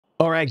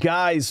All right,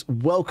 guys,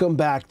 welcome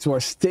back to our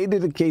State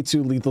of Decay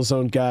 2 Lethal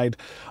Zone guide.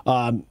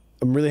 I'm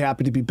really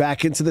happy to be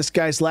back into this,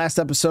 guys. Last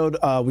episode,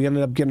 we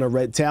ended up getting a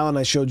red talent.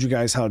 I showed you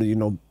guys how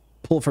to,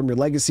 pull from your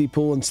legacy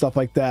pool and stuff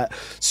like that.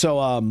 So,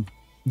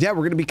 yeah, we're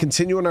going to be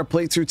continuing our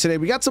playthrough today.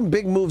 We got some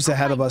big moves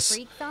ahead of us.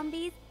 Freak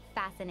zombies,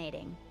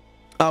 fascinating.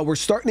 We're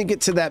starting to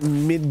get to that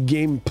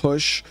mid-game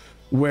push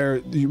where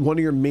one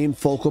of your main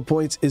focal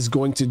points is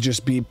going to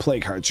just be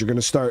plague hearts. You're going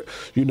to start,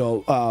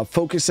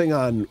 focusing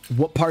on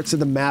what parts of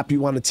the map you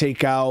want to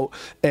take out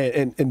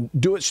and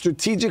do it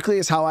strategically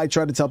is how I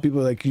try to tell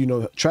people,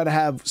 try to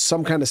have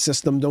some kind of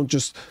system. Don't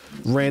just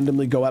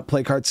randomly go at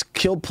plague hearts.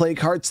 Kill plague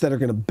hearts that are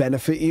going to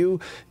benefit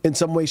you in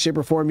some way, shape,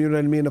 or form. You know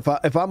what I mean?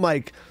 If I'm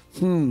like,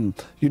 you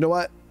know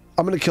what?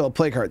 I'm going to kill a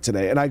plague heart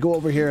today. And I go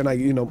over here and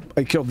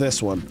I kill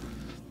this one.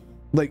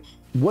 Like,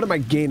 what am I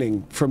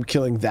gaining from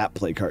killing that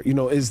plague heart?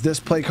 Is this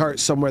plague heart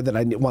somewhere that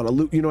I want to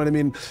loot? You know what I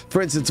mean?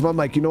 For instance, if I'm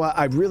like, you know what?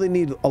 I really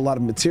need a lot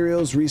of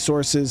materials,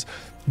 resources.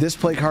 This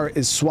plague heart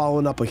is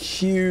swallowing up a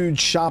huge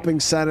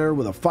shopping center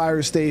with a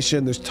fire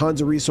station. There's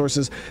tons of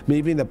resources,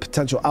 maybe the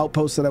potential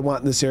outpost that I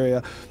want in this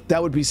area.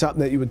 That would be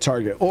something that you would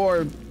target.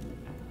 Or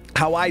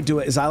how I do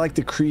it is I like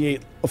to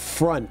create a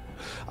front.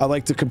 I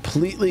like to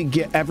completely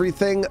get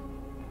everything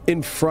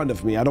in front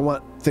of me. I don't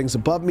want things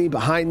above me,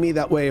 behind me.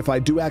 That way, if I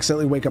do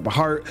accidentally wake up a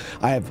heart,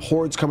 I have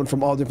hordes coming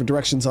from all different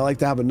directions. I like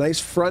to have a nice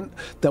front.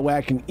 That way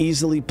I can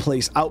easily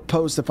place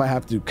outposts if I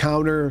have to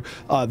counter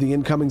the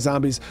incoming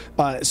zombies.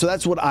 So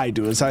that's what I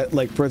do is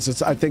for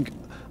instance, I think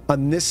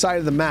on this side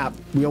of the map,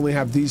 we only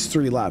have these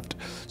three left.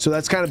 So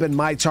that's kind of been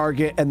my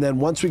target. And then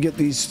once we get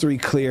these three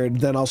cleared,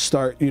 then I'll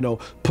start,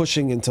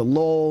 pushing into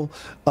Lowell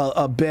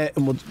a bit.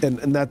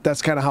 And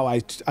that's kind of how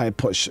I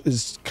push.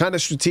 Is kind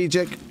of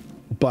strategic,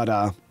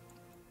 but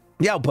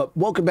yeah, but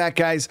welcome back,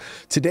 guys.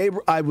 Today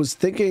I was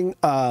thinking,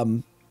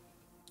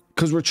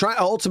 because we're trying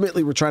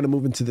to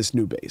move into this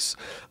new base.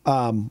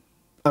 I'm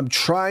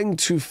trying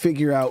to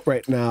figure out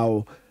right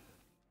now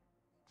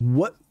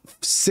what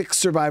 6th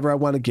survivor I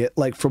want to get,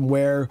 like from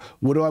where,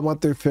 what do I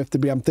want their 5th to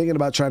be? I'm thinking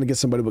about trying to get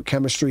somebody with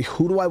chemistry.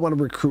 Who do I want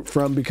to recruit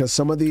from? Because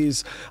some of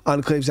these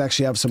enclaves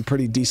actually have some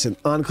pretty decent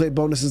enclave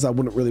bonuses I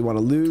wouldn't really want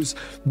to lose.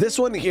 This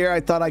one here, I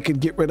thought I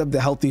could get rid of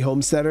the healthy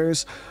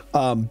homesteaders,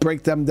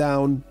 break them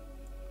down.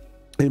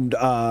 And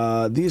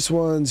these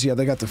ones, yeah,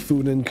 they got the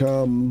food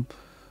income,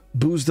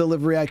 booze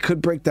delivery. I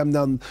could break them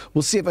down.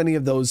 We'll see if any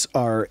of those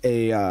are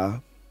a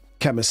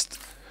chemist.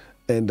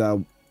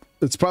 And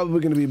it's probably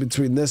going to be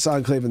between this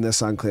enclave and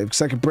this enclave,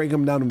 because I could break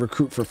them down and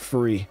recruit for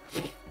free.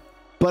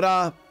 But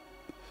I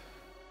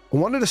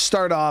wanted to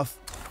start off.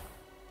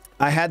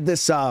 I had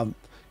this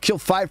kill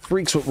 5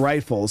 freaks with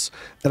rifles,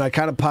 and I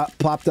kind of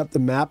popped up the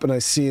map, and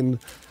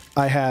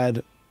I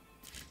had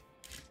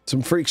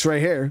some freaks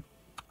right here.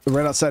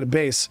 Right outside of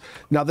base.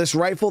 Now this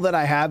rifle that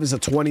I have is a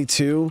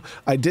 22.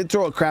 I did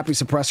throw a crappy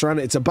suppressor on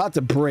it. It's about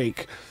to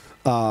break.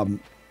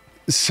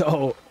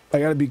 So I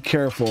gotta be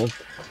careful.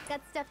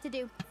 Got stuff to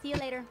do. See you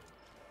later.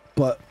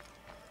 But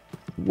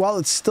while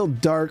it's still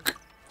dark,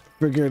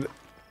 figured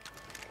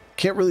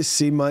can't really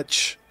see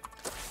much.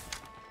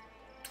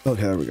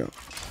 Okay, there we go.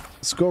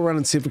 Let's go around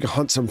and see if we can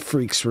hunt some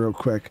freaks real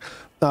quick.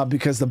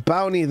 Because the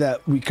bounty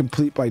that we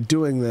complete by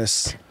doing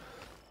this,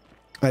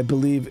 I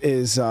believe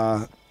is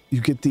you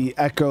get the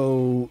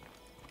Echo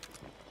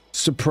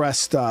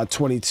suppressed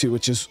 22,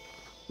 which is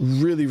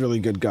really, really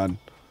good gun.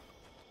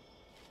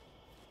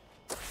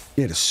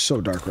 Yeah, it is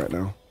so dark right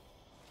now.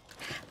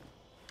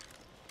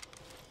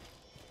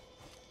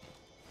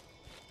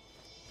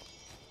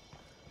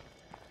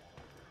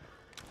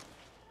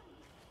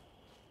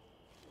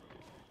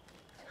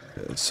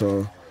 Okay,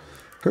 so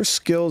her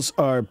skills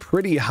are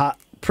pretty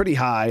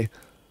high.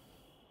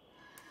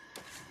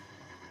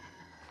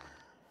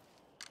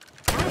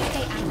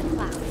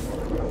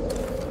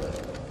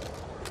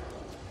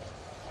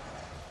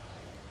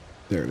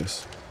 There it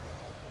is.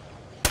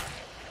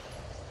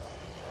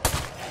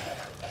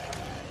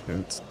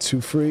 It's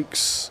 2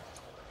 freaks.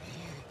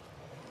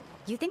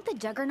 You think the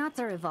juggernauts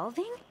are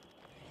evolving?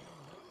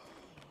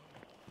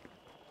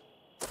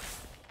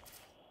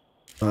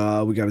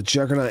 We got a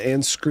juggernaut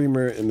and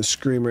screamer, and the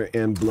screamer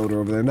and bloater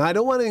over there. Now I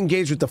don't want to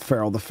engage with the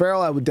feral. The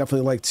feral I would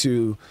definitely like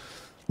to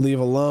leave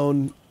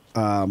alone.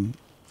 The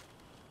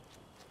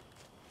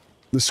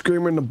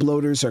screamer and the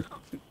bloaters are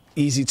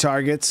easy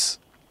targets.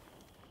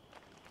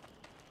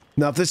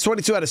 Now, if this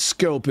 22 had a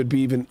scope, it'd be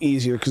even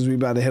easier because we'd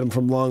about to hit him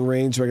from long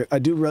range. I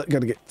do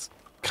gotta get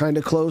kind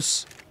of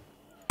close.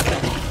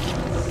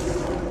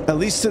 At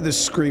least to the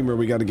screamer,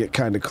 we gotta get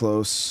kind of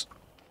close.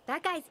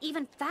 That guy's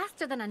even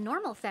faster than a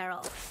normal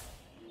feral.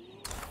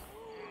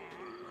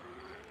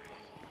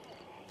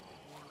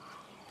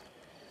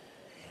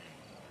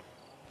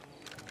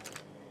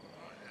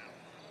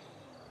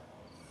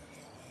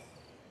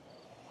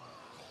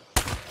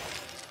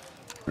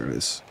 There it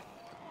is.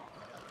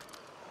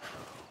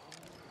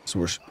 So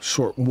we're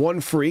short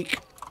 1 freak.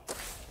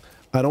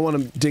 I don't want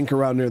to dink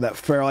around near that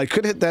feral. I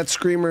could hit that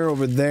screamer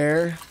over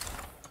there.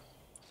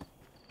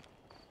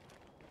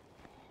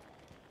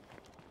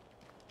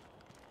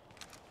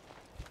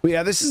 But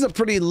yeah, this is a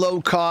pretty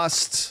low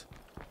cost,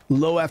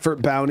 low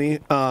effort bounty.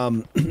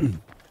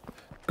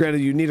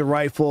 Granted, you need a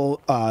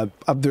rifle.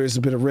 There's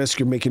a bit of risk.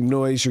 You're making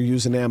noise. You're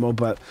using ammo.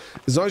 But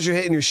as long as you're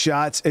hitting your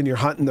shots and you're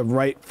hunting the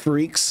right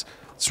freaks,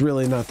 it's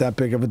really not that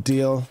big of a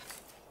deal.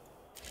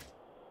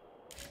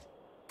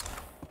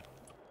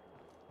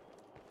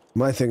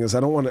 My thing is, I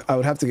don't want to... I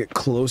would have to get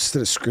close to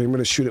the screamer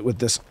to shoot it with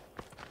this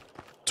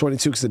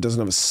 22 because it doesn't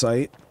have a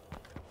sight.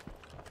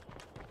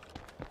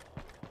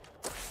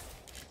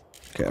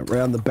 Okay,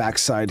 right on the back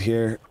side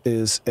here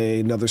is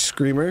another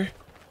screamer,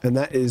 and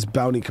that is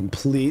bounty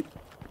complete.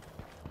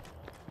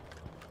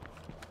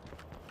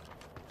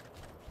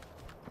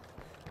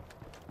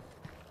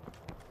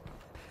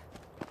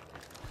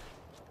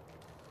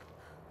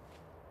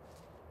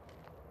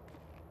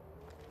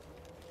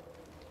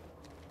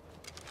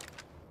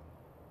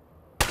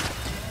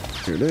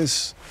 Here it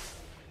is.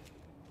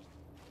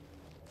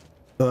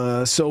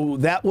 So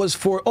that was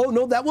for... Oh,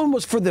 no, that one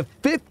was for the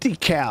 50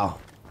 cal.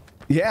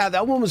 Yeah,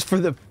 that one was for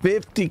the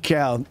 50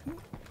 cal. All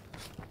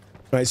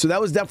right, so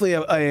that was definitely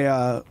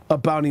a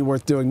bounty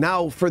worth doing.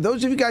 Now, for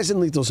those of you guys in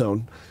Lethal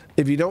Zone,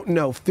 if you don't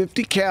know,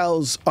 50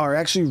 cals are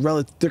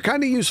actually they're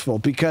kind of useful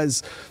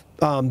because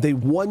they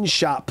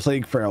one-shot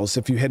plague ferals.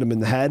 If you hit them in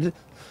the head,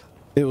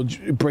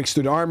 it breaks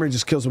through the armor,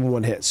 just kills them in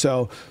one hit.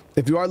 So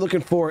if you are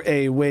looking for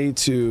a way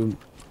to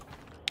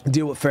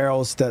deal with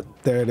ferals,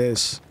 there it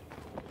is.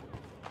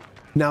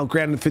 Now,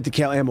 granted, 50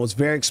 cal ammo is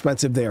very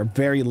expensive. They are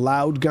very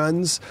loud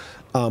guns.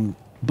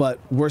 But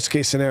worst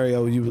case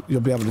scenario,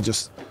 you'll be able to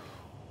just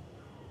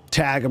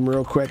tag them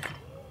real quick,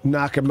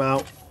 knock them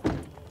out,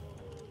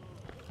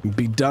 and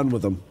be done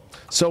with them.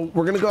 So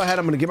we're going to go ahead.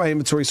 I'm going to get my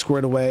inventory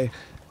squared away,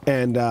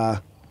 and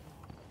I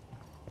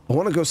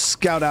want to go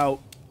scout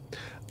out.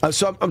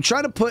 So I'm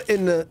trying to put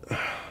in the...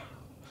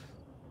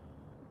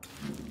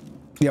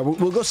 Yeah,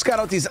 we'll go scout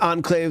out these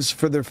enclaves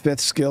for their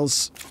 5th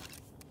skills.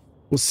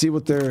 We'll see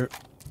what they're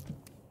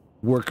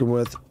working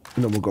with,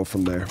 and then we'll go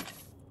from there.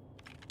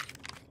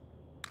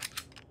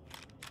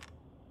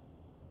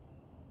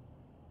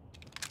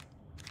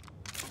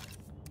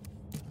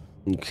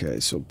 Okay,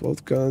 so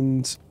both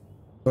guns...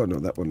 Oh, no,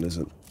 that one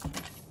isn't.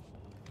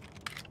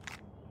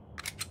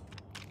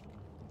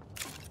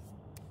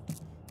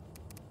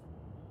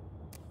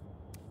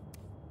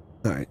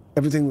 Alright,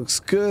 everything looks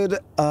good.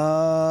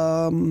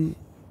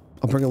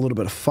 I'll bring a little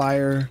bit of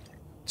fire,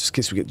 just in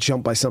case we get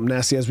jumped by something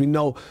nasty. As we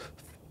know,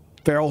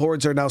 feral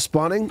hordes are now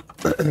spawning.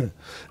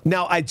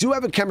 Now, I do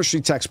have a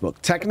chemistry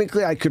textbook.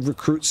 Technically, I could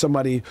recruit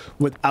somebody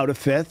without a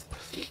 5th.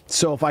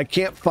 So if I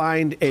can't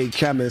find a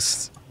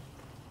chemist...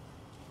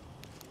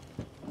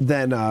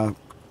 then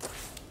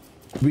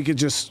we could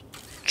just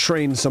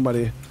train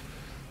somebody.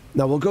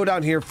 Now we'll go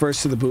down here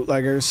first to the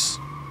bootleggers.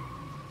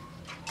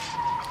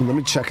 And let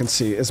me check and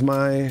see. Is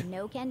my...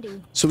 No can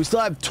do. So we still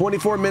have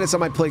 24 minutes on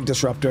my plague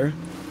disruptor.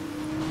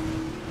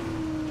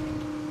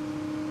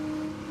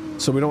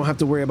 So we don't have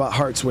to worry about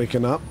hearts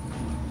waking up.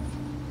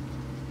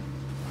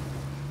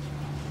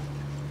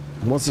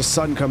 Once the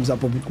sun comes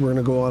up, we're going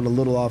to go on a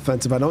little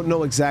offensive. I don't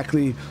know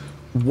exactly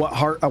what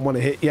heart I want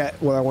to hit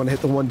yet. Whether I want to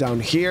hit the one down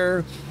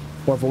here,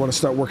 or if I want to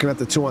start working at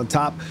the 2 on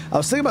top. I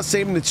was thinking about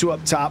saving the 2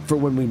 up top for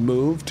when we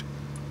moved.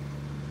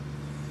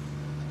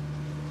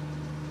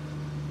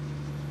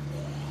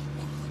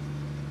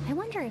 I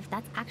wonder if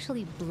that's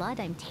actually blood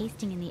I'm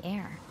tasting in the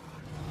air.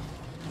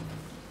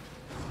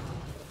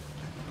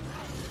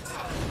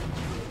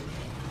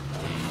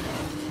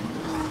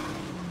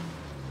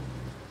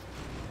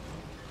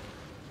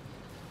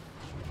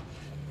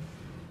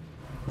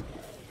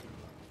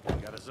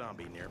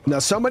 Now,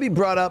 somebody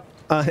brought up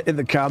in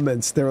the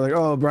comments, they were like,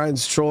 oh,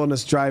 Brian's trolling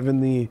us driving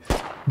the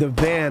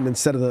van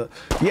instead of the...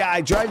 Yeah,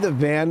 I drive the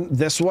van,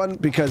 this one,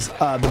 because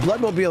the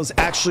Bloodmobile is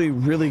actually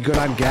really good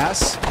on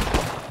gas.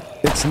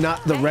 It's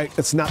not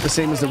the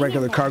same as the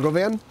regular cargo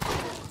van.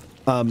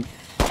 A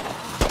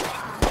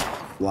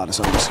lot of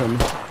zombies coming.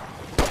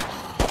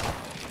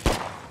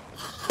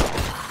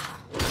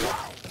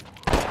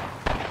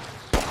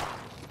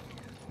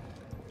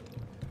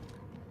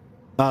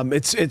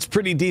 It's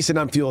pretty decent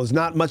on fuel. There's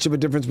not much of a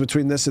difference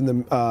between this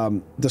and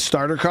the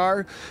starter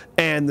car,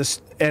 and it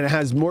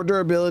has more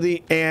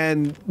durability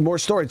and more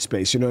storage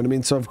space. You know what I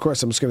mean? So of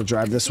course I'm just gonna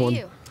drive this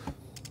one.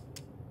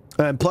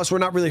 And plus we're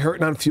not really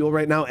hurting on fuel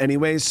right now,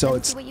 anyways. So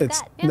it's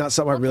not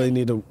something I really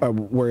need to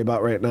worry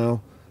about right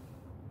now.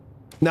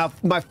 Now,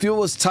 if my fuel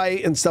was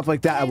tight and stuff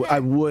like that, I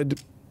would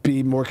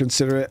be more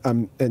considerate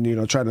and you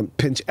know try to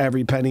pinch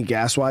every penny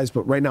gas wise.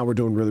 But right now we're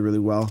doing really, really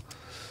well.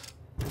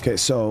 Okay,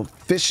 so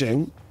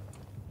fishing.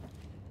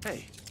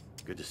 Hey,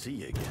 good to see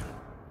you again.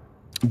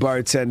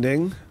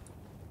 Bartending.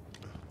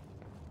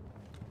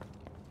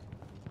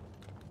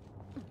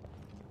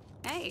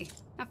 Hey,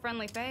 a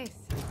friendly face.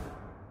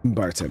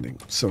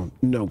 Bartending. So,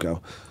 no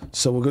go.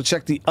 So, we'll go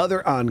check the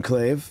other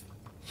enclave.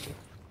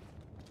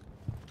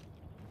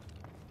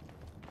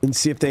 And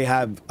see if they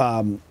have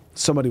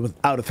somebody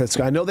without a 5th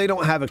skill. I know they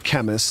don't have a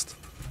chemist.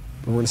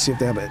 But we're going to see if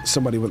they have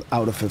somebody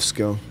without a 5th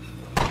skill.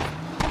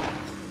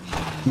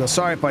 No,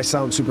 sorry if I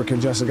sound super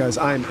congested, guys.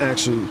 I'm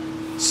actually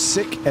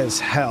sick as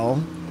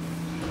hell.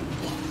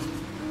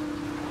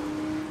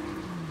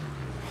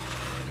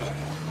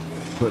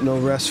 But no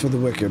rest for the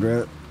wicked,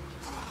 right?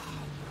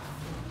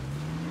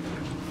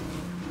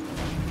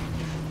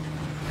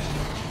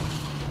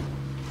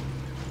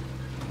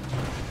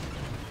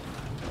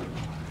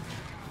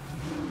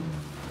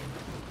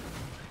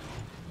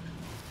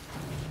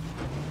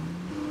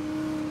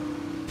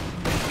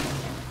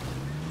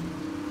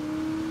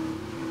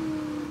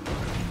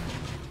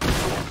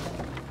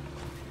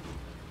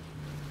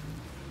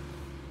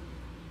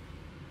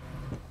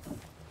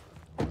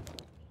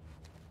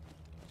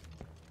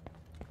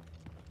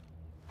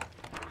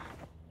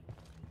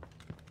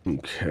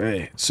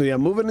 Okay, so yeah,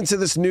 moving into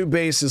this new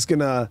base is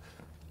gonna,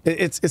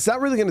 it's not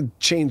really gonna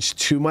change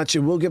too much. It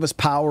will give us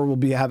power.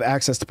 We'll have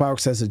access to power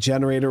because it has a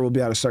generator. We'll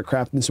be able to start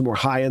crafting some more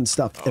high-end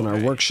stuff in our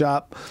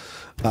workshop.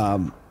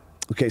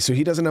 Okay, so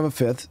he doesn't have a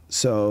fifth,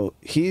 so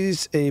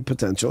he's a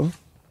potential.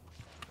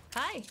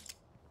 Hi.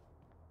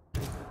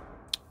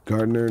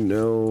 Gardener,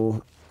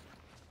 no.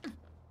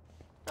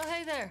 Oh,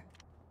 hey there.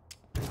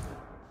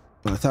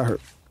 I thought her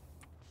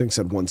thing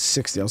said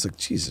 160. I was like,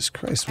 Jesus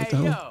Christ, what the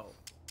hell? Yo.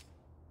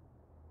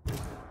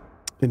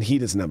 And he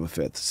doesn't have a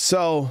fifth.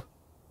 So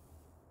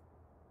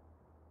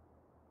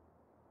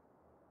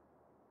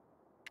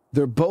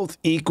they're both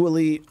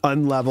equally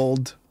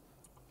unleveled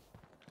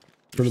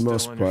for the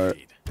most part.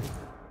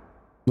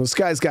 This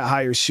guy's got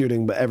higher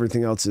shooting, but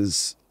everything else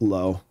is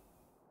low.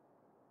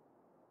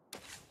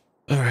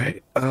 All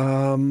right.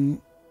 Comes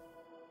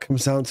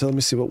down to, let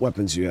me see what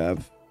weapons you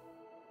have.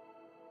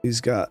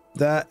 He's got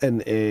that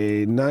and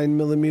a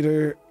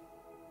 9mm.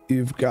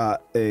 You've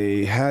got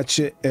a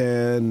hatchet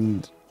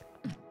and...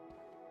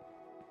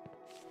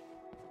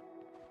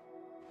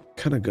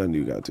 What kind of gun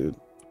you got, dude?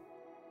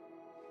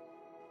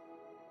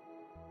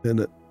 And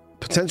a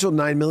potential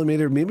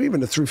 9mm, maybe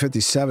even a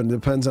 357.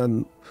 Depends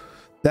on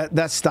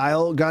that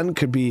style gun.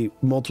 Could be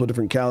multiple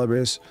different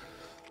calibers.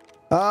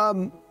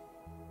 We'll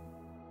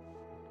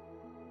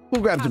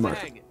grab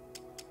DeMarco.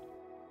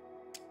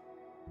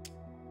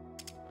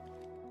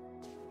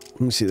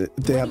 Let me see if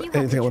they have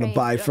anything I want to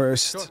buy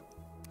first. Sure.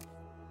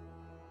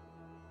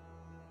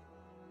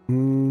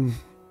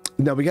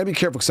 Now we gotta be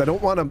careful because I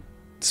don't want to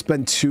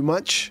spend too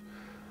much.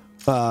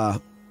 Because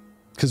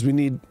we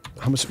need,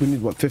 how much? We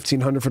need what,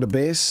 1,500 for the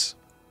base?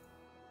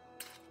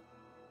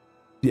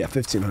 Yeah,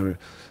 1,500.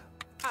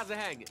 How's it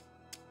hanging?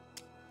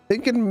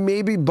 Thinking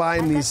maybe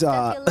buying these,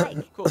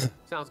 Cool.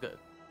 Sounds good.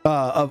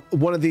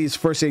 one of these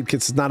first aid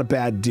kits is not a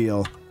bad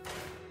deal.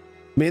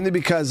 Mainly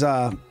because,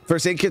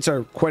 first aid kits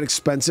are quite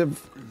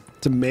expensive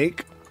to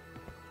make.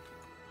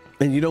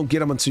 And you don't get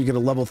them until you get a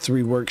level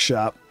 3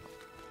 workshop.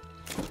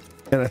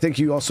 And I think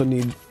you also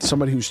need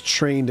somebody who's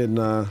trained in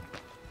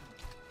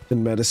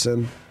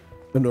medicine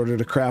in order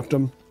to craft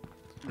them.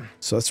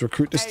 So let's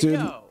recruit this dude.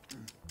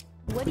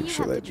 What do you Make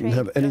sure have they to didn't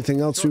trade? have anything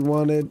else we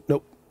wanted.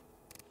 Nope.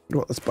 You know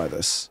what? Let's buy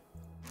this.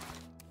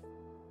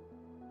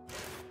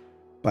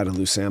 Buy the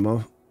loose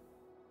ammo.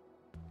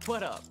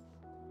 What up?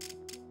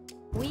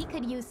 We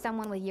could use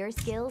someone with your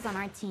skills on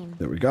our team.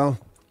 There we go.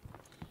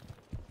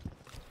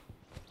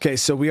 Okay,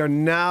 so we are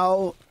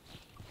now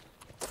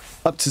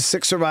up to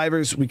 6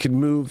 survivors. We can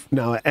move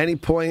now at any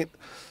point.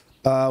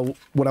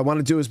 What I want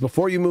to do is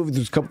before you move,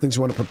 there's a couple things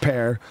you want to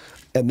prepare,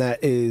 and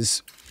that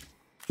is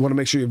you want to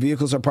make sure your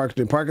vehicles are parked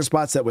in parking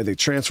spots. That way they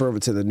transfer over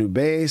to the new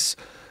base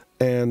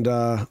and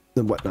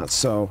whatnot.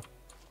 So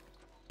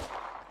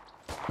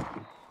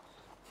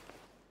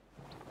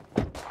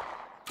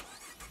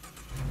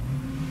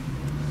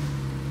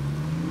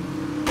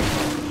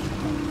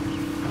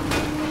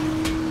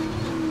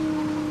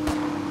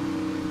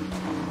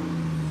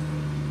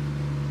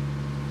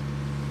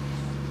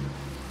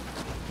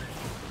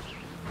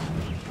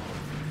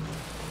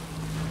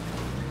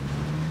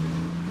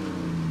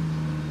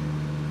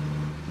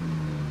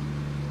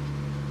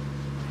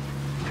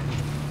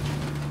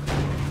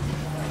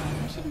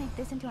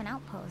this into an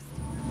outpost.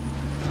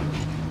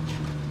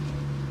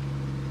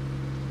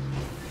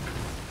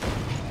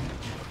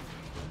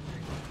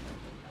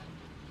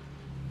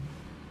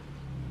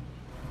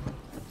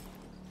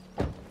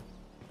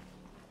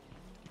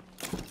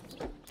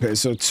 okay,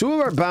 so 2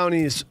 of our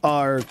bounties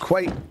are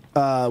quite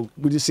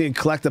we just need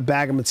to collect a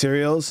bag of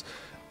materials,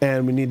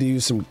 and we need to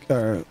use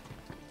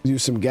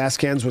some gas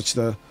cans, which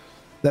that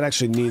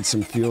actually needs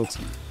some fuel.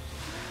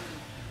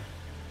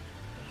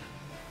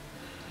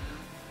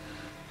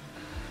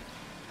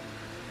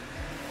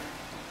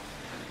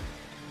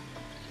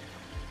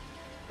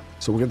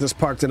 So we'll get this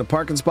parked in a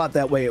parking spot.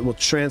 That way it will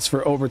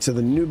transfer over to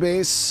the new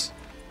base.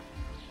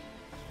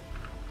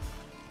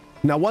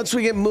 Now, once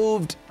we get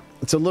moved,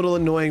 it's a little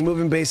annoying.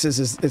 Moving bases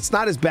it's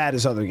not as bad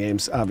as other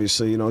games,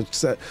 obviously. You know,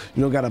 it's that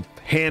you don't got to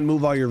hand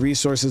move all your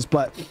resources,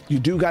 but you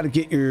do got to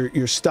get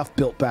your stuff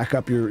built back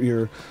up,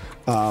 your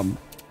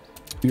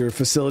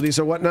facilities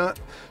or whatnot.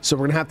 So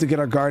we're gonna have to get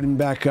our garden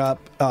back up.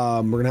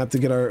 We're gonna have to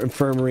get our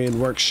infirmary and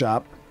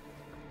workshop.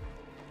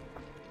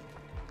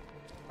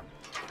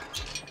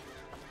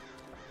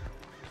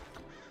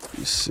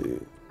 Let's see.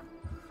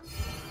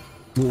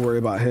 We'll worry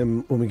about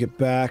him when we get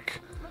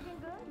back.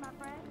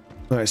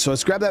 All right, so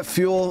let's grab that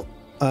fuel.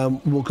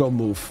 We'll go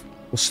move.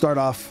 We'll start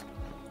off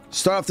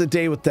the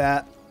day with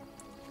that.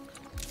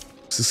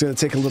 It's gonna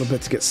take a little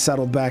bit to get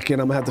settled back in.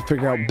 I'm gonna have to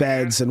figure out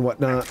beds and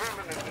whatnot.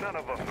 None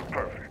of us are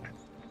perfect.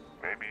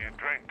 Maybe you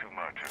drank too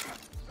much and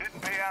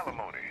didn't pay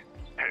alimony.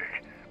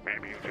 Heck,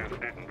 maybe you just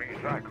didn't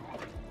recycle.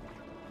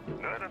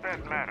 None of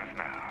that matters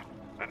now.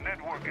 The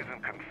network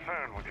isn't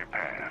concerned with your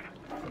past.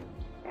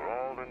 We're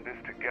all in this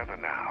together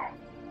now,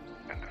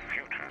 and the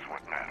future is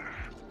what matters.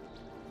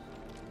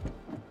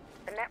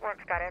 The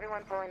network's got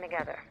everyone pulling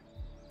together.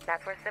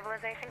 That's where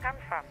civilization comes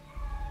from.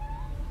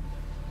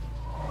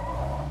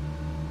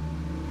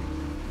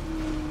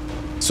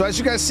 So as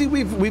you guys see,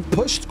 we've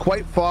pushed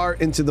quite far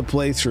into the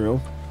playthrough,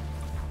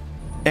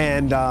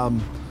 and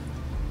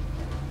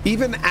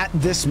even at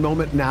this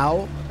moment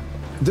now,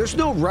 there's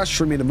no rush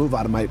for me to move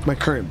out of my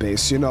current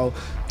base. You know,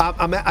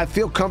 I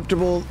feel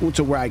comfortable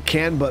to where I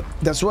can, but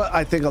that's what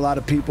I think a lot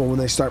of people, when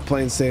they start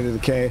playing State of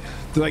Decay,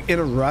 they're like in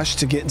a rush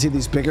to get into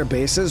these bigger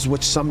bases,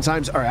 which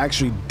sometimes are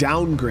actually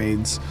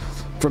downgrades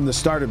from the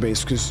starter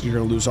base, because you're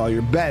going to lose all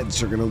your beds,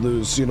 you're going to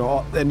lose, you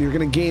know, and you're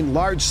going to gain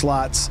large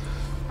slots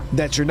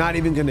that you're not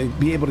even going to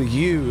be able to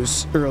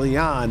use early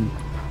on.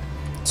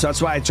 So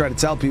that's why I try to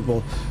tell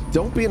people,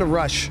 don't be in a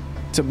rush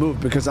to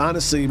move, because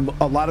honestly,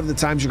 a lot of the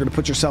times you're going to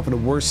put yourself in a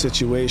worse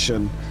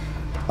situation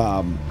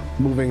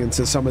moving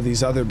into some of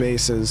these other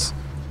bases.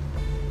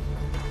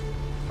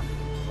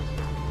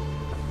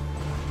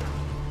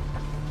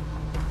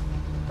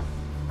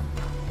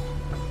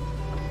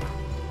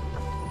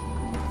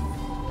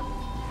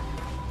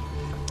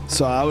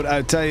 So I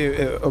would tell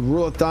you, a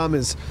rule of thumb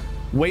is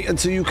wait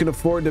until you can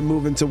afford to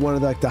move into one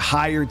of the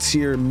higher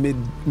tier mid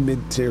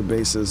tier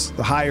bases,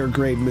 the higher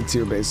grade mid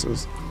tier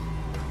bases.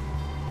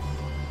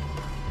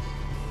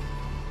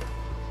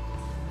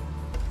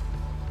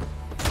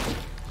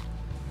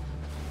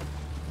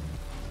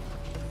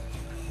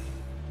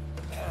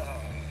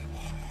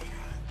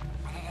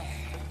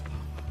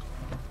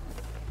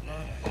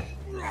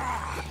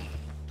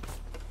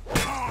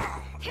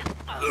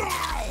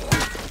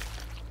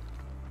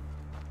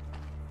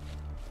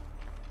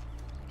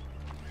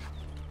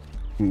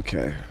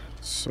 Okay,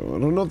 so I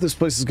don't know if this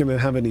place is gonna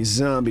have any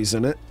zombies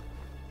in it.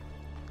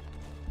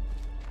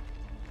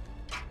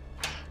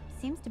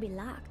 Seems to be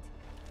locked.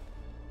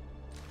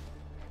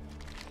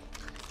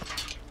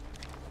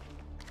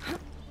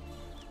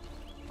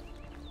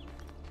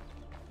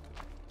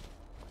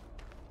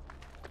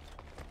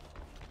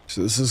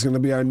 So this is gonna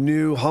be our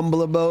new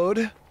humble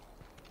abode.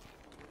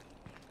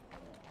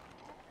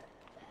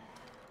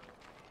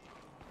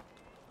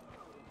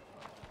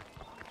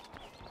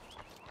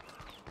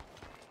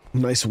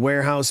 Nice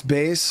warehouse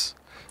base.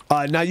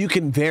 Now you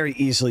can very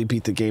easily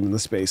beat the game in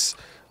this base.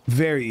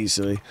 Very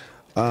easily.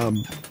 With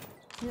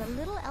a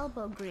little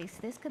elbow grease,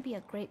 this could be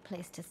a great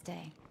place to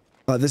stay.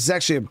 This is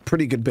actually a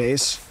pretty good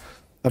base.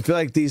 I feel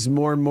like these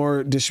more and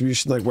more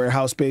distribution, like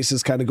warehouse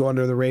bases, kind of go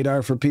under the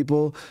radar for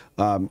people.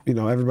 You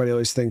know, everybody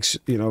always thinks,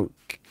 you know,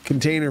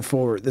 container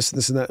fort, this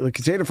and that. Like,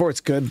 container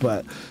fort's good,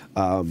 but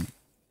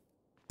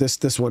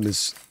this one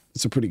is,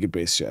 it's a pretty good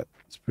base yet.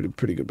 It's a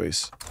pretty good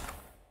base.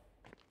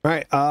 All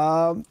right,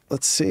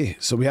 let's see.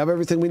 So we have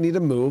everything we need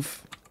to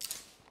move.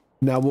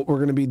 Now what we're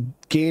going to be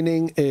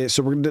gaining is,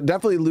 so we're going to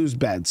definitely lose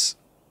beds.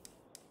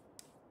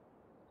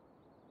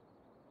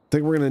 I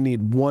think we're going to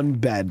need one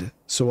bed.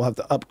 So we'll have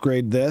to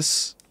upgrade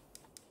this.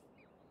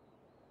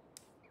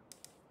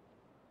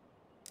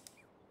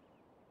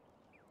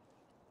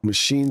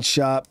 Machine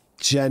shop,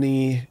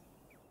 Jenny.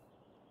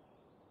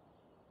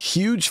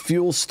 Huge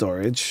fuel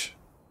storage.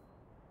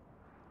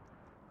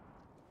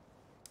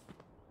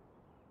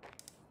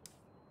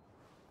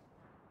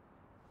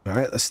 All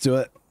right, let's do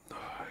it.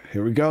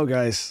 Here we go,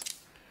 guys.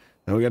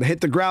 Now we got to hit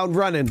the ground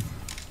running.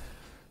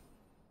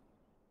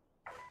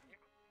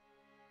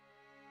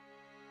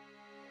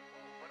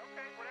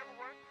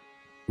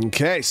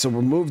 Okay, so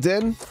we're moved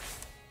in.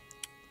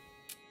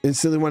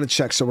 Instantly want to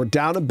check. So we're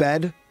down a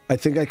bed. I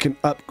think I can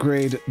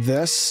upgrade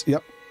this.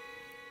 Yep.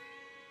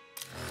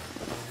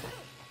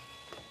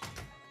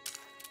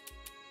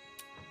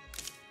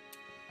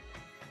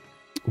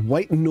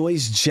 White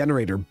noise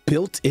generator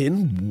built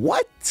in.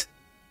 What?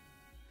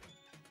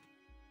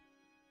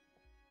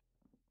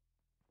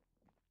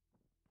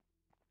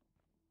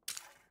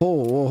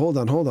 Oh, hold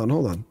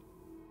on.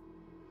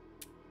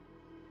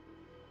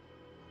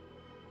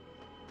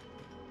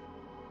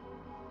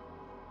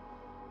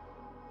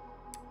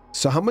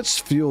 So how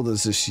much fuel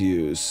does this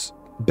use?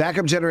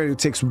 Backup generator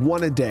takes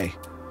 1 a day.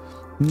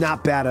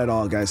 Not bad at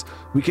all, guys.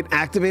 We can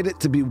activate it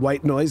to be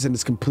white noise and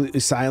it's completely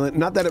silent.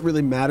 Not that it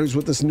really matters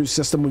with this new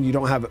system when you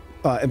don't have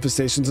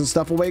infestations and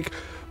stuff awake,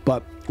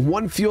 but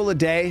 1 fuel a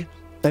day,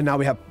 and now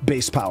we have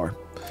base power.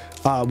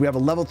 We have a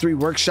level 3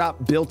 workshop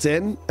built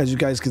in, as you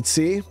guys can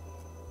see.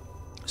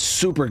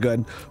 Super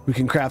good. We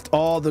can craft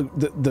all the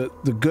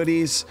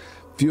goodies,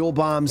 fuel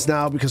bombs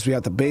now because we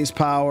have the base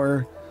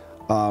power.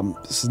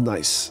 This is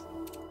nice.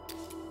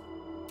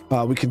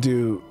 We can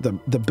do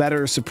the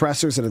better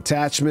suppressors and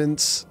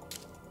attachments.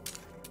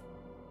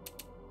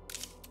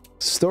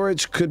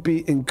 Storage could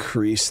be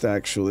increased,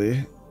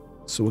 actually.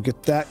 So we'll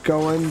get that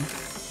going.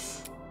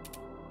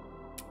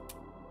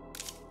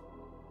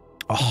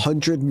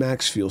 100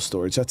 max fuel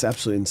storage. That's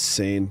absolutely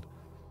insane.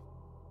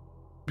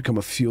 Become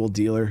a fuel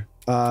dealer.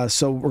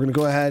 So we're going to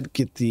go ahead,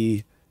 get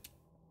the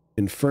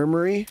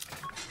infirmary.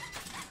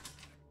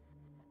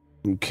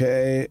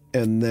 Okay,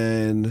 and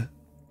then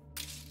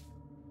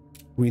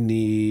we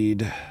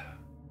need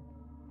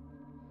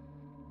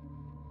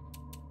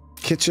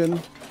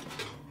kitchen.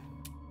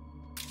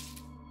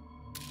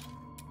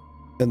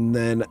 And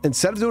then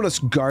instead of doing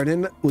a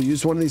garden, we'll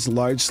use one of these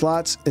large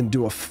slots and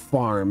do a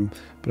farm.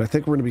 But I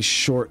think we're going to be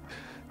short.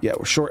 Yeah,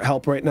 we're short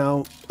help right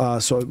now.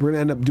 So we're going to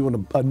end up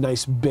doing a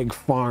nice big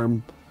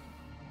farm.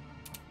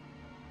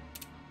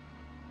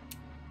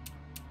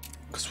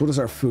 Because what is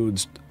our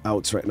food's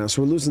outs right now?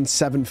 So we're losing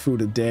 7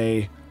 food a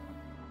day.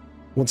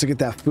 Once I get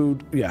that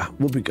food, yeah,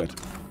 we'll be good.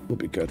 We'll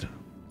be good.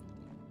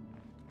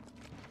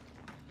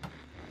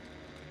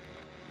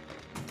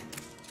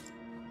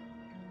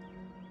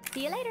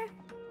 See you later.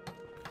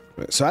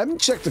 Right, so I haven't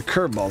checked the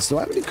curveballs. Do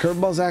I have any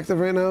curveballs active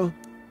right now?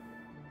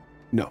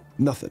 No,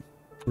 nothing.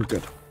 We're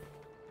good.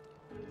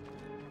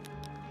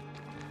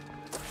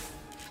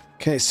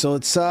 Okay, so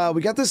it's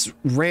we got this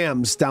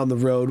Rams down the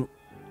road.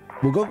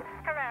 We'll go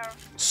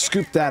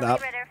scoop that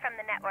up. Ritter from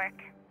the network.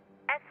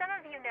 As some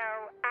of you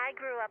know, I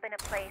grew up in a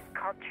place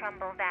called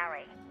Trumbull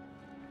Valley.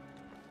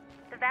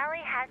 The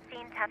valley has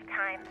seen tough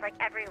times like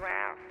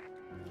everywhere else,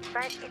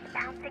 but it's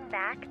bouncing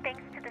back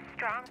thanks to the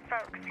strong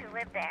folks who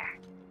live there.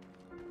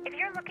 If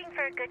you're looking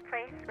for a good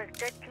place with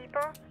good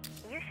people,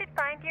 you should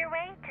find your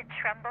way to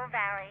Trumbull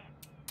Valley.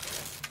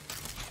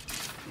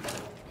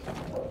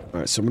 All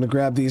right, so I'm going to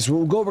grab these.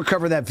 We'll go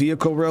recover that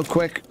vehicle real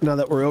quick now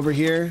that we're over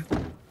here.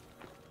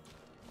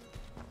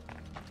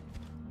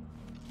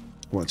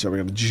 Watch out, we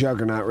got a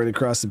juggernaut right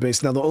across the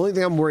base. Now, the only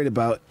thing I'm worried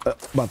about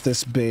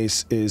this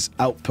base is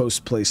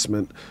outpost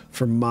placement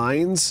for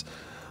mines.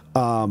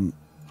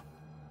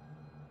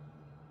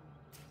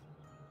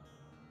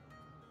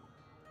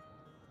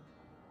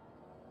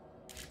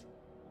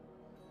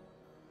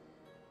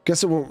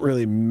 Guess it won't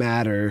really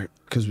matter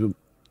because it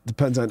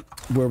depends on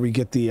where we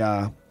get the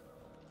a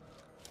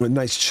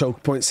nice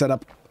choke point set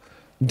up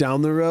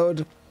down the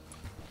road.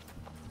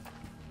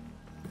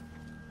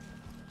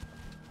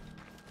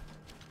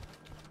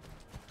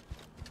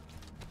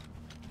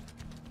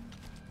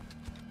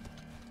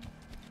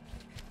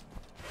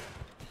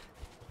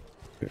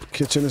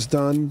 Kitchen is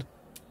done.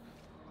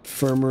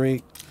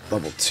 Infirmary,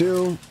 level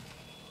 2.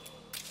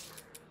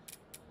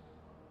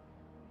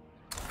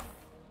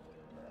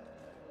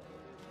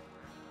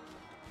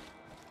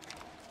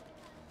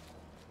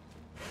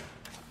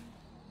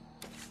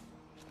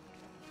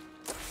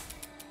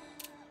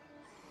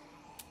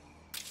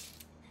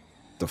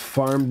 The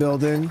farm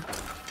building.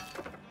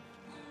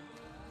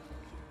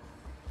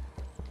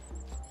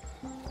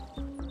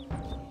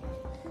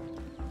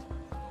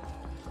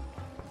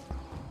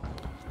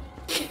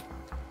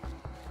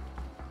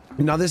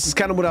 Now, this is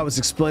kind of what I was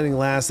explaining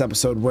last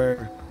episode,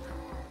 where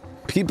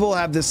people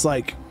have this,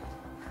 like,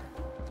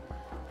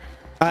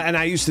 and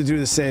I used to do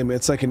the same.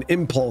 It's like an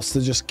impulse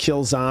to just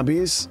kill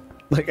zombies.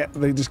 Like,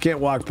 they just can't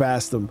walk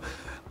past them.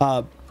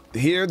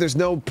 Here, there's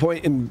no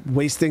point in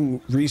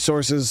wasting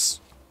resources,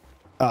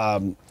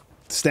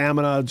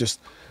 stamina. Just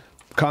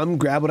come,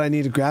 grab what I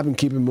need to grab, and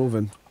keep it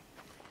moving.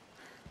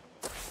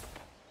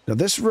 Now,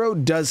 this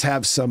road does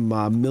have some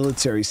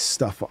military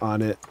stuff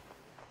on it.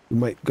 We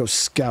might go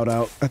scout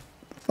out. I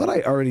thought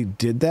I already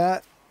did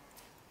that,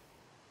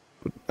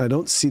 but I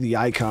don't see the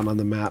icon on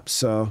the map,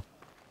 so...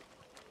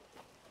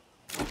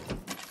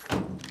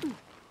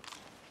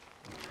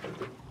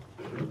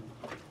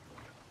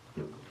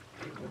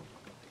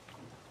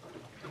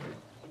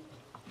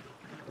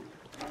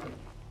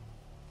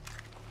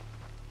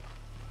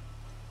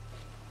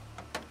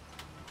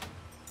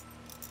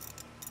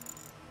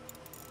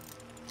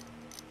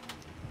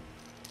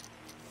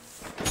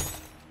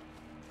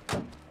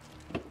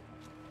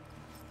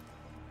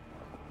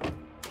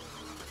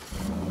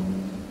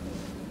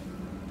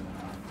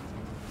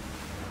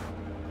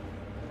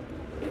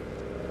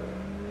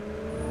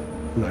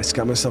 Nice,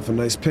 got myself a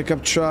nice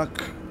pickup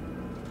truck.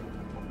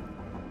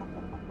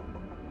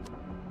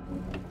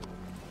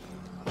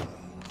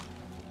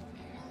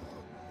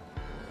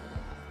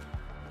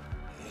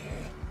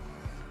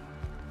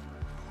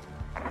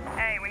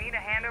 Hey, we need a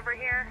hand over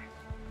here.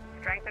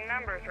 Strength in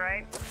numbers,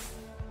 right?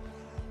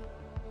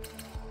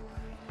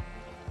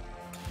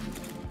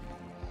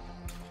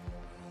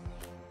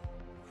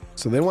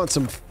 So they want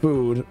some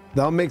food.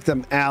 That'll make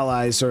them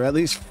allies, or at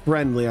least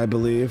friendly, I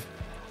believe.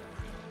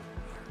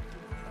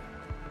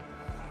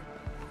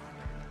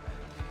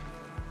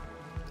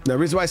 The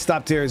reason why I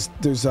stopped here is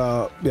there's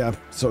yeah,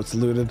 so it's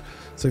looted.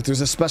 It's like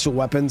there's a special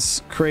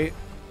weapons crate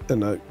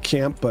in a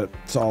camp, but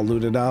it's all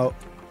looted out.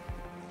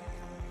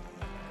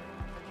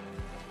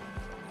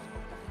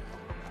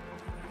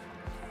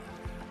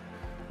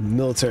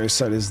 Military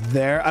site is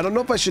there. I don't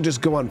know if I should just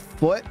go on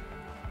foot.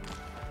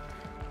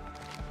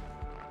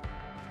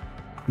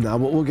 No,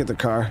 we'll get the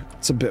car.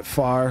 It's a bit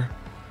far.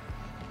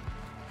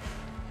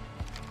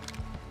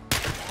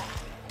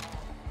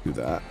 Do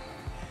that.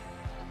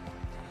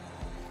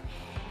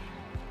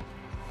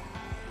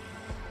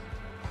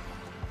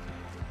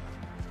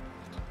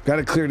 Got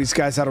to clear these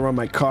guys out around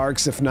my car,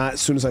 because if not,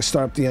 as soon as I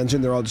start up the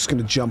engine, they're all just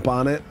going to jump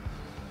on it.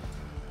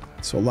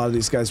 So a lot of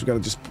these guys we got to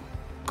just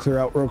clear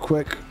out real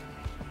quick.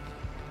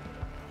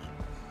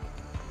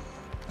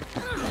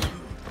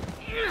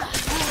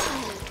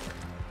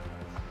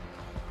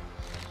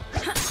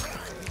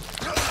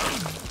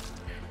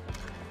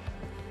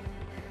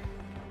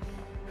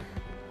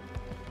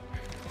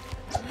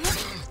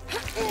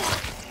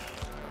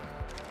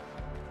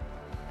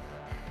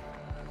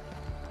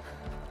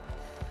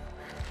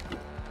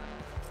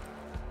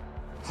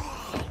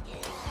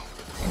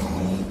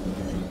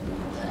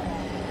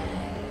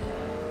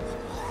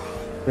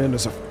 And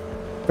there's a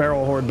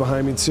feral horde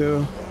behind me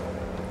too.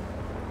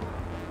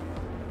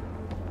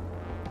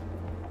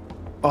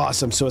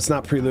 Awesome, so it's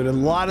not pre-looted. A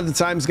lot of the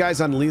times,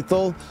 guys, on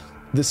lethal,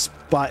 this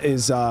spot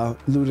is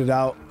looted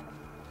out.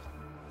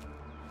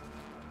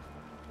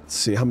 Let's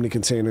see, how many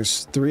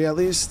containers? 3 at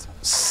least?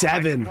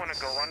 7. I just want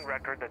to go on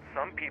record that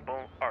some people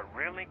are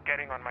really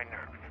getting on my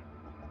nerves.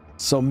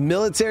 So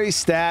military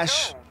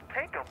stash, No,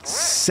 take a breath.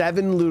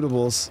 7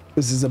 lootables.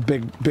 This is a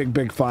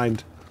big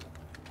find.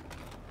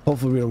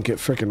 Hopefully we don't get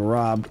freaking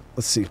robbed.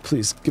 Let's see,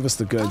 please give us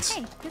the goods.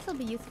 Okay, this will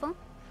be useful.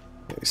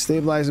 Okay,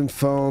 stabilizing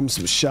foam,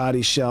 some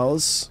shoddy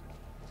shells.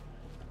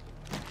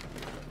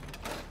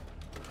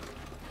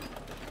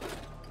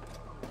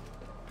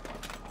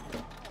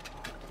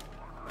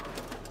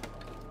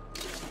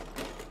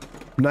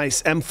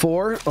 Nice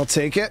M4, I'll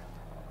take it.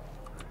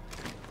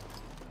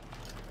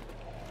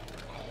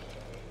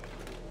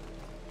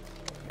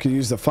 Could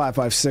use the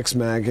 5.56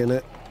 mag in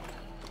it.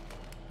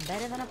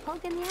 Better than a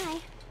poke in the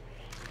eye.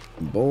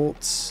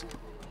 Bolts.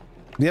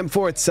 The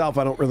M4 itself,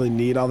 I don't really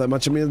need all that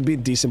much. I mean, it'd be a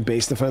decent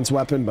base defense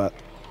weapon, but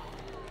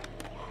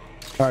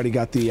I already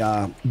got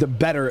the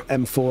better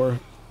M4.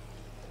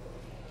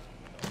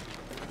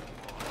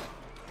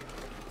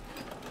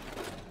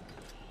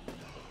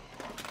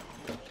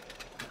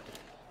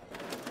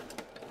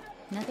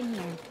 Nothing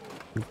here.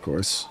 Of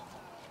course.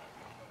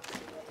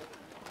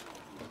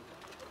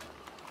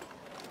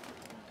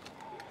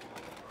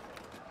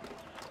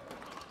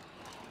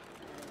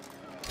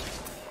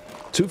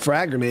 Two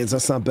frag grenades,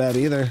 that's not bad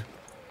either.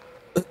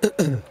 This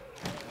is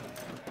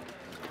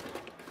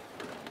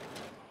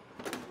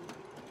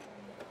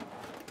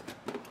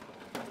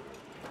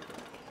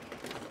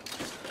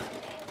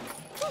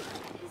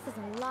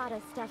a lot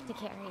of stuff to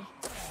carry.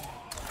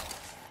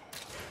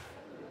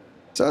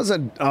 So that was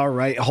an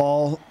alright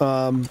haul.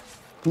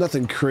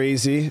 Nothing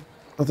crazy.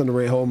 Nothing to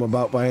write home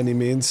about by any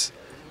means.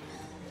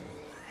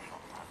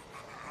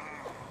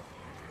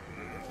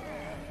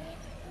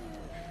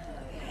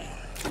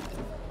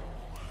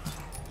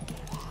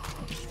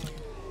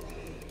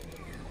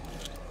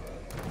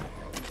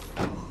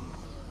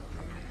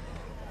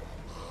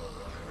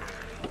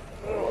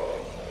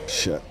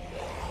 Shit.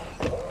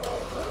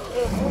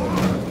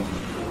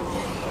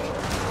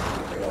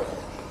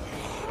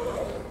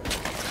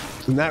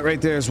 And that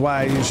right there is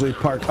why I usually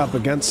park up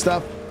against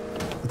stuff.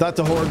 I thought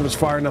the horde was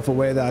far enough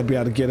away that I'd be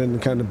able to get in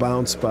and kind of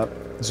bounce, but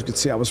as you can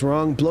see, I was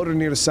wrong. Bloater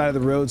near the side of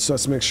the road, so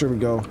let's make sure we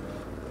go.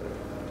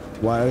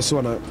 Why? I just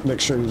want to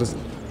make sure he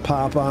doesn't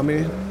pop on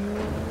me.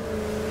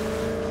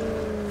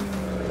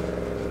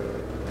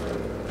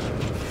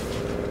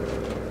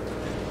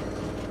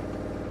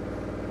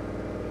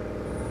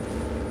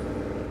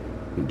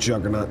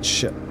 Juggernaut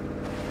shit.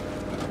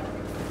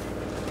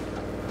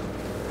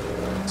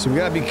 So we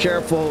gotta be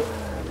careful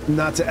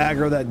not to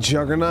aggro that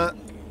Juggernaut.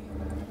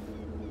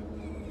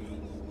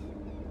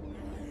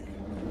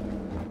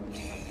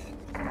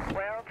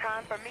 Well,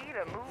 time for me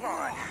to move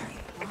on.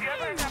 If you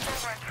ever end up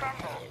over in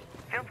Trumbull,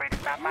 feel free to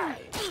stop by.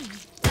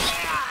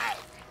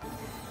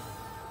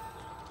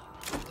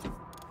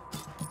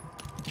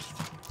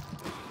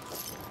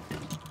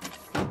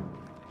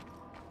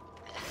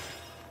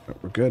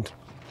 We're good.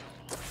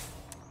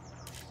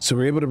 So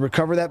we're able to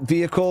recover that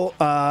vehicle.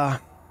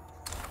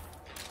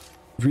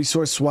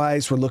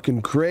 Resource-wise, we're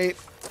looking great.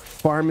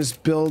 Farm is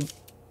built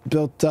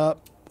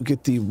up. We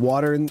get the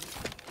water in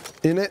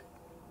it.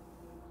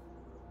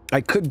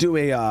 I could do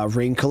a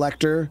rain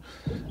collector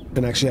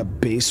and actually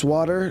have base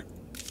water.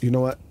 You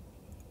know what?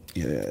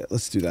 Yeah,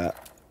 let's do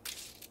that.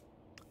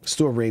 Let's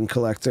do a rain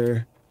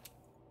collector.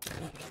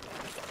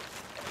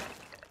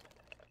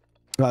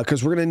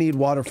 Because we're gonna need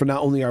water for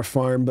not only our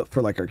farm but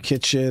for like our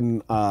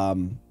kitchen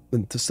and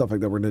stuff like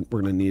that. We're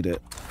gonna need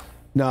it.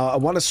 Now I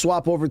want to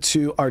swap over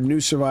to our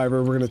new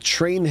survivor. We're gonna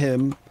train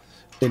him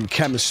in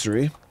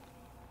chemistry.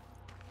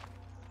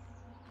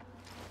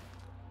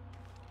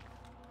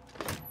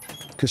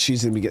 Because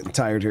she's gonna be getting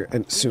tired here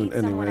and soon,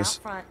 anyways.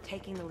 Out front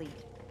taking the lead.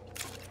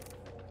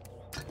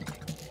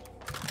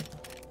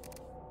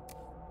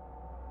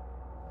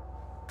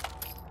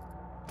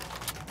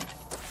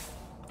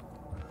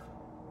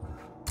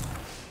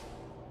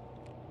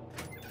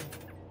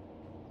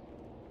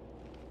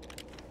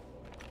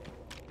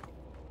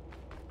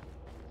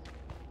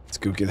 Let's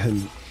go get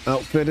him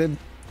outfitted.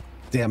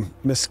 Damn,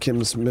 missed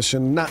Kim's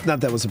mission. Not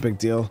that was a big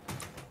deal.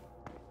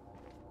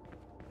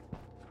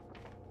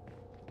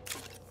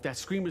 That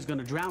screamer's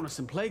gonna drown us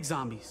in plague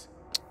zombies.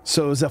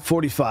 So it was at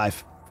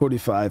 45.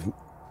 45.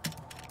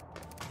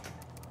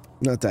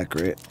 Not that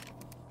great.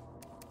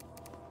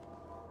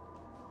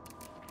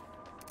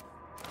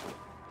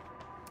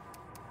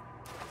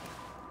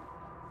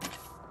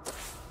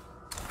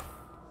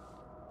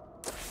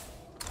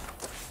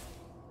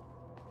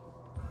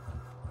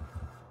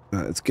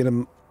 Let's get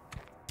him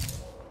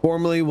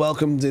formally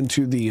welcomed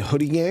into the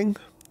Hoodie Gang.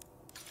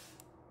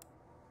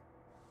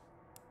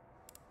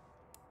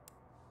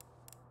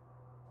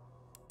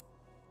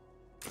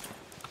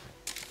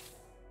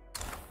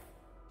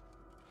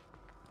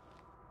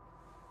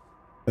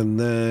 And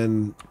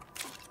then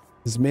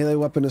his melee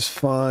weapon is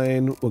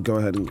fine. We'll go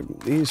ahead and give him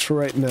these for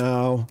right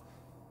now.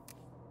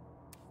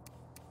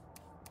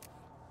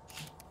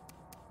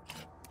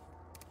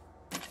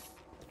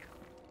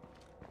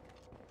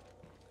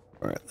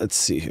 All right, let's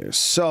see here.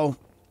 So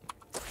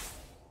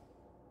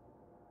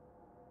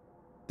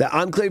the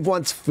Enclave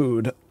wants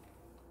food.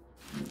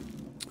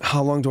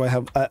 How long do I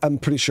have? I'm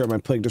pretty sure my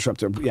Plague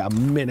Disruptor. Yeah, a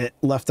minute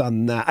left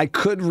on that. I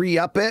could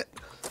re-up it,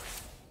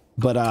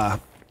 but I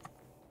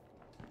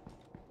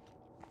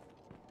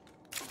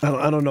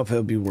don't know if it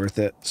would be worth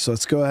it. So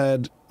let's go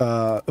ahead.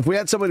 If we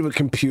had somebody with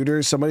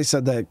computers, somebody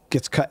said that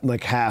gets cut in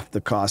like half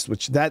the cost,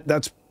 which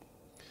that's.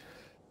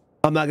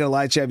 I'm not gonna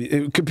lie to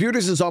you.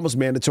 Computers is almost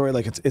mandatory.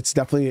 Like it's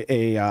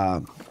definitely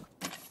a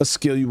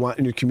skill you want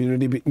in your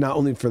community. But not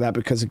only for that,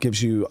 because it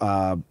gives you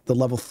the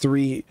level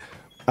 3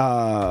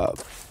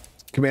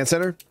 command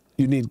center.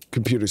 You need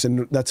computers,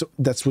 and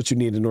that's what you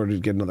need in order to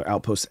get another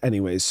outpost,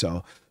 anyways.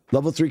 So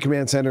level 3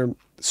 command center,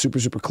 super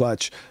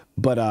clutch.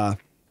 But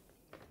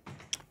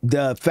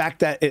the fact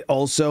that it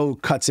also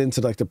cuts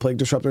into like the Plague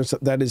Disruptor and stuff,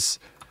 that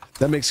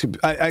makes.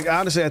 I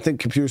honestly, I think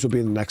computers will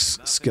be the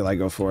next skill I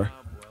go for.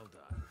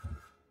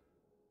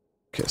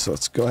 Okay, so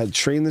let's go ahead and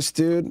train this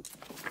dude.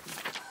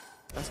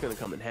 That's gonna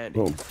come in handy.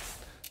 Boom.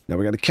 Now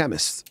we got a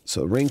chemist.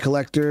 So rain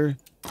collector,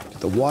 get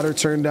the water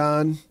turned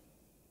on.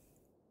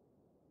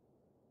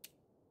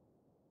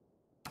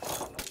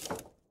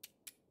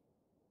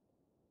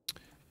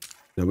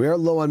 Now we are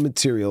low on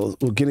materials.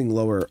 We're getting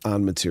lower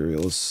on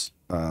materials.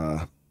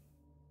 I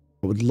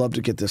would love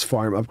to get this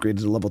farm upgraded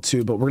to level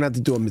 2, but we're gonna have to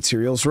do a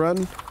materials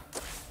run.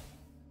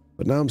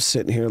 But now I'm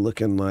sitting here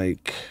looking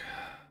like,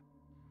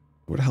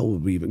 where the hell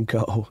would we even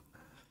go?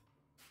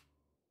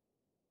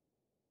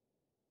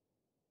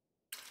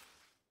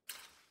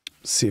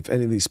 See if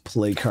any of these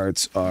play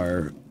carts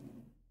are.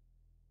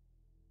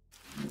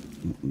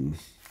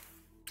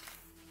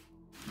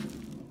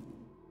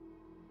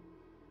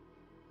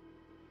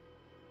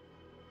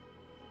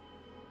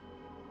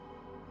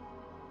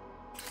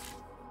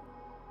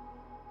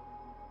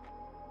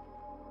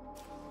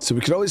 So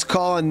we could always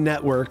call on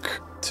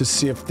network to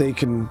see if they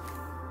can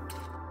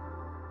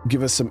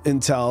give us some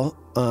intel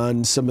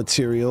on some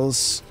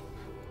materials.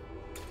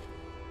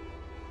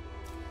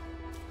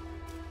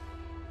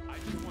 I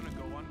just want to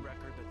go on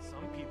record that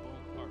some people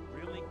are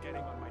really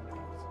getting on my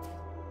nerves.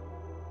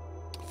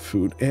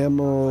 Food,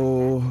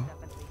 ammo.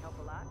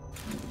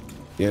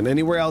 Yeah, and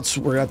anywhere else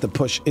we're gonna have to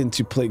push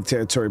into plague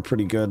territory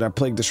pretty good. Our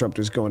plague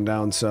disruptor is going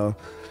down, so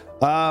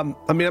I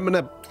mean, I'm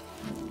gonna.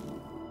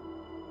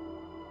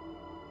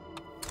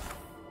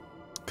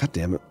 God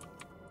damn it.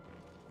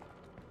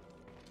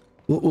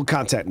 We'll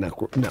contact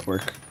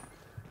network.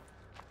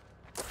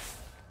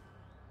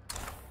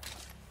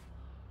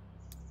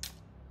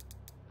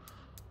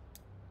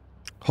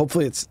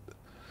 Hopefully it's.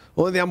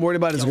 Only thing I'm worried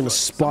about is going to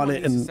spawn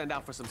it in. Send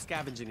out for some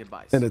scavenging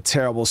advice. In a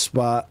terrible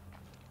spot.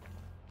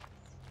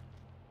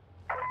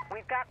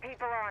 We've got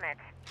people on it.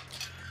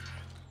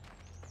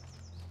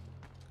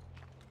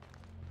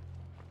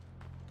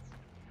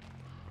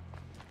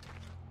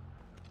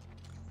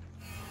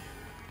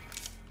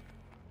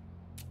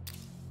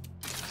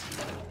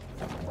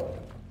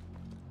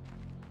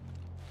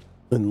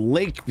 In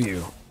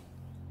Lakeview.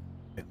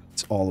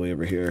 It's all the way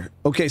over here.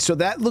 Okay, so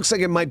that looks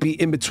like it might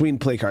be in between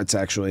play carts,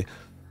 actually.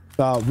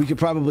 We could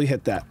probably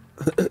hit that.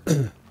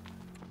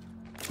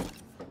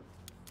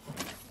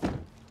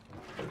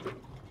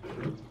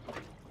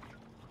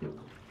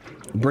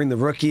 Bring the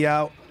rookie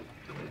out.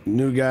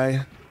 New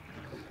guy.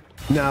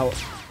 Now,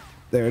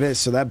 there it is.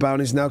 So that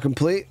bounty's now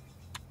complete.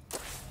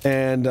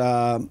 And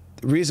the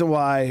reason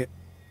why...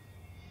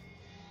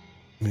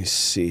 Let me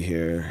see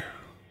here.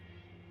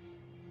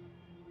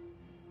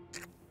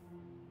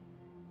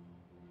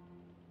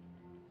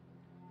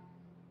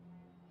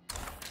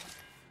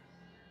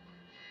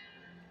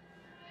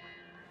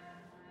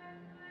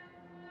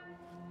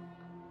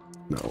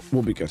 No,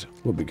 we'll be good.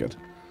 We'll be good.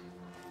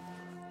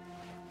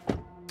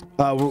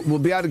 We'll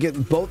be able to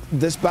get both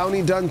this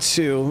bounty done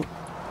too.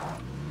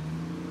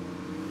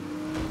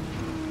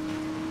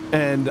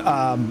 And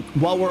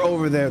while we're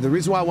over there, the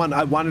reason why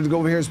I wanted to go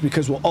over here is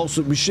because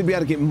we should be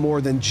able to get more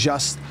than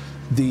just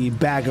the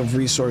bag of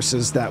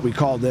resources that we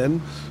called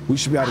in. We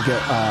should be able to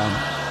get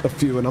a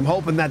few, and I'm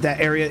hoping that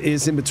that area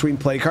is in between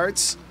play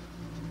carts.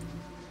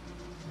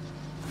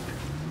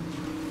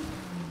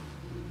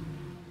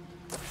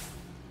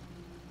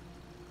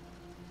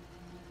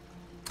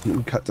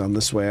 Cut down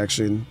this way,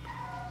 actually.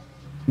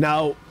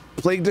 Now,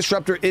 Plague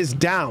Disruptor is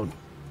down.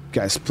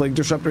 Guys, Plague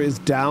Disruptor is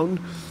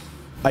down.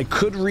 I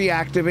could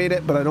reactivate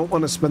it, but I don't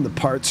want to spend the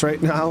parts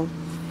right now.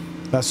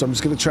 So I'm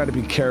just going to try to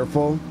be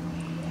careful.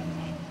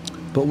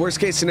 But worst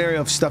case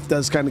scenario, if stuff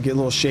does kind of get a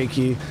little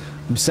shaky,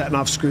 I'm setting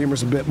off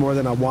screamers a bit more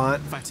than I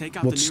want. If I take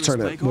out We'll the just newest turn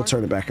it. plague We'll heart,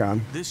 turn it back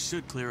on. This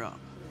should clear up.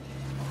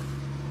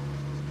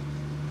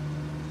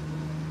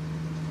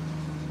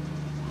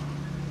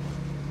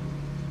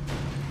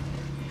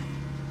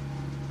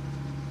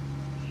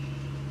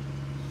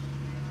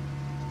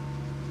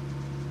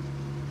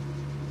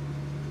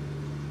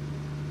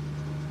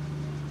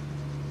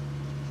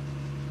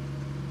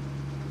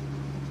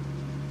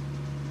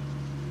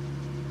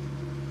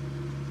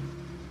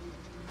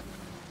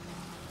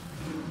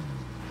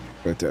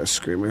 Right there,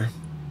 screamer.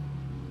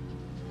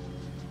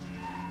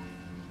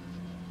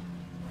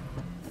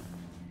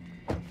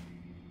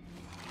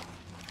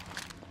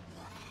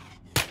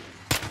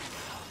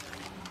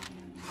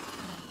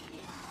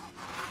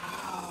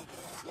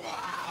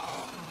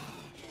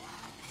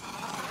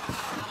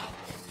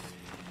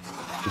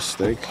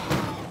 Mistake.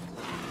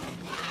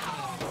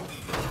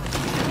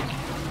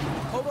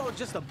 Hold on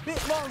just a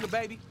bit longer,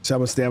 baby. See how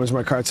much damage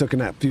my car took in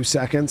that few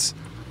seconds?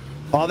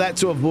 All that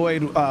to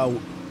avoid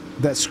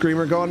that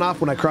screamer going off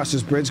when I crossed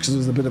this bridge because it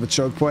was a bit of a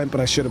choke point, but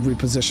I should have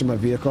repositioned my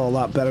vehicle a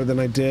lot better than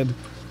I did.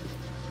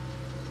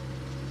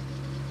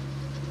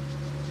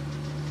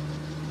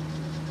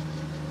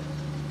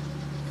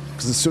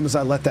 Because as soon as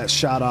I let that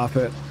shot off,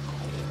 it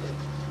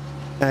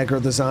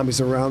aggroed the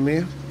zombies around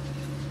me.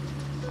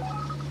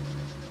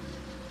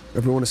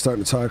 Everyone is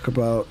starting to talk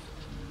about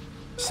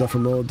stuff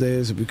from old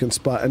days. If you can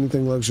spot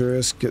anything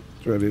luxurious, get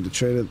ready to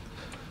trade it.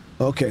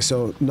 Okay,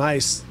 so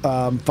nice.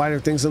 Finer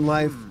things in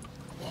life.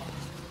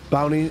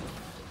 Bounty.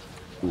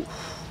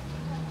 Oof.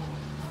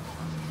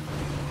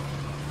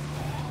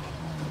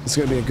 It's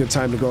gonna be a good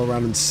time to go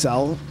around and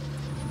sell.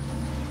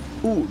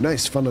 Ooh,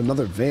 nice. Found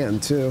another van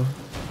too.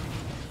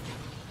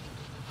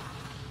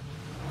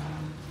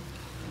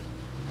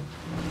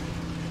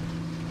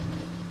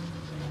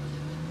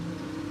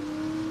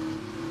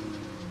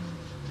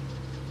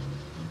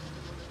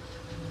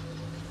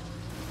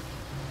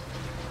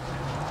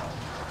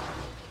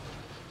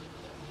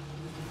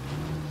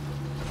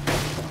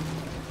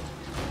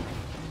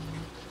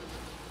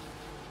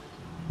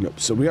 Nope.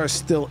 So we are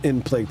still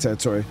in plague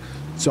territory.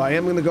 So I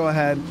am going to go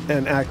ahead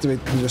and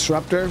activate the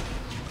disruptor.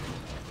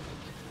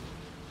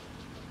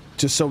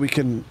 Just so we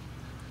can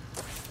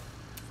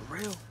For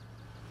real?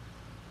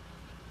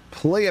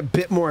 play a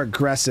bit more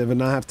aggressive and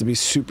not have to be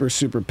super,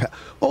 super...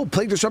 Oh,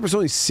 plague disruptor's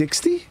only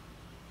 60?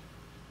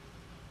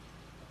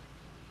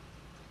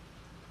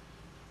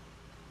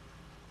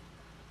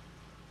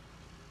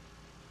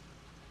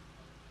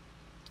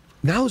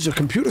 Knowledge of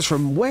computers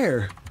from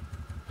where?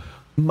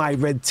 My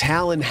Red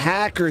Talon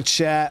hacker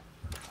chat.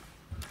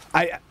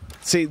 I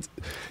see.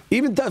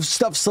 Even if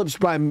stuff slips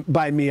by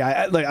me.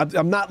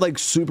 I'm not like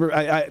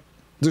super.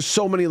 There's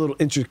so many little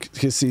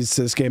intricacies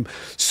to this game.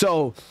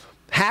 So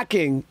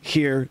hacking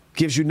here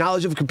gives you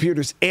knowledge of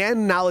computers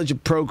and knowledge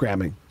of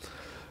programming.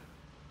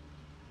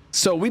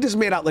 So we just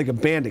made out like a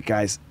bandit,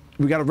 guys.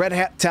 We got a Red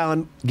Hat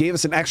Talon, gave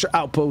us an extra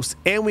outpost,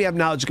 and we have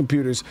knowledge of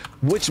computers,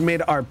 which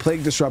made our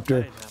Plague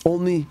Disruptor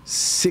only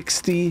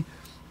 60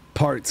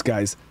 parts,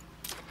 guys.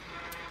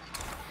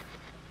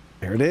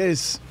 There it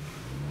is.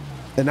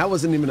 And that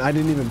wasn't even, I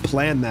didn't even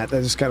plan that.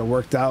 That just kind of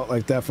worked out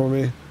like that for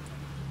me.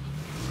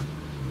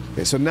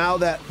 Okay, so now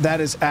that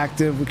that is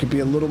active, we could be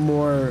a little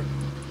more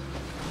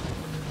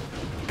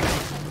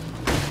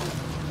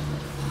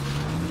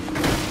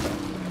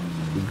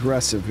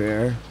aggressive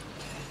here.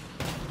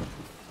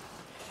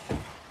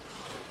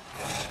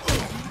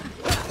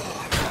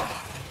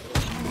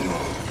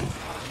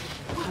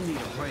 I need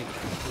a break.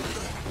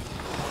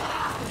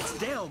 It's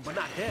down, but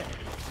not dead.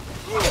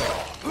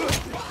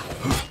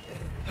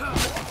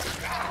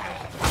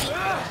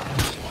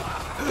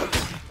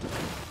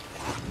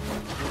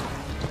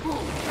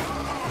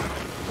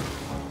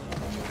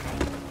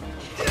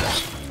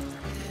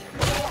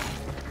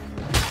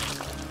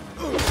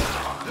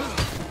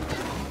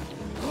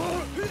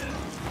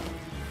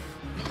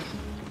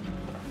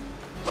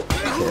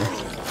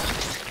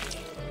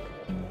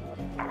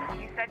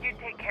 You said you'd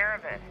take care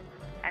of it.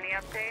 Any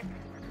updates?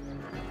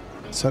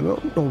 So I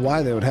don't know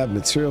why they would have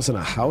materials in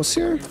a house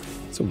here.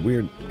 It's a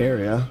weird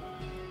area.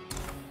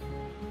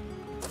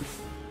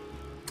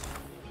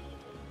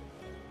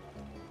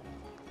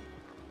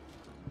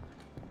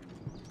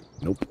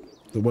 Nope.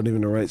 There wasn't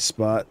even the right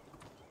spot.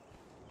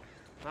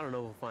 I don't know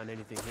if we'll find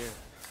anything here.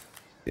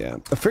 Yeah.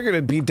 I figured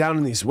it'd be down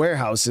in these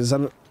warehouses. I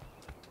don't...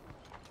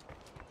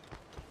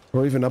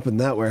 Or even up in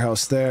that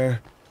warehouse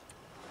there.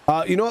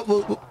 You know what?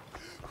 We'll...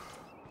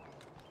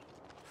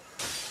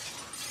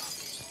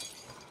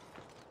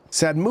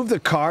 Sad, move the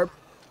car.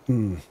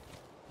 Of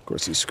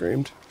course he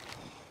screamed.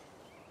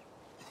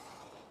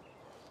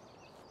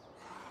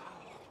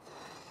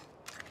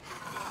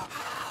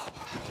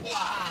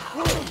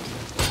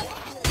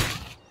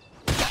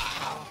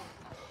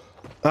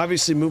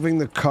 Obviously, moving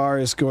the car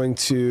is going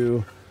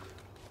to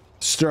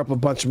stir up a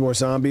bunch of more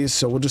zombies,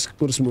 so we'll just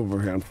move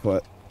over here on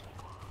foot.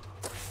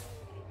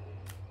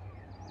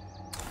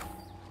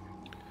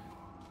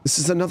 This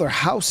is another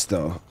house,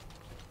 though.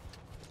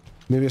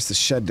 Maybe it's the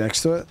shed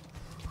next to it.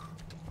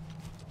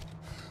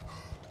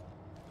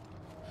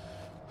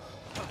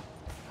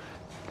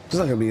 There's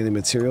not gonna be any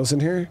materials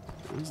in here.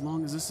 As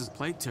long as this is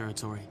plague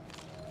territory,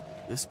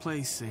 this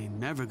place ain't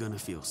never gonna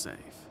feel safe.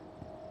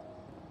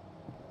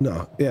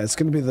 No, yeah, it's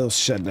gonna be those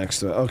shed next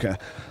to it. Okay,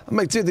 I'm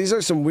like, dude, these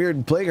are some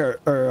weird plague or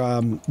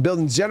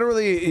buildings.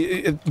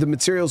 Generally, the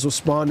materials will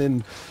spawn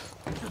in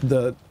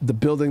the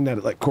building that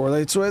it like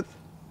correlates with.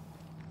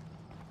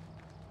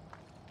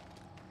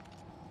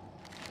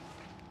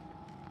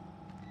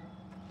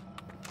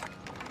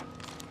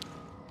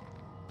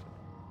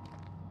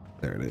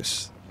 There it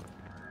is.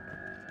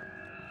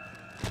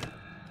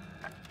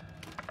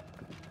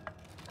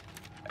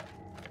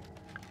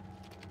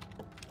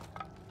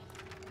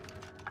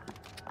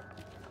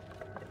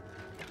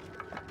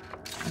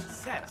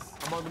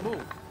 I'm on the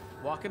move.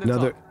 Walking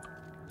Another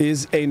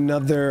is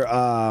another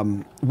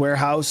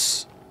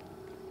warehouse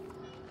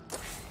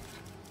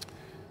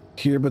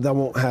here, but that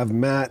won't have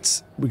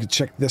mats. We could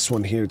check this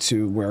one here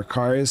too, where our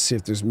car is, see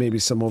if there's maybe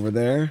some over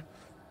there.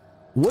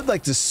 Would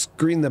like to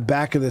screen the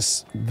back of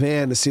this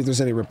van to see if there's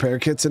any repair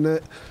kits in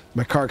it.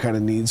 My car kind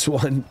of needs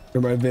one,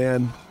 or my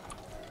van.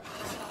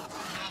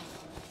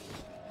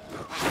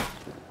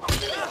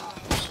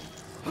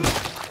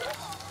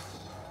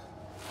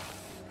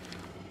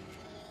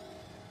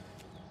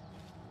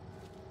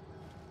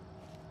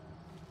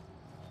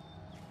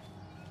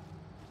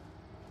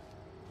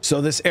 So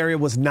this area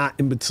was not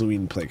in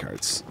between play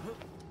cards,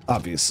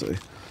 obviously.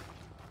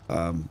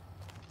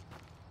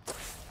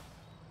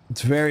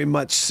 It's very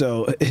much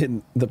so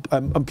in the.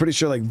 I'm pretty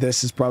sure like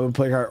this is probably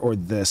play card or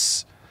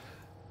this.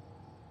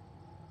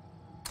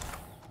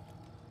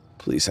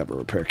 Please have a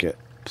repair kit.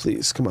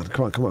 Please, come on,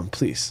 come on, come on,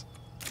 please.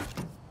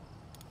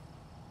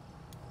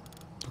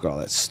 Look at all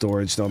that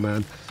storage, though,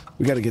 man.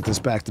 We got to get this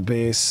back to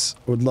base.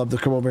 Would love to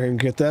come over here and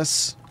get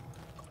this.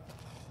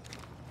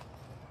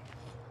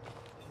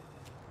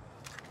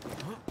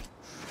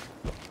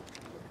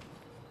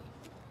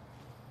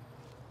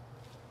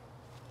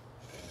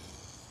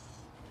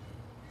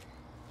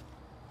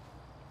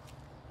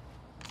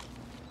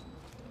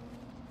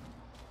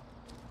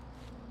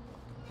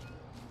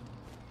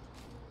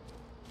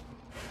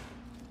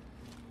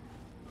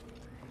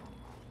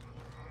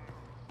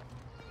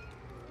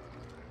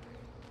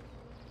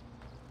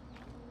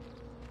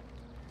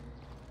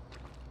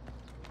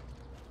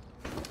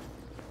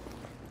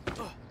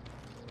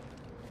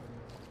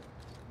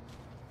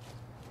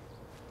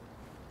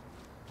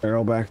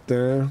 Barrel back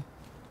there.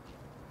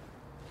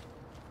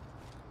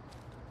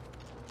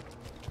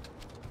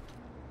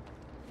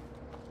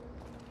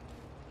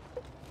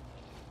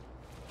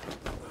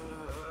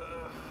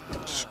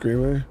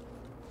 Screamer.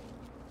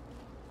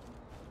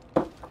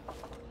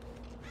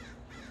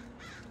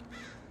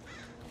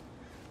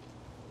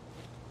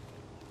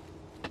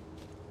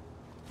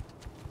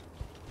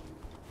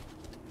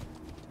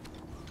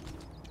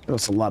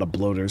 That's a lot of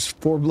bloaters.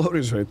 4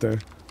 bloaters right there.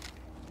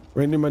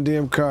 Right near my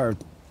damn car.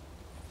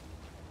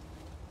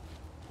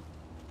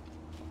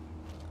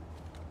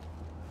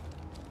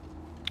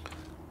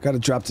 Got to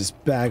drop this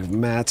bag of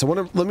mats.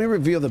 Let me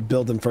reveal the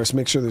building first.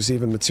 Make sure there's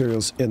even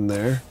materials in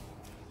there.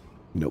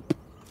 Nope.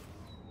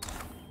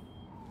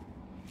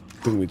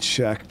 Thing we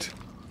checked.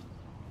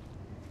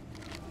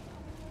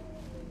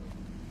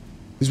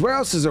 These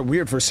warehouses are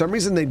weird. For some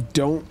reason, they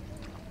don't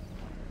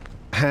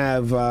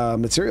have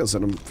materials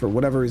in them. For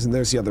whatever reason,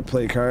 there's the other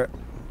play cart.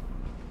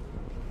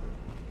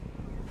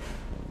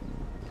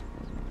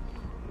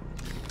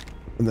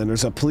 And then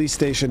there's a police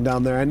station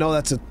down there. I know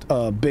that's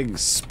a big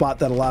spot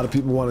that a lot of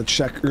people want to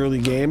check early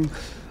game,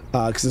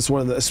 because it's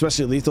one of the,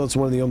 especially lethal, it's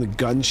one of the only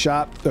gun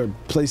shop or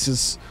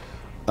places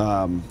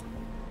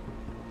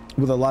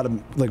with a lot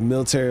of like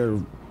military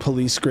or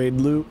police grade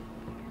loot.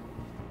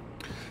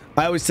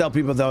 I always tell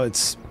people though,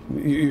 it's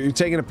you're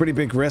taking a pretty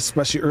big risk,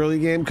 especially early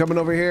game coming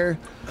over here,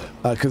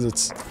 because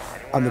it's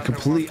on the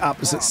complete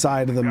opposite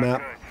side of the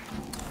map.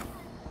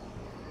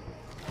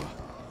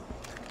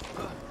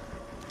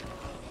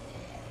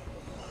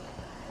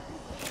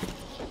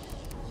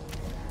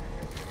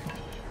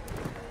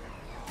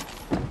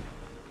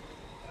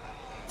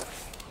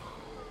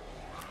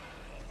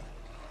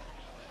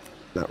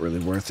 Not really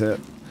worth it.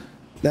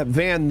 That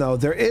van, though,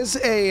 there is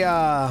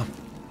a,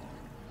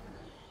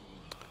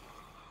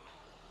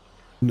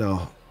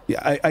 no.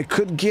 Yeah, I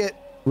could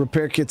get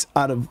repair kits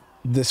out of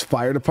this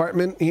fire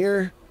department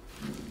here.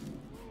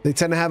 They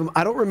tend to have them.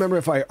 I don't remember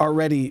if I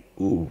already...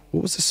 Ooh,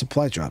 what was the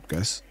supply drop,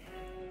 guys?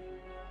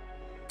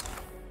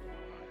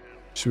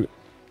 Should we...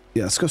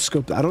 Yeah, let's go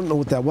scope that. I don't know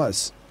what that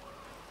was.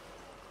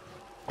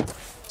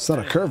 It's not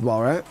a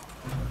curveball, right?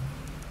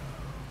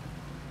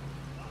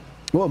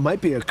 Well, it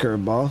might be a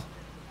curveball.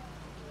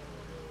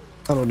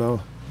 I don't know.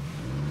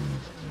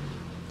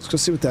 Let's go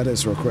see what that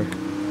is real quick.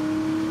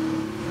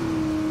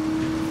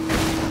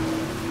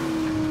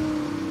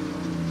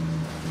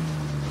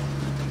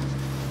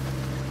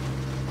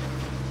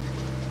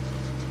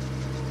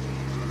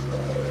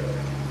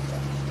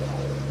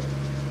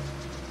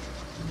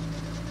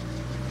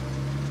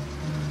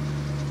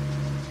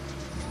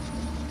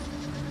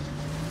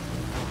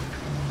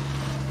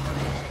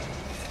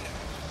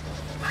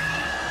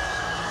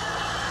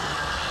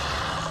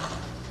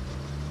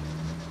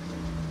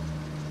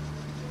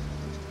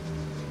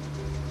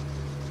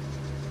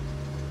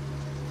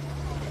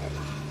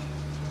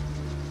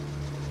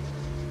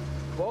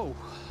 Whoa,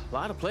 a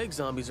lot of plague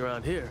zombies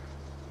around here.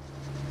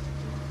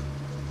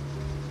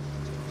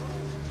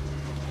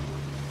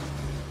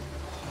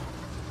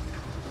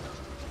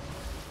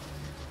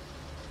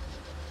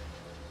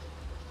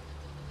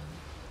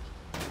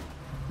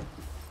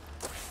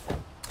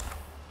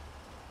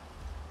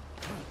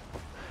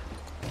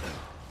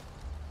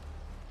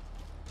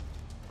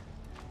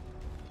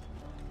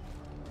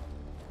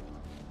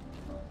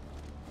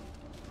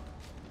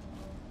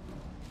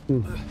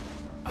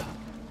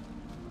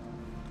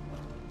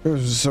 There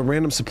was just a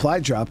random supply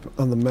drop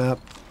on the map.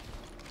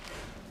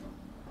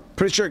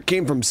 Pretty sure it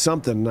came from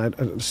something. I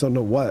just don't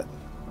know what.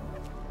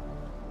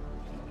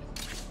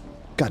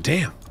 God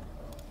damn.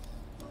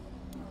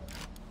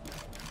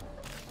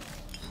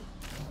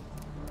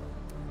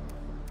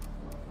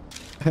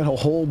 Had a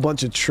whole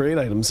bunch of trade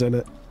items in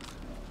it.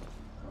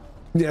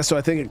 Yeah, so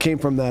I think it came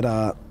from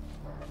that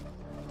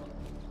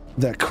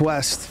that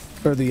quest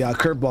or the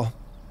curveball.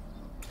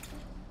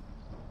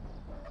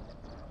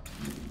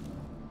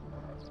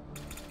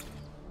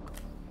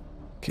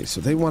 Okay,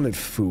 so they wanted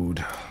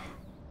food.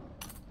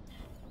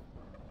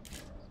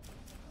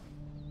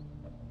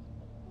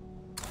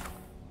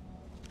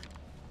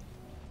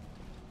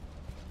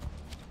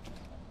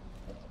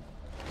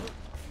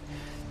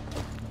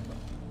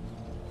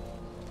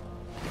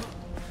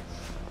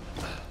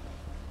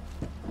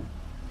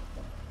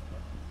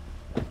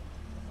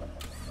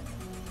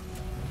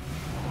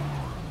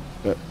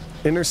 The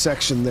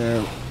intersection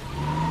there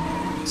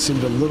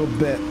seemed a little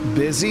bit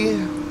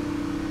busy.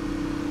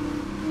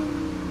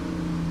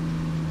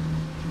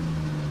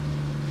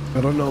 I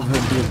don't know if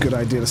it'd be a good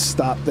idea to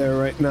stop there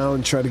right now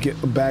and try to get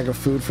a bag of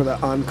food for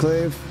that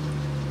enclave.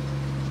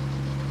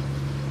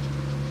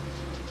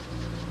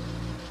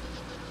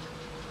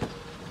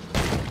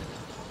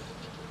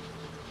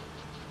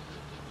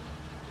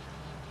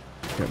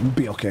 Yeah, it'll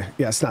be okay.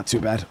 Yeah, it's not too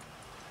bad.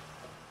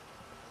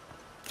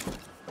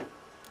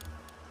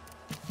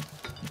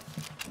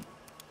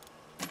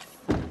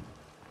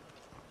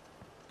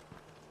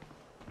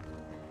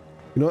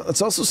 You know what?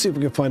 Let's also see if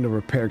we can find a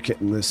repair kit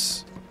in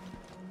this.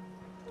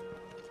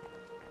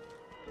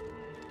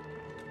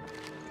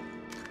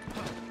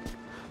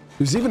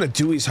 There's even a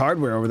Dewey's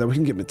Hardware over there. We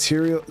can get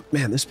material.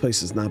 Man, this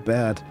place is not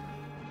bad.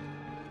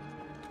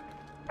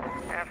 I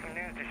have some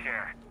news to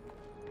share.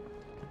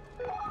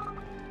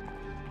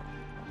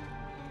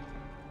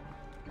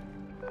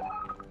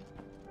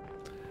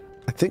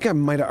 I think I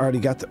might have already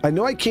got the... I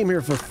know I came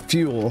here for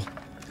fuel.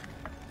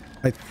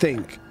 I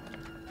think.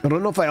 I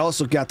don't know if I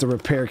also got the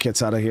repair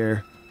kits out of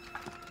here.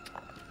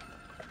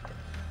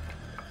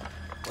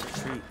 What a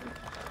treat.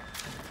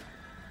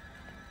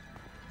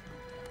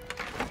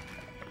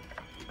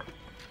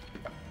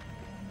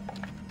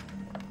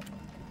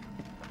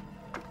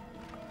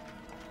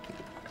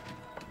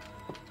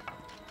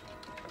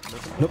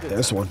 Nope,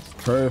 there's one.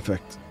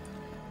 Perfect.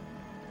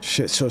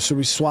 Shit, so should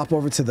we swap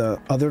over to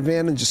the other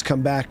van and just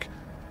come back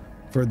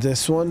for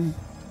this one?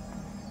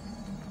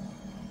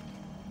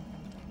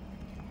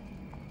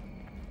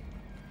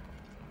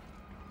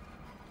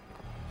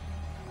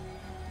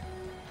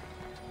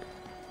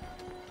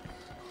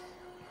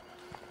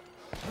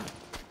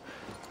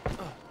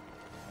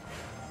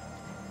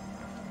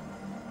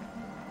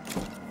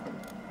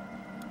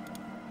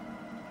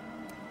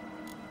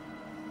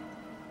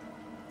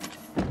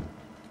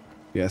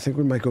 Yeah, I think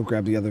we might go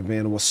grab the other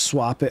van and we'll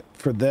swap it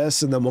for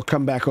this, and then we'll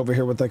come back over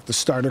here with like the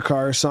starter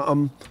car or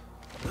something.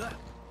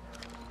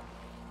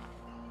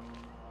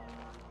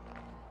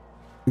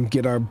 And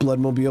get our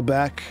Bloodmobile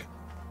back.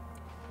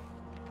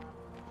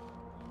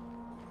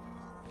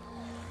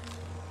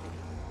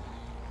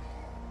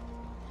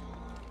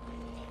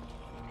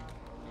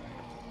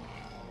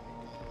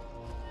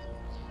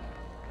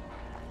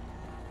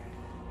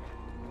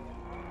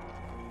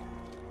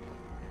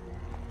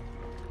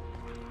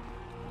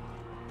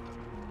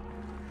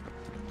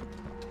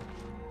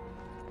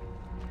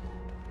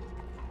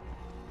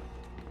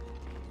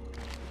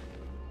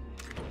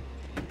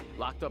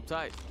 Locked up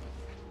tight.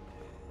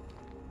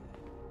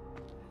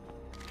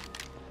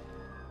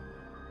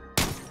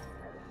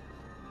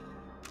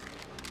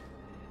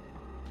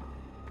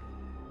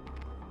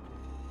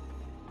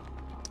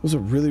 It was a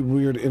really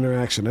weird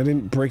interaction. I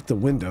didn't break the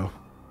window.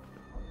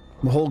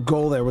 My whole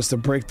goal there was to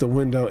break the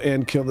window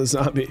and kill the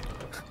zombie.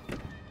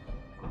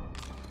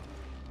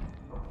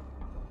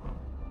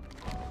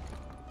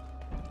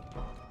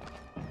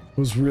 It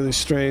was really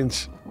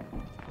strange.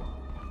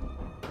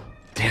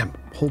 Damn,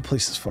 whole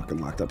place is fucking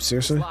locked up.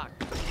 Seriously?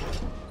 Locked.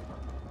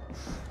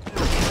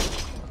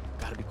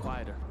 Gotta be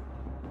quieter.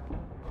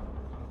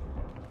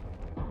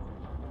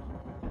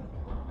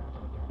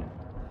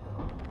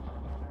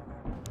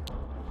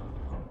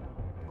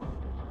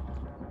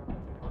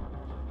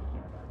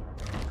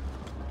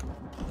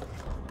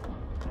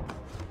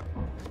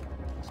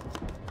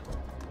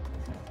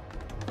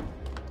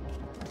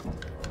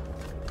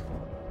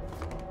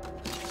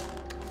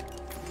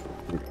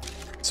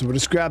 So we'll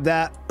just grab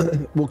that.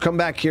 We'll come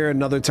back here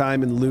another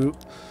time and loot.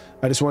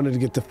 I just wanted to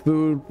get the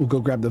food. We'll go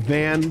grab the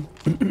van.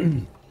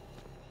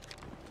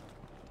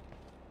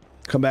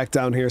 come back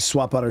down here,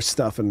 swap out our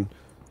stuff, and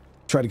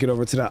try to get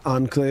over to that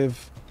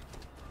enclave.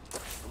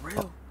 For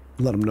real?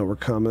 Let them know we're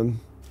coming.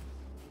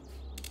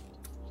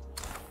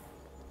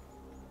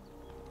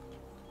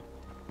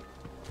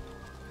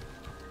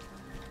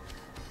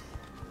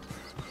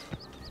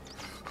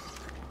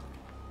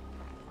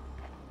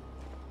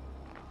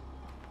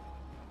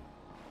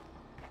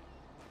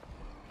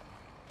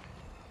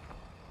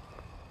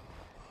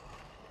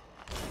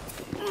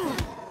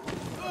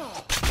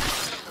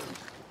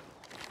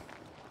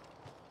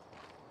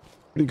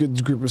 Pretty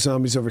good group of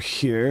zombies over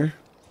here.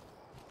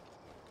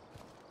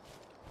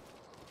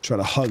 Try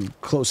to hug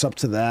close up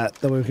to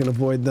that way we can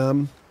avoid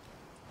them.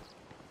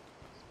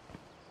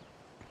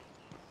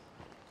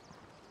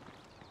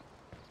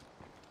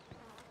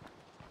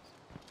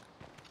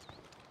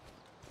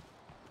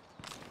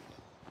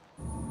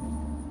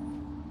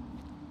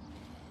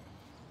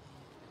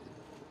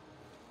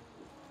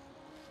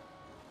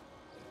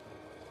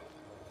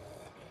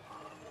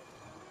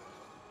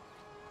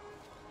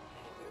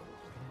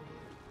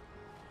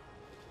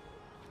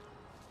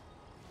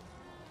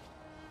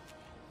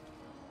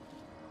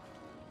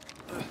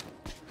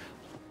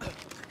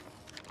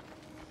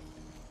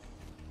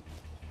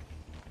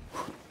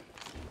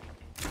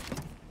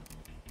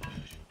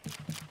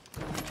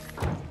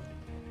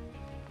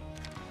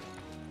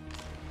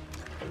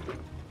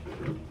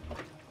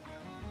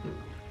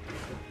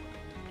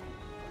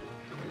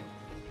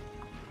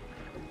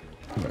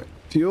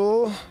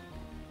 Fuel.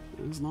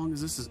 As long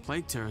as this is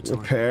plague territory.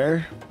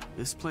 Repair.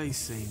 This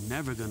place ain't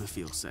never gonna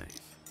feel safe.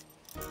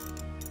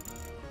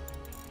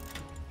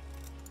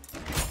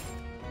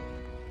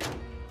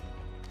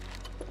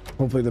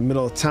 Hopefully the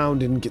middle of town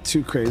didn't get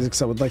too crazy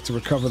because I would like to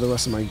recover the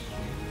rest of my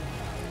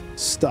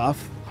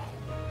stuff.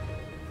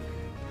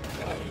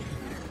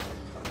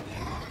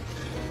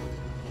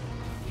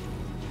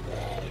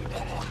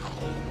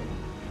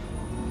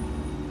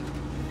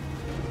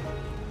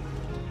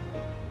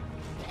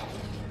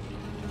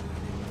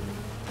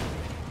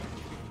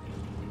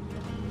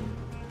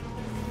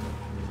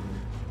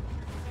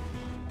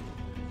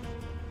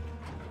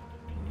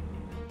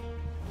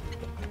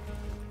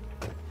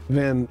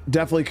 Van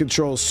definitely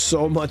controls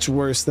so much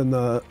worse than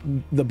the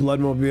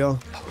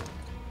Bloodmobile.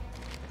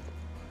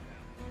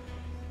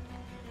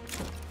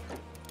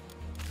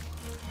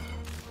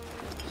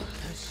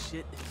 This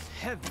shit is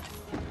heavy.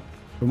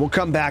 And we'll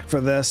come back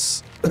for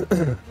this.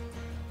 But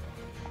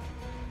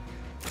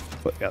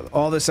yeah,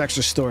 all this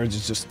extra storage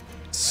is just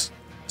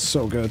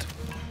so good.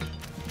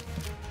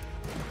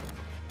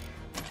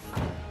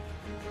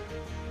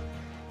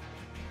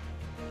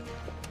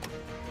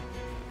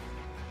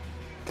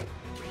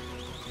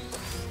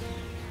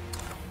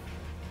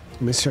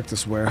 Let me check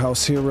this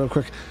warehouse here real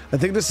quick. I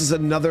think this is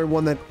another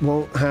one that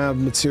won't have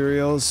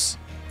materials.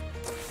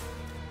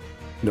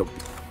 Nope.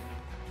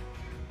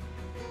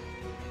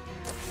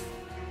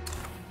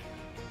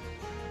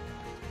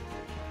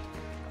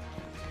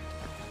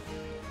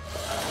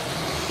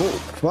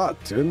 Oh,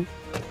 fuck, dude.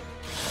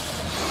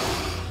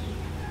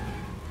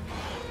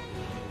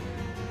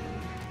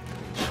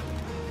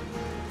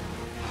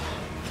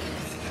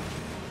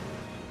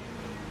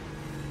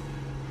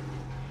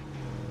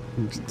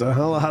 Get the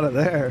hell out of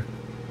there.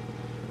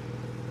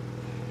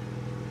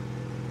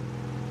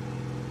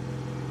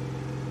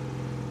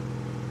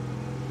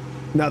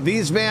 Now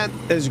these, Van,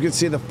 as you can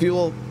see, the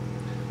fuel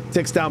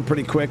ticks down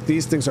pretty quick.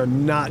 These things are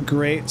not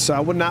great, so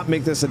I would not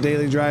make this a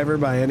daily driver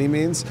by any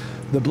means.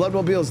 The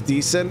Bloodmobile is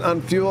decent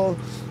on fuel.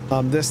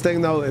 This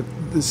thing, though,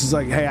 this is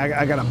like, hey,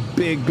 I got a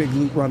big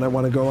loot run I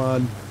want to go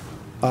on.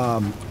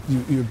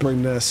 You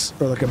bring this,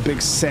 or like a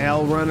big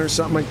sail run or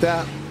something like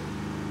that.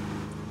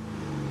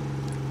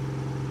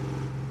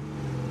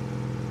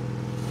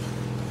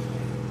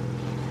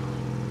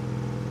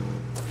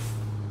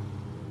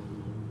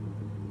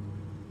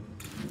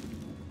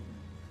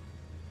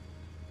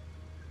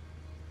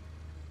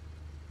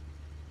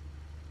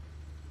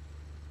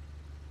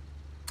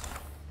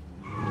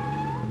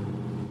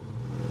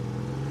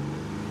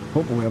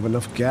 Hoping we have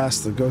enough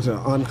gas to go to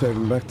Enclave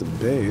and back to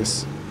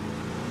base.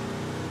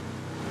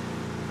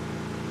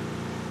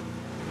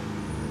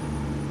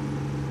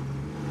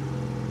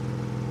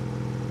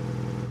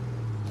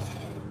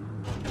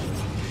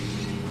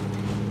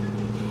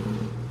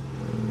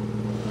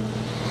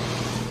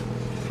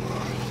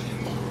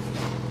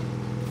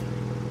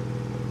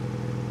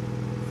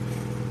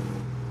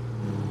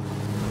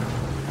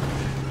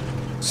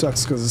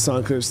 Sucks because this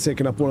Enclave's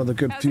taking up one of the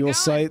good fuel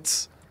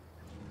sites.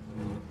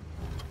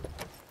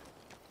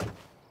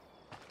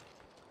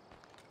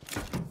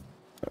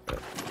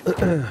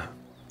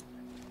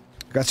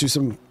 Got you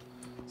some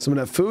of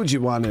that food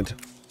you wanted.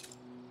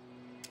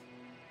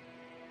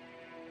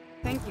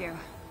 Thank you.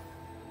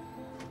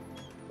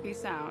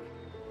 Peace out.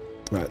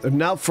 All right, they're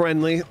now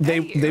friendly.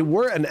 They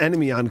were an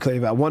enemy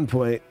Enclave at one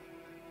point.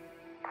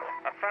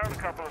 I found a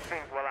couple of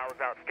things while I was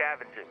out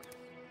scavenging.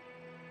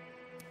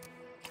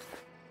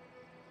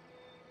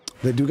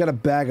 They do got a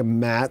bag of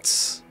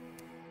mats.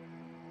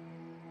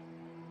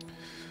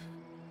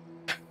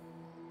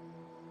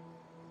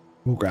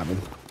 We'll grab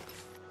them.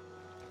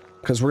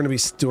 Because we're going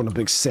to be doing a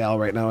big sale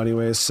right now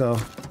anyways, so...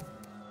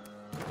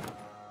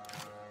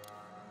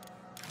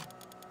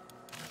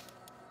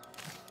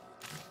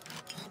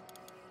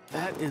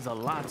 That is a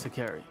lot to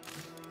carry.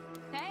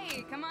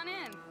 Hey, come on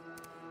in.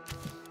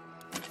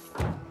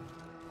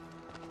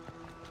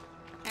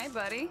 Hey,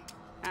 buddy.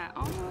 I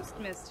almost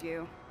missed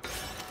you.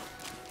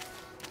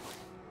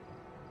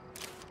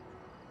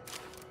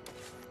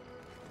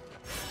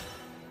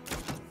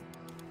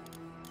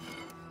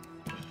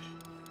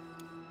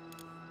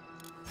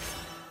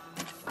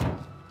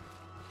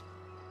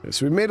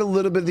 So we made a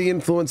little bit of the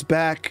influence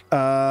back.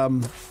 Like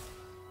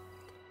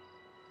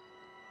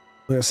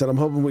I said, I'm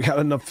hoping we got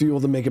enough fuel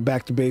to make it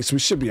back to base. We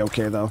should be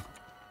okay, though.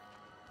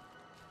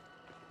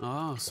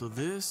 Oh, so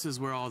this is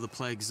where all the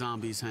plague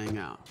zombies hang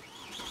out.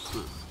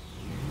 Huh.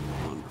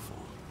 Wonderful.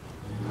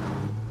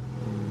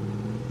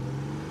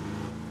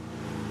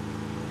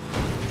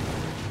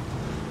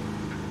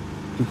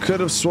 We could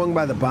have swung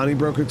by the bounty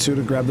broker, too,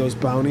 to grab those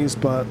bounties,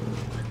 but...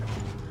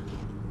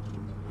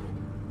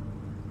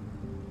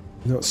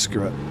 No,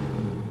 screw it.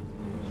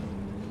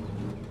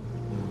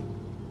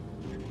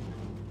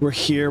 We're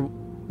here.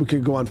 We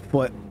could go on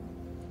foot.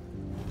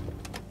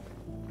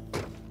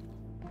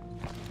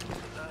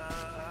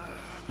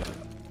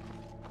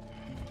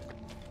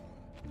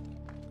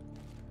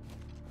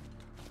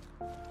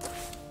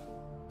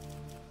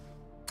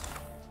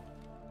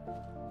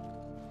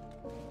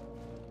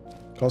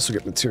 Also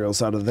get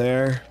materials out of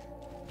there.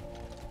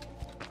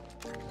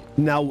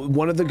 Now,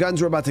 one of the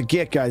guns we're about to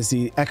get, guys,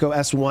 the Echo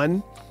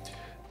S1,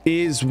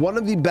 is one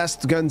of the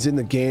best guns in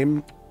the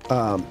game.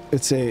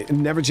 It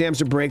never jams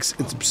or breaks,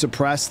 it's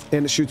suppressed,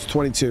 and it shoots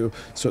 22.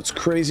 So it's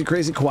crazy,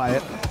 crazy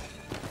quiet.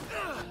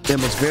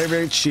 Ammo's very,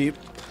 very cheap.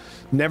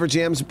 Never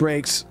jams,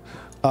 breaks.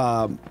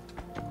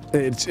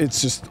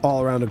 It's just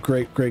all around a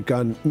great, great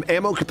gun.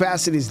 Ammo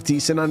capacity is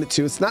decent on it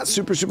too. It's not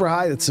super, super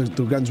high. That's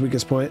the gun's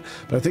weakest point,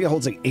 but I think it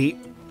holds like 8.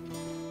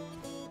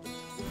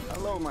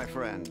 Hello, my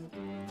friend.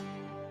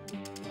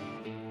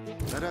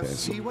 Let us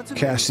see what's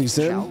cash these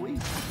shall we?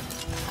 in.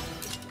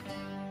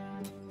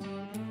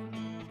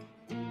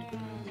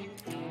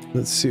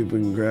 Let's see if we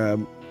can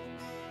grab.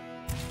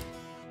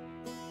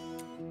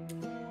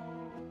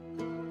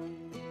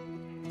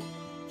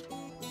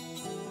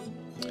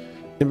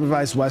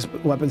 Improvised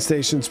weapon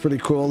station's pretty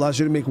cool. Allows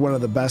you to make one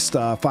of the best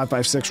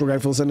 5.56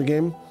 rifles in the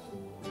game.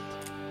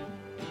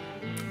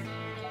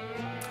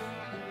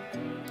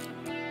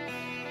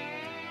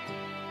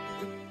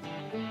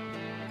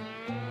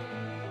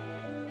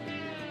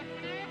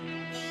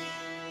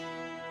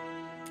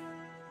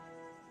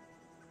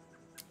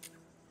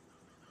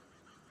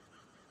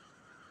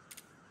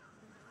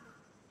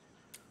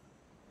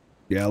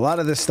 Yeah, a lot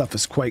of this stuff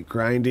is quite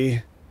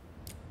grindy.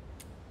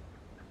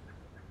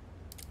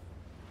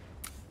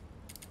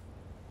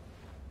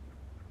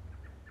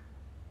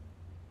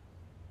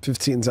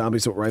 $15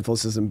 zombies with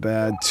rifles isn't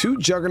bad. 2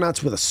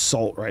 juggernauts with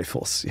assault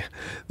rifles. Yeah.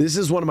 This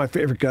is one of my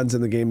favorite guns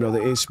in the game, though. The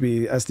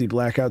HB SD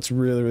Blackout's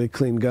really, really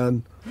clean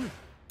gun.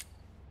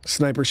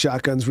 Sniper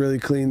shotgun's really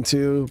clean,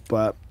 too.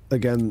 But,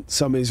 again,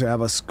 some of these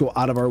have us go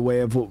out of our way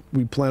of what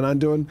we plan on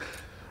doing.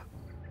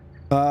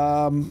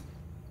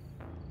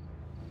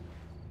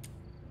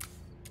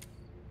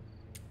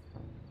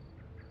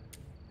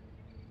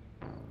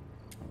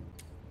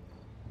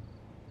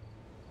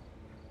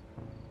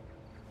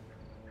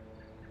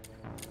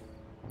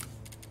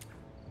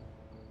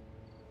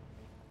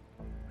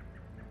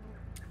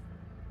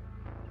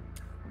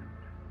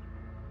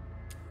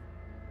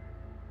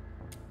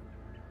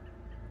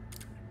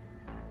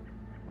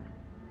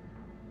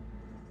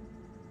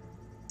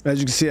 As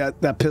you can see,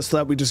 that pistol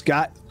that we just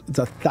got, it's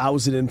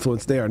 1,000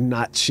 influence. They are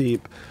not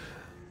cheap.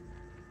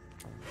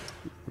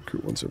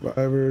 Recruit 1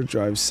 survivor,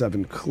 drive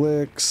 7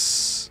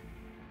 clicks.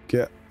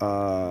 Get,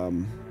 So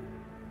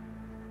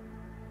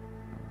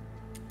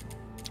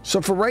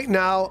for right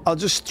now, I'll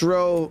just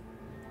throw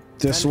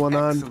this one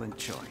on. Excellent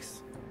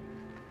choice.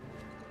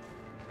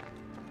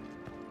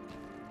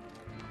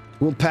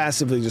 We'll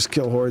passively just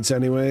kill hordes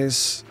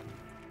anyways.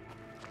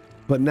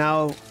 But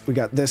now we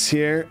got this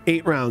here.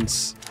 8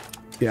 rounds.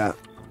 Yeah.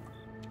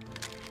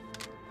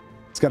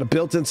 Got a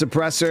built-in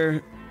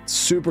suppressor,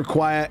 super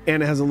quiet,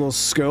 and it has a little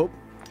scope.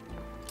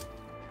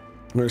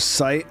 There's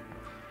sight.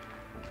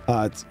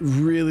 It's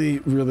really,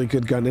 really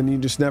good gun, and you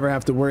just never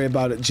have to worry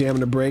about it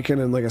jamming or breaking.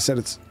 And like I said,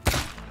 it's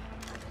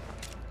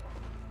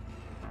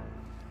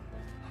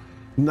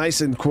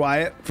nice and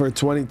quiet for a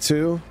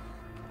 22.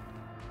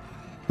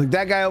 Like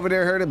that guy over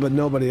there heard it, but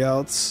nobody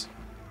else.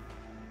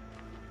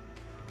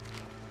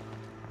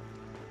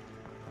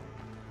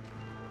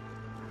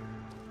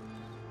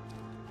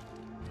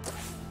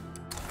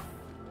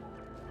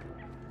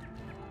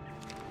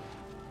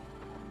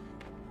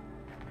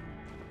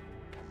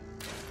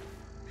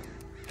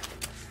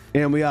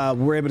 And we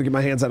were able to get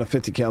my hands on a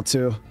 50 cal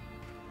too.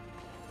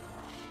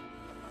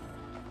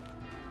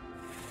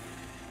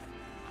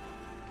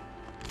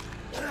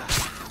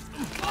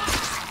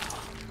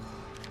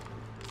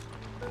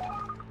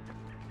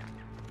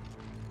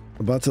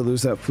 About to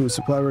lose that food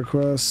supply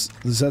request.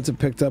 The Zeds have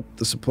picked up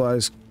the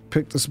supplies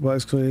pick the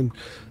supplies clean.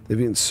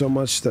 They've eaten so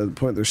much to the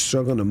point they're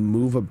struggling to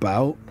move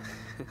about.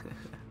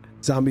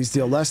 Zombies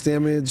deal less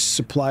damage.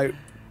 Supply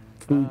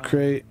food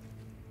crate.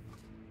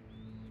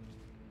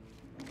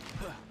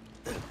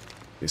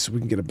 Okay, so we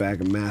can get a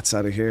bag of mats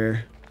out of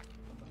here.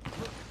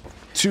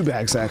 2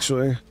 bags,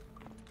 actually.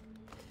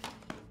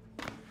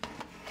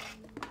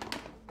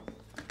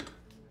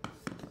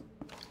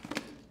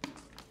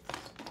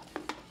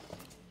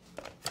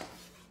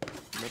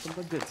 Nothing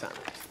but good times.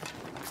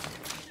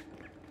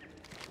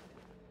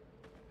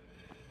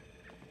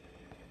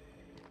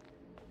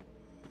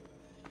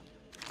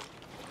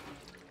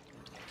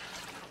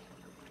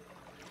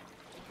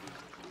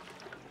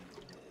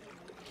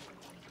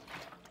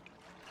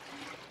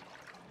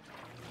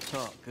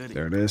 Oh, goody.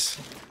 There it is.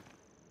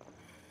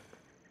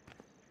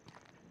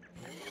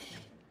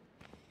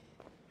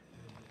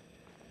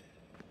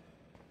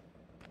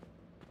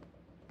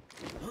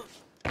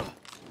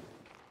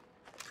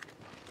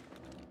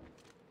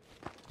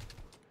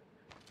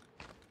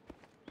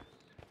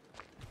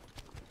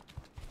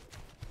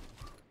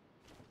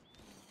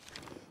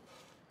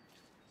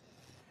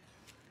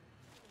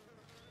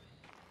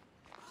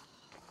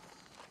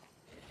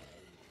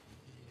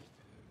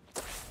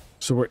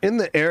 So we're in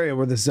the area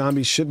where the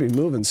zombies should be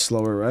moving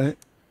slower, right?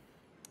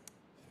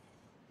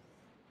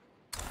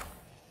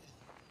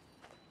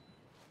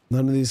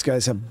 None of these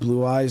guys have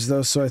blue eyes,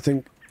 though, so I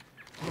think...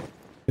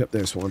 Yep,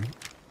 there's one.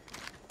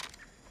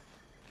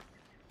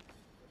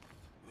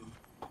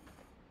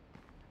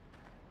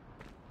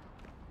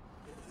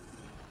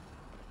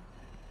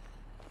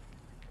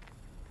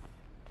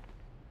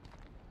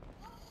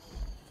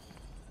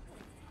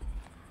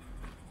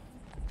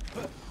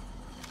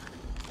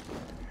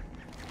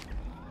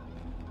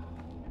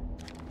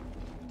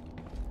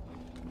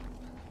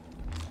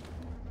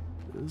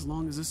 As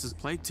long as this is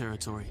plague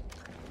territory,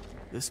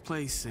 this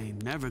place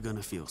ain't never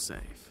gonna feel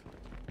safe.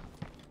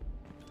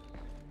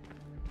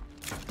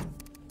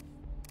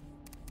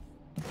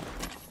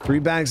 3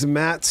 bags of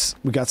mats.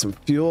 We got some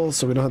fuel,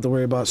 so we don't have to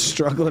worry about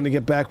struggling to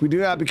get back. We do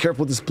have to be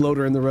careful with this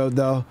bloater in the road,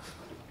 though.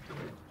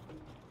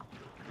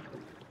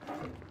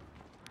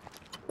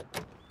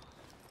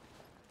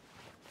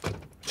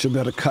 Should be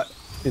able to cut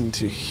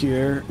into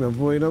here and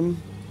avoid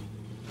them.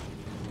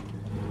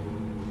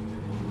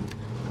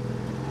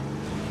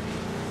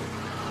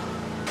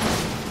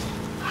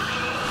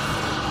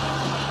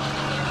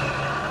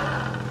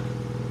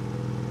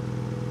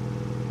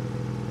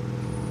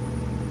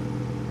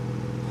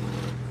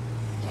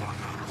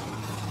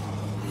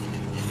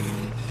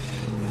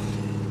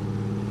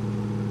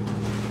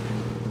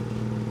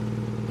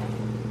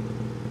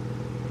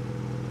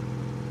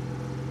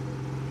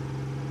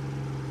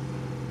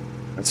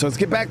 So let's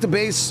get back to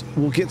base.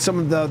 We'll get some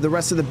of the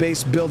rest of the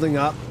base building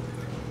up.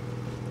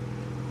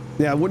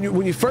 Yeah, when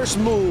you first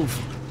move,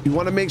 you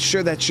want to make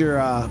sure that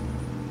you're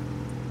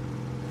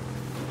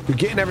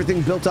getting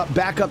everything built up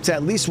back up to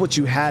at least what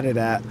you had it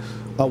at.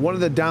 One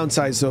of the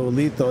downsides, though,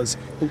 Lethal, is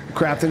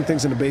crafting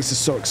things in the base is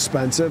so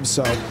expensive.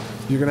 So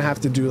you're gonna have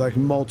to do like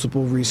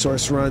multiple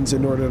resource runs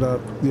in order to,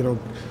 you know,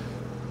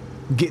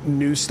 get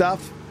new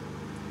stuff.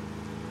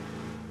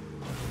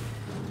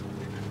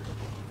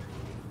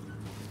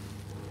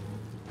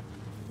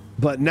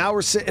 But now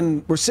we're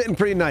sitting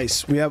pretty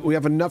nice. We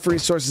have enough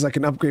resources. I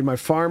can upgrade my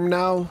farm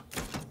now.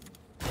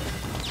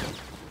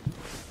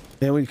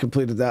 And we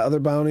completed that other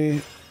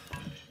bounty.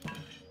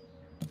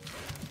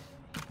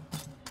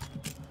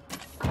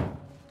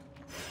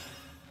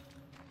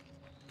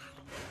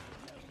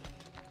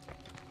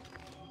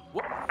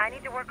 I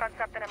need to work on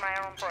something of my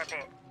own for a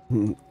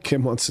bit.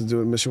 Kim wants to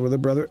do a mission with her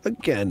brother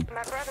again.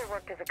 My brother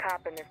worked as a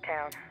cop in this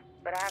town,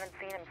 but I haven't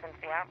seen him since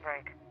the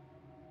outbreak.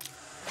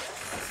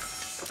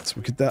 So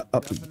we get that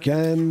up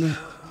again.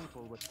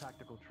 People with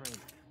tactical training.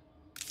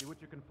 See what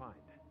you can find.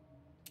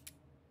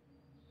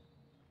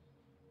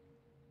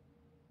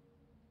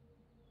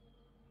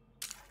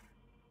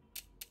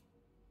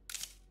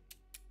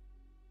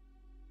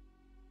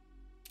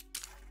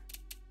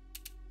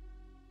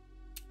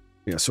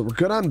 Yeah, so we're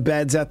good on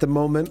beds at the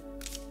moment.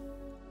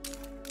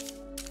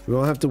 We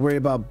don't have to worry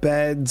about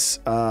beds.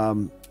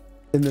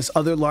 In this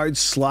other large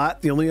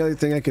slot, the only other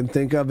thing I can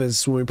think of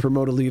is when we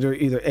promote a leader,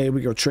 either A,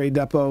 we go trade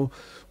depot,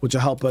 which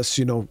will help us,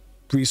 you know,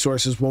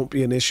 resources won't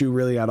be an issue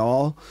really at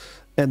all.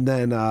 And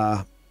then,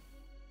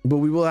 but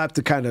we will have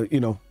to kind of, you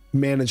know,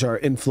 manage our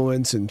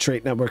influence and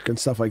trait network and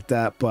stuff like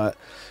that. But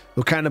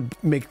we'll kind of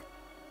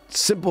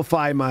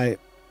simplify my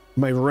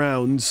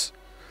rounds.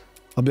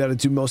 I'll be able to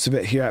do most of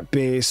it here at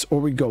base,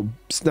 or we go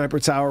sniper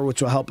tower, which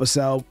will help us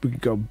out. We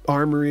could go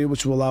armory,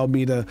 which will allow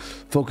me to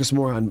focus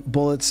more on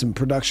bullets and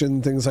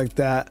production, things like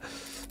that.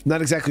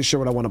 Not exactly sure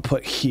what I want to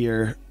put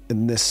here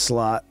in this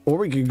slot. Or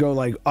we could go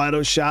like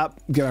auto shop,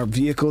 get our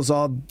vehicles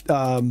all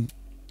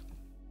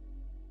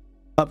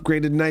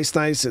upgraded nice.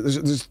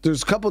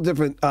 There's a couple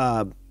different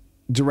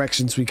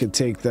directions we could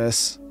take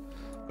this.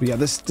 But yeah,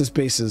 this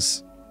base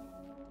is...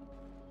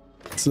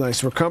 It's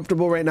nice. We're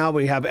comfortable right now.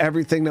 We have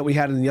everything that we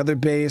had in the other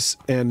base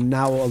and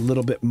now a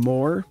little bit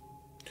more,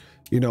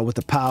 you know, with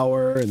the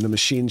power and the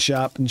machine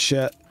shop and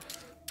shit.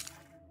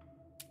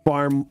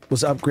 farm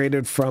was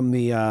upgraded from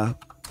the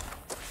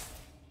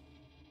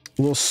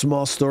little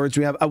small storage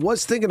we have. I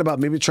was thinking about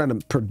maybe trying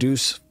to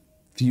produce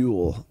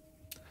fuel.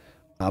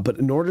 But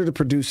in order to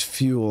produce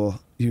fuel,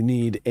 you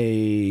need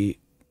a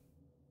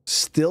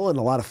still and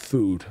a lot of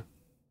food.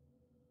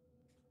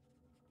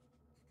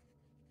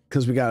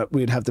 Because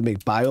we'd have to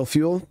make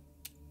biofuel.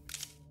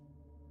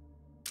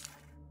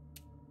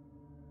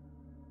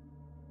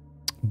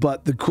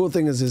 But the cool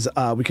thing is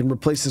we can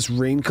replace this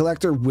rain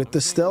collector with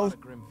the still.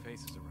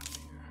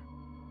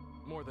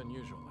 More than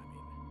usual, I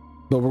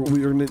mean. But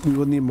we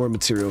will need more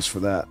materials for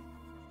that.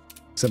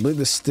 So I believe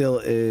the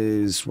still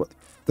is what,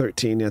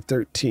 13? Yeah,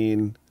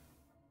 13.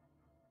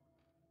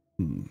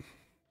 You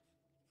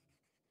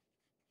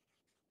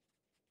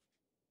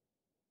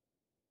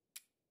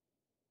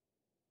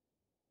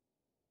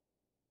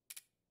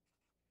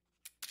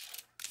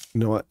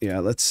know what? Yeah,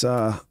 let's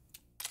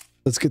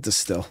get the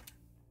still.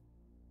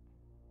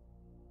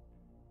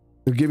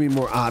 It'll give me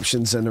more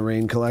options than the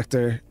rain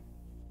collector.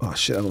 Oh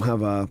shit, I don't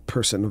have a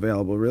person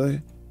available,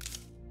 really.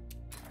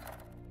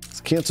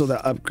 Let's cancel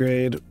that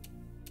upgrade.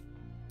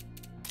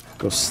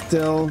 Go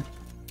still.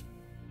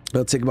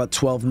 It'll take about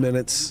 12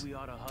 minutes. We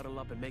ought to huddle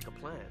up and make a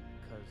plan,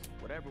 because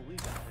whatever we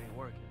got ain't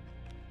working.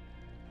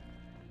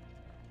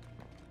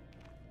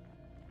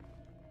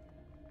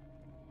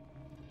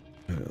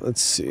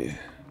 Let's see.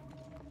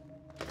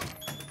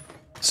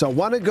 So I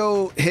want to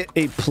go hit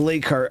a play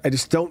cart. I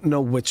just don't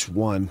know which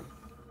one.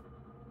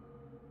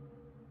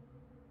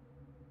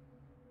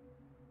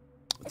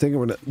 I think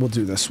we'll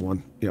do this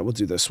one. Yeah, we'll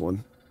do this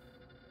one.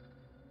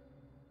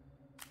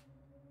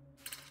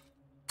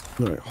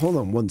 All right, hold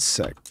on one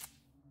sec.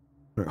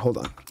 All right, hold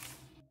on.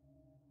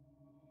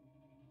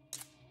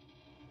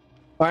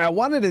 All right, I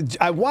wanted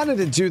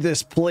to do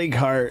this plague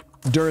heart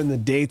during the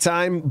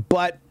daytime,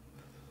 but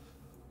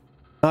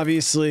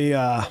obviously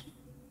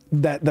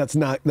that's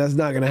not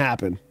gonna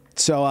happen.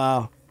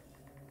 So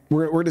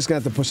we're just gonna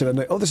have to push it at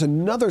night. Oh, there's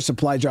another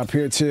supply drop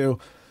here too,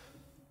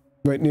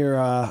 right near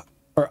our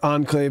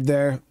enclave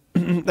there.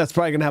 That's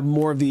probably gonna have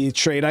more of the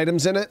trade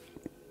items in it,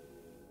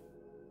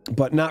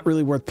 but not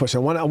really worth pushing.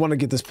 I want to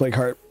get this plague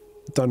heart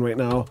done right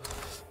now.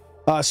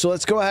 So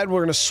let's go ahead.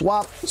 We're gonna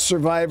swap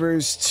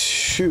survivors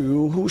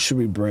to, who should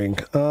we bring?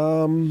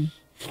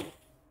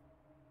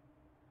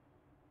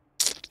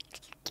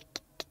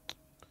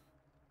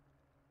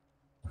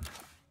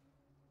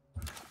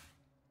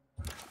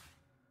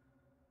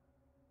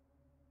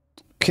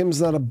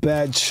 Kim's not a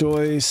bad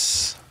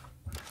choice.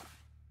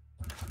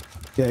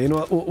 Yeah, you know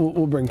what?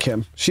 We'll bring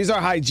Kim. She's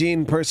our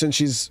hygiene person.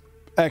 She's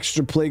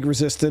extra plague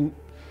resistant.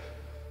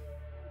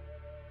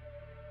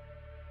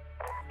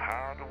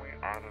 How do we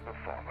honor the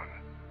fallen?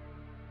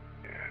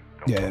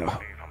 Yeah. Don't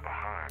leave them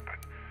behind, but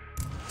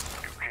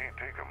you can't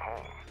take them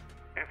home.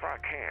 If I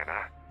can,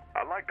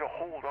 I like to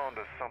hold on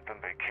to something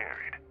they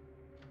carried.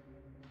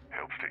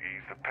 Helps to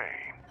ease the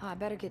pain. Oh, I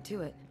better get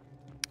to it.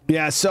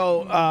 Yeah,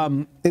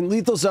 so in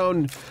Lethal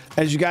Zone,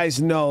 as you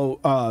guys know,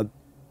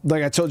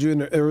 like I told you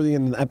early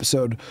in the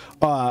episode,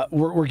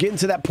 we're getting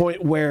to that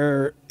point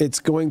where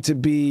it's going to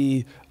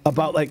be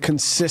about like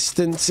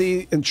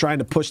consistency and trying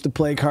to push the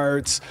plague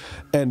hearts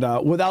and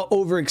without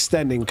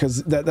overextending,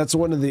 because that's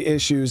one of the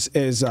issues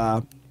is,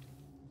 but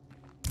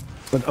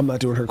I'm not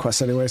doing her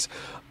quest anyways,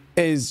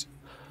 is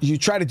you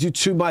try to do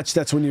too much,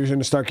 that's when you're going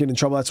to start getting in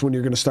trouble. That's when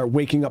you're going to start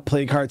waking up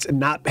plague hearts and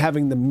not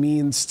having the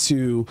means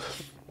to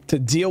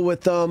deal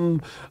with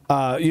them,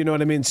 you know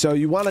what I mean? So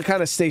you want to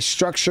kind of stay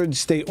structured,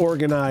 stay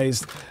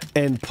organized,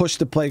 and push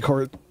the plague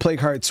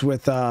hearts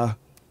with a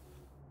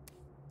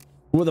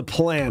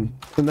plan.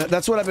 And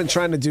that's what I've been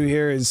trying to do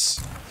here, is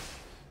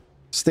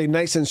stay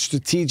nice and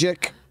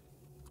strategic.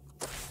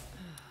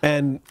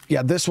 And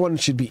yeah, this one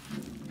should be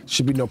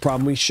no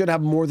problem. We should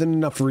have more than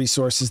enough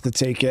resources to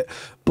take it,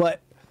 but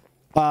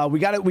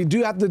we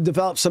do have to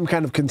develop some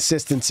kind of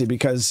consistency,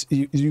 because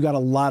you got a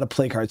lot of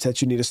plague hearts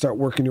that you need to start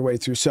working your way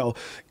through. So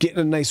getting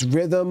a nice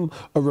rhythm,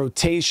 a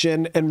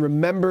rotation, and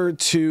remember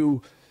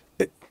to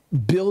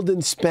build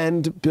and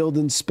spend, build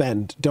and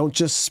spend. Don't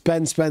just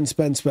spend.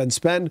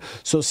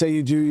 So say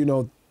you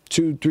do,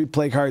 2-3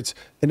 plague hearts,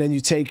 and then you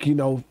take,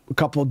 a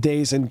couple of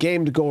days in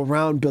game to go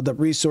around, build up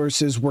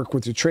resources, work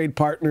with your trade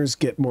partners,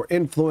 get more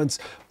influence,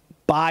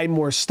 buy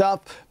more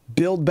stuff,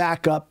 build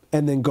back up,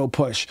 and then go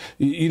push.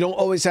 You don't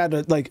always have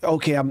to, like,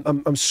 okay,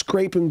 I'm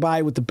scraping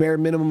by with the bare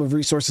minimum of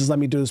resources, let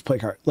me do this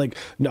plague heart. Like,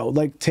 no,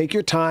 like, take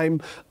your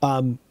time.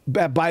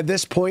 By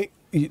this point,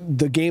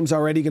 the game's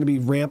already going to be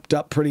ramped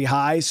up pretty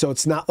high, so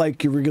it's not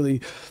like you're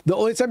really, the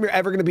only time you're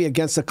ever going to be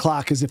against the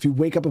clock is if you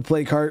wake up a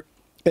plague heart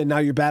and now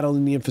you're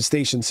battling the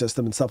infestation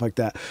system and stuff like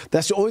that.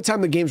 That's the only time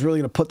the game's really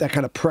going to put that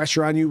kind of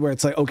pressure on you, where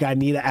it's like, okay, I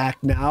need to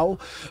act now.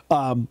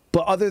 But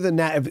other than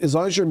that, as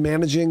long as you're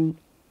managing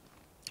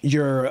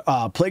your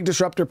plague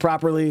disruptor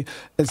properly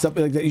and stuff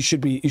like that, you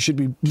should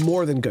be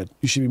more than good.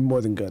 You should be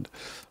more than good.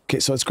 Okay,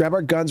 so let's grab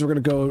our guns. We're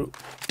gonna go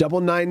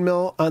double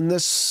 9mm on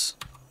this.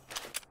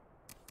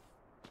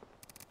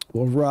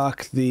 We'll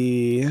rock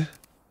this.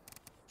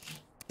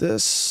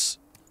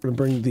 We're gonna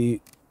bring the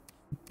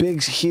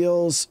big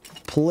heals,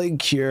 plague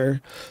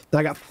cure. Now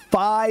I got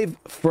 5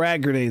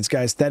 frag grenades,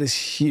 guys. That is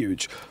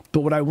huge.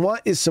 But what I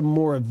want is some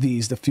more of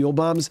these, the fuel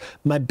bombs.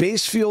 My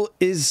base fuel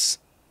is,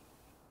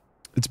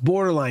 it's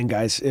borderline,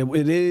 guys.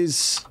 It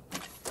is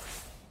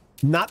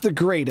not the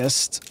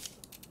greatest.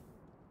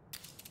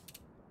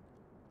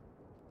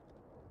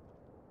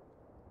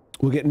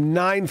 We'll get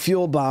 9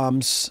 fuel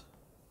bombs.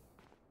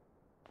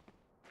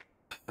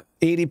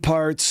 80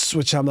 parts,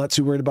 which I'm not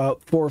too worried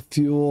about. 4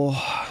 fuel.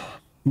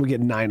 We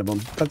get 9 of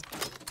them.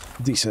 That's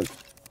decent.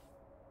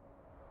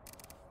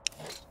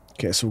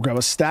 Okay, so we'll grab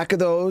a stack of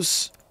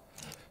those.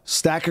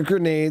 Stack of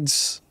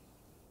grenades.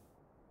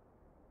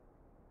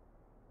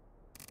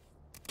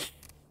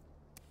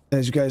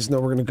 As you guys know,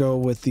 we're going to go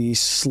with the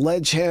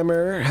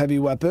sledgehammer heavy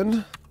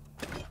weapon.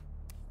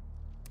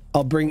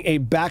 I'll bring a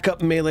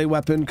backup melee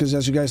weapon because,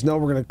 as you guys know,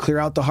 we're going to clear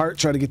out the heart,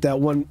 try to get that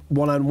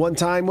one-on-one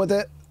time with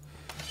it.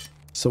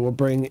 So we'll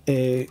bring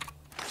a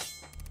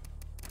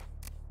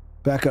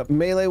backup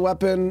melee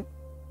weapon.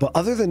 But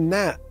other than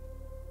that,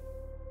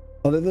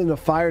 other than the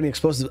fire and the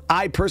explosives,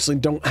 I personally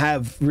don't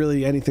have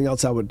really anything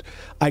else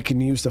I can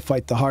use to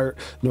fight the heart.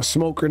 No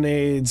smoke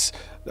grenades,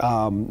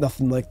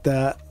 nothing like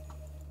that.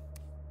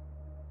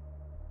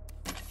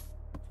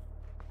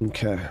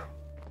 Okay.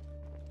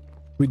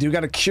 We do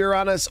got a cure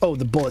on us. Oh,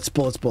 the bullets.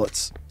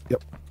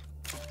 Yep.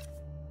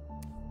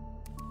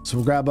 So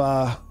we'll grab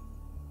a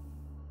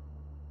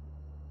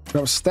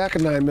stack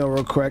of 9mm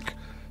real quick.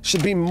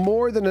 Should be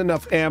more than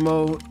enough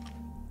ammo.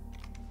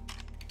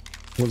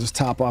 We'll just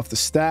top off the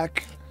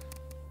stack.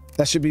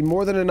 That should be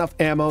more than enough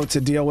ammo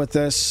to deal with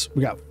this.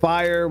 We got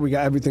fire. We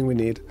got everything we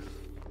need.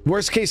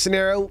 Worst case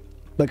scenario,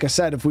 like I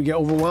said, if we get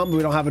overwhelmed,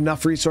 we don't have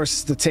enough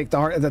resources to take the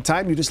heart at the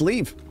time, you just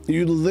leave.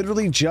 You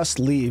literally just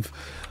leave.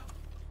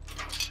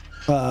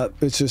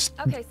 It's just...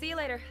 Okay, see you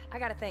later. I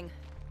got a thing.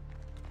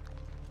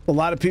 A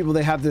lot of people,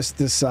 they have this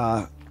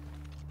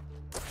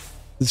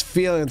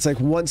feeling. It's like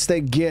once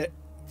they get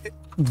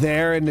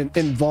there and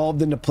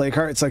involved in the plague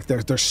heart, it's like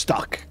they're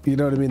stuck. You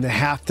know what I mean? They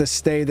have to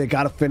stay. They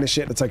got to finish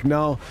it. It's like,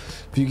 no,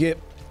 if you get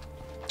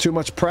too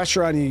much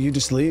pressure on you, you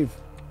just leave.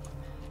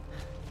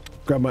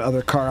 Grab my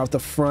other car out the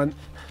front.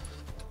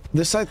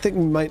 This, I think,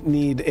 might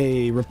need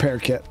a repair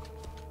kit.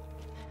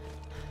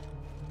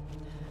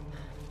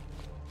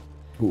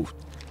 Ooh.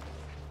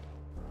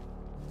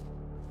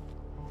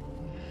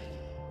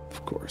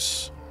 Of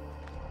course.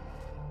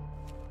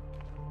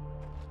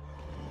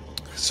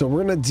 So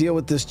we're gonna deal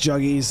with this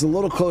Juggy. He's a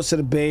little close to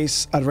the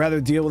base. I'd rather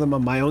deal with him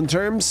on my own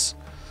terms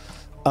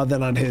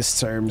than on his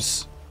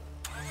terms.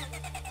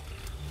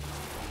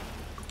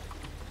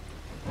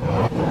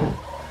 I'm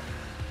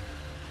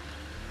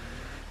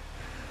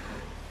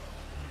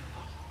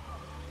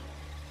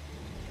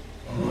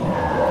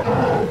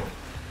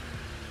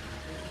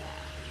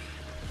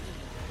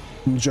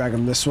gonna drag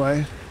him this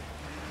way.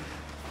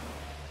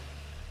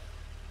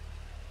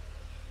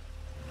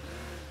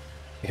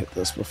 Hit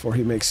this before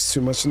he makes too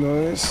much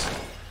noise.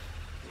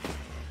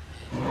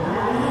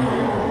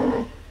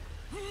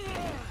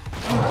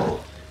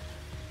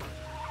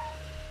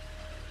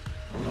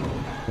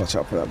 Watch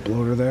out for that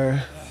bloater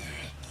there.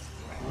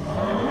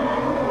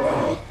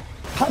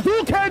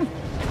 Hadouken!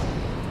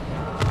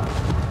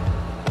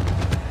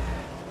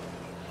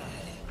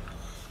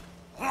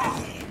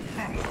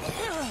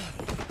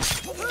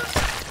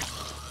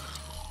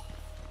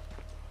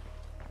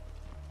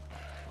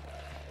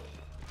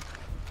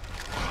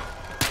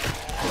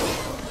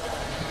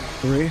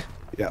 Three?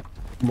 Yeah,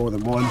 more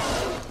than one.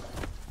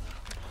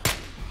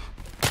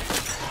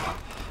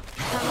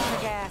 Come on the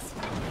gas.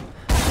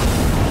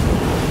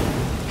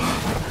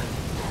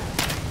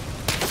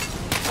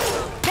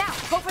 Now,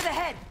 go for the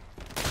head.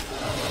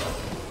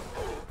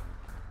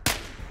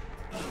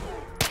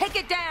 Take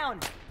it down.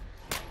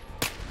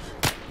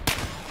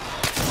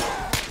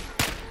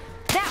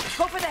 Now,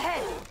 go for the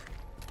head.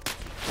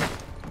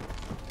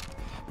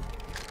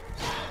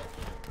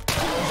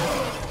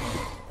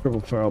 Triple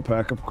feral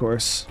pack, of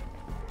course.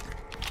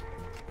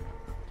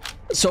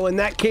 So in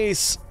that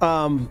case,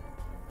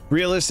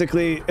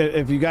 realistically,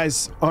 if you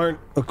guys aren't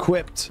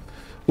equipped,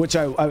 which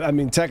I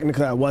mean,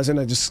 technically I wasn't,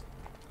 I just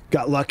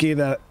got lucky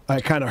that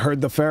I kind of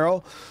heard the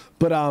feral,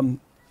 but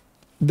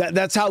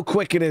that's how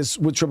quick it is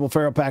with triple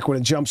feral pack when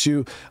it jumps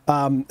you,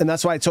 and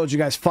that's why I told you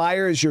guys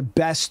fire is your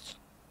best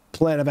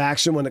plan of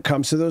action when it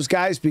comes to those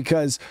guys,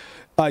 because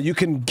you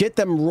can get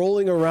them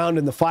rolling around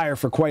in the fire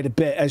for quite a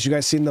bit. As you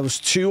guys seen, those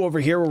two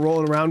over here were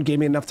rolling around, gave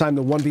me enough time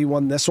to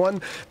 1v1 this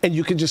one, and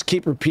you can just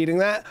keep repeating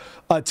that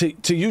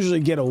to usually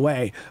get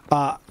away.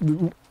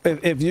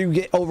 If you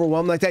get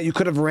overwhelmed like that, you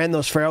could have ran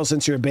those ferals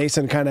into your base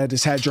and kind of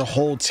just had your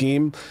whole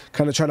team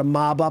kind of try to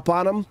mob up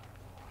on them.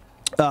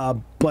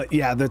 But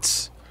yeah,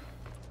 that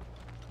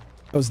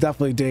was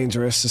definitely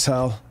dangerous as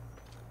hell.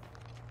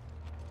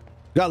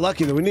 Got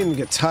lucky that we didn't even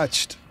get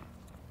touched.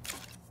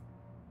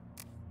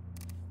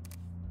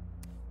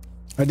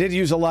 I did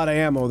use a lot of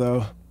ammo,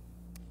 though.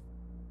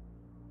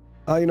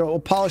 You know, we'll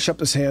polish up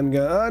this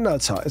handgun. No,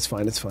 it's hot. It's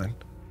fine. It's fine.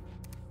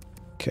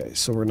 Okay,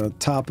 so we're going to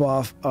top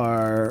off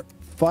our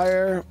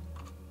fire.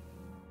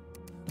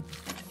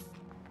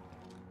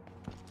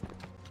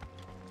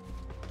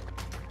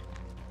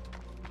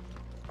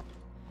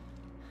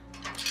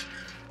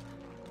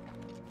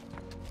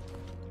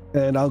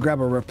 And I'll grab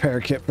a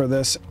repair kit for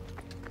this.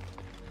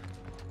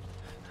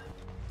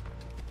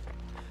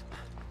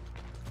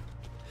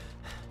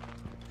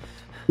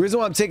 The reason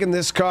why I'm taking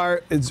this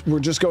car is we're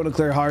just going to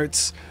clear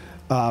hearts.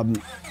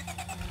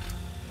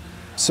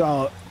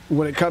 So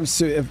when it comes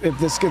to if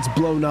this gets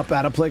blown up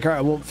at a play car,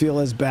 I won't feel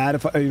as bad.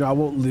 If I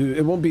won't lose.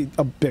 It won't be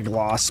a big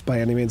loss by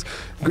any means.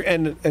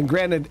 And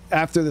granted,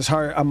 after this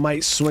heart, I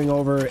might swing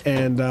over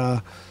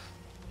and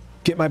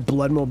get my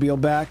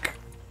bloodmobile back.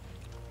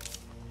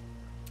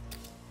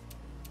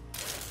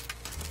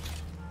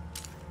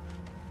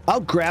 I'll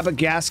grab a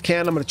gas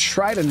can. I'm going to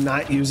try to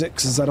not use it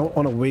because I don't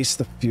want to waste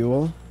the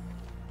fuel.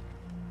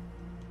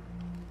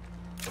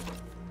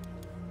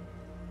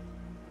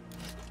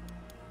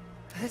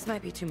 This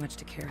might be too much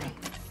to carry.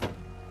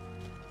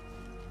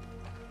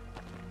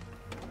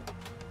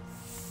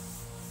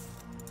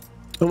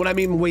 And when I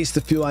mean waste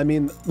of fuel, I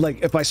mean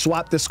like if I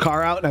swap this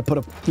car out and I put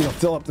a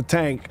fill up the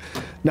tank,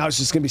 now it's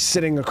just gonna be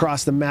sitting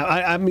across the map.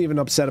 I'm even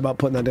upset about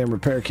putting that damn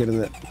repair kit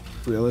in it,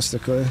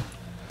 realistically.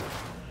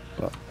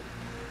 But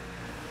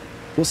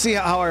we'll see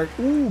how our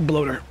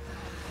bloater.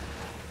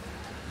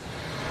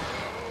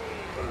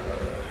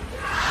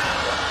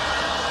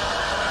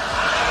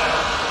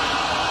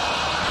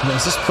 Now,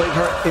 is this plate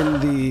cart in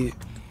the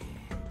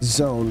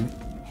zone?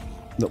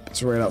 Nope,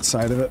 it's right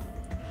outside of it.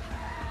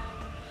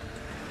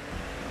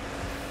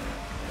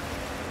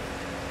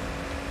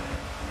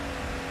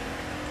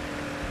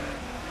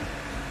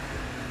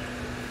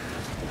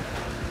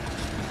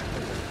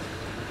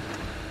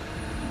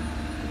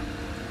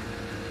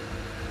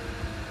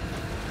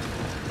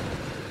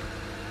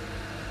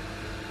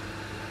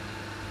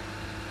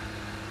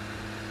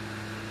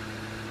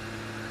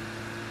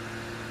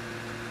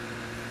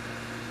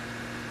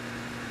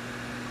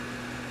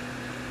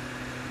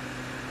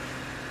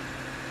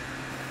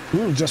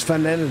 Just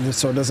found ended,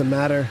 so it doesn't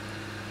matter.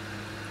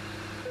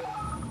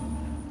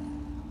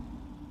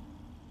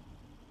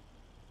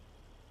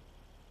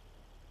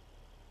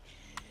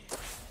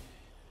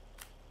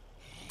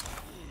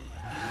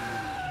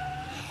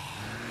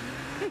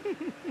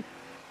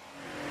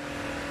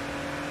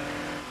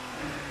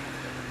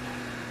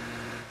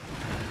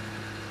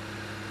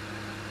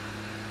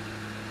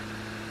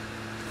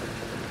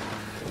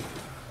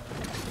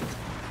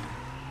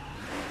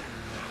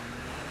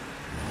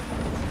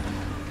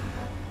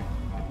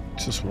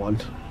 Just one.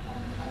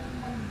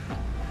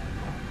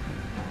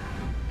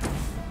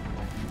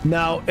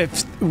 Now,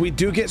 if we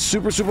do get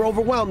super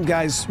overwhelmed,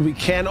 guys, we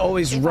can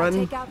always run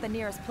take out the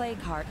nearest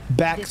plague cart,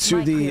 back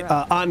to the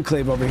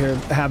enclave over here.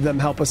 Have them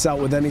help us out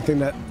with anything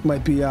that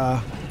might be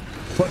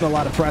putting a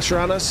lot of pressure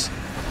on us.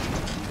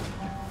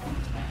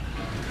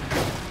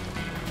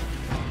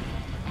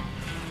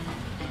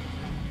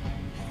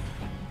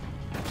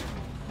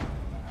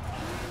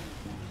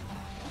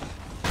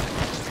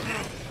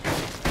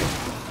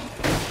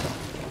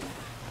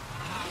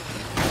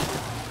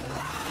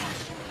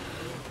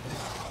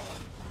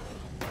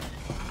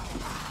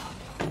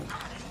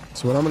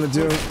 So what I'm gonna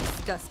do,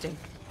 disgusting.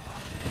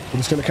 I'm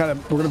just gonna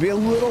we're gonna be a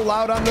little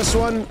loud on this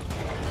one,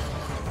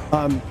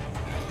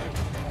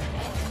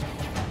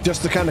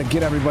 just to kind of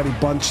get everybody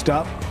bunched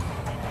up.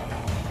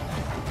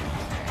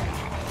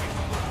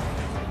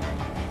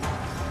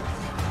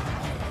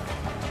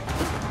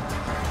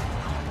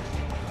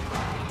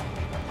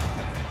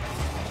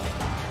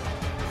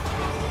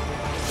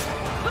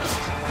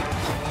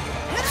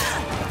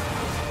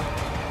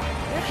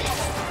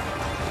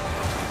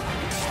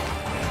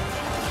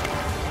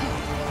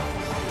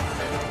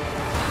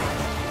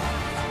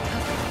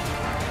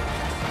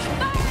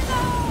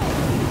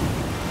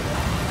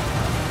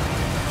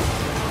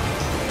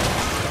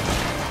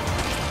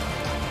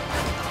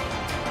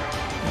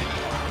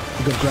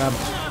 Good grab.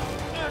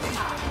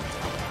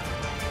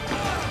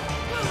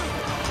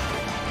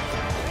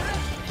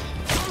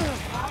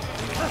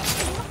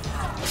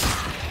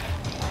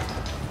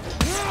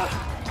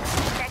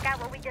 Check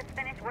out what we just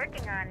finished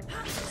working on.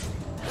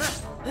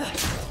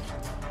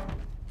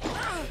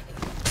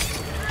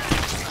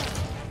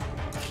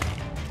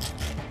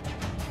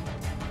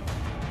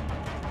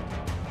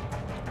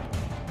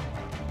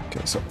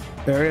 Okay, so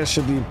area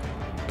should be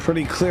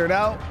pretty cleared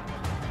out.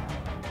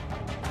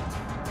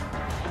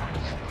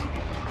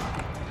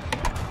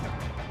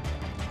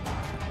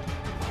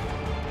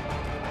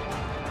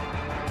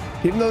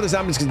 Even though the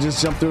zombies can just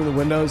jump through the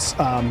windows,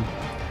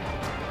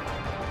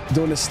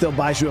 doing this still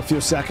buys you a few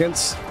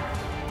seconds.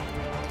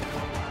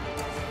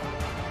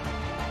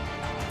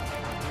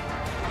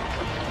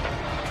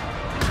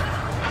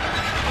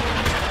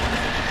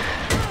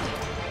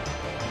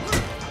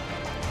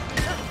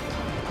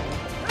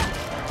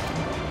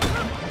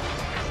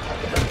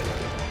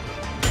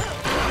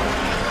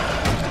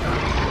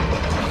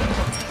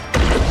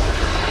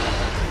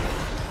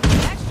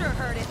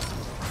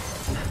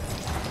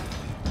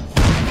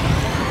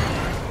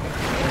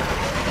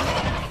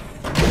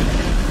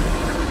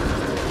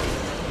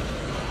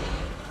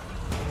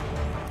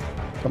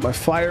 Got my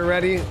fire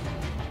ready.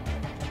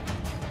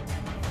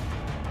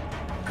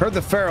 Heard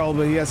the feral,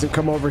 but he hasn't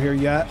come over here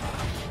yet.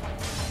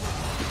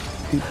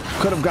 He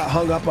could have got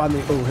hung up on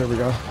the... Oh, here we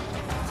go.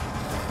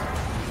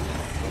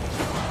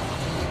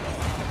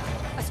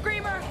 A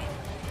screamer.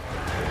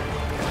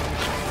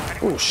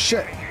 Oh,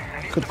 shit.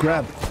 Good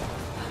grab.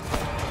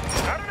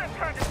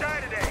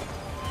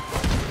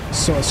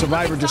 So a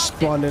survivor just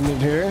spawned in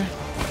here.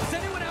 Is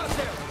anyone out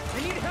there?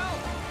 I need help.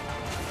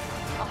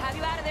 I'll have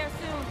you out of there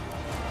soon.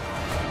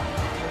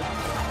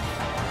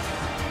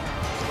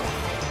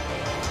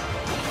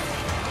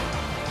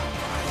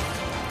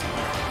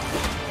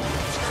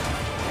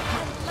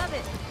 Love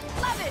it.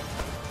 Love it.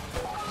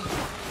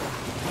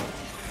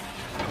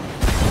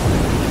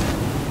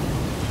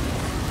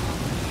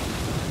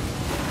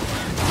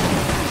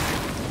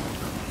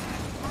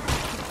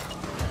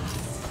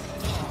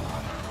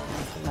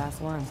 That's the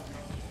last one.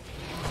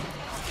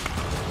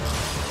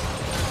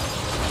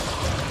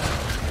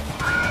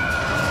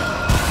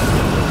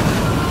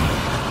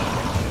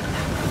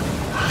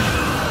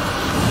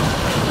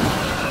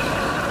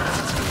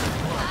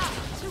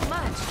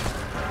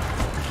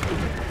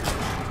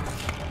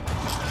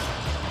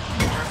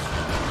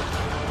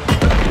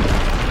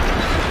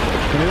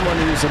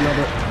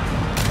 Another.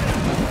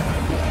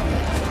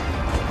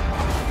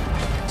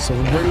 So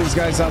we'll bring these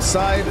guys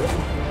outside.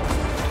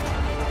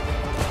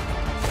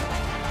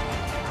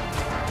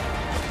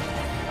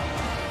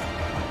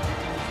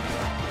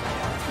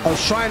 I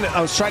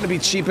was trying to be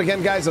cheap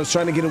again, guys. I was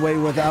trying to get away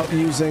without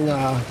using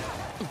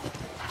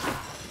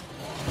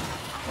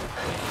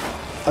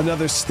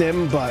another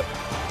stim, but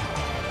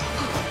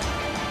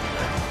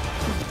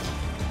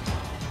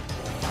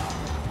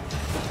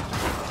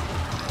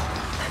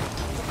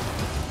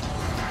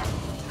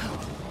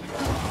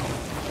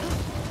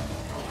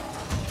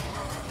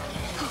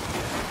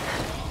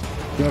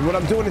what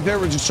I'm doing there,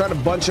 we're just trying to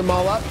bunch them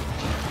all up.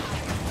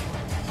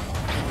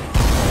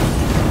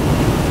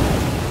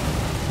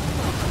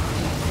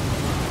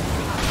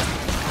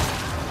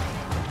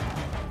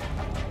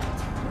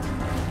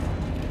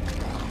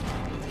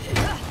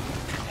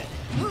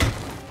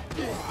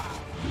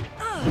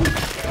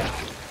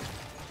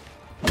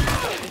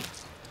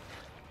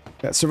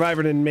 That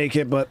survivor didn't make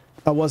it, but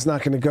I was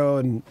not going to go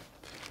and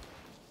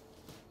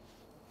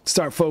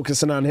start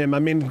focusing on him. I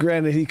mean,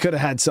 granted, he could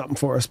have had something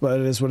for us,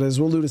 but it is what it is.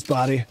 We'll loot his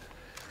body.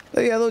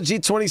 But yeah, a little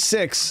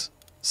G26.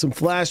 Some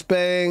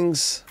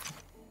flashbangs.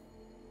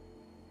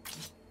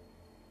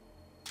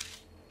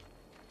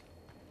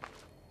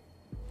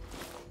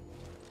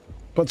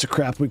 Bunch of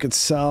crap we could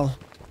sell.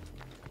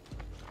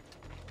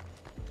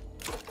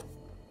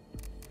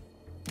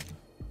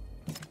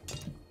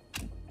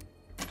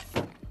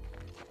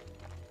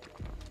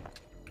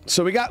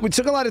 So we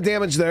took a lot of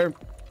damage there.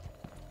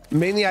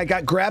 Mainly, I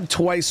got grabbed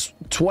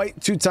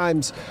two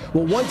times.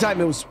 Well, one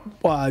time it was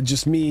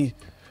just me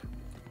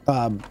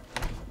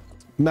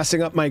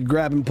messing up my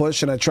grab and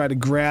push, and I tried to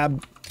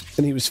grab,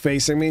 and he was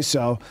facing me,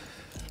 so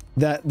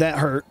that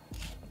hurt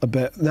a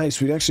bit. Nice,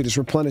 we actually just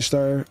replenished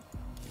our...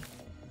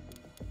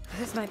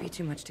 This might be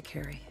too much to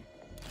carry.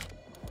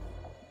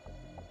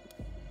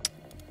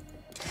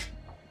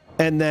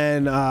 And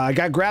then I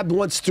got grabbed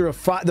once through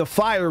the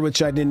fire,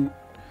 which I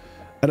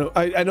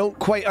don't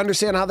quite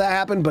understand how that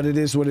happened, but it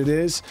is what it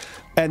is.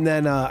 And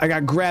then I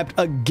got grabbed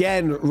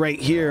again right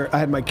here. I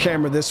had my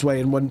camera this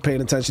way and wasn't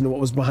paying attention to what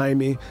was behind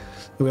me.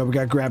 We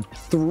got grabbed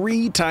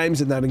 3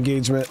 times in that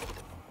engagement.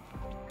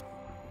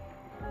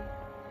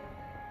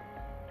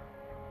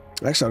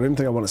 Actually, I don't even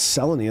think I want to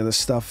sell any of this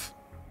stuff.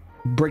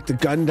 Break the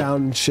gun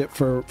down and shit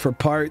for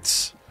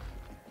parts.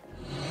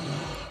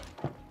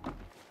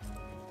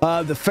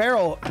 The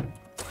feral,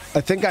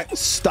 I think, got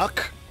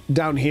stuck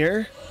down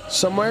here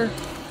somewhere.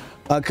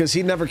 Because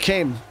he never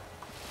came.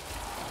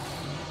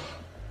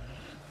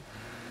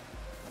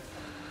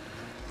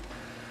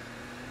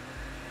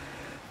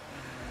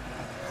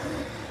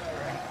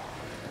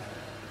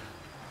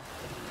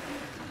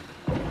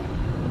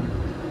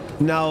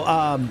 Now,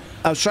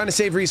 I was trying to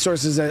save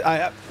resources.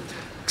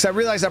 Because I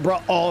realized I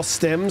brought all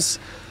stims.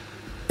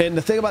 And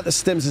the thing about the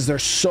stims is they're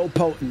so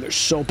potent, they're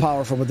so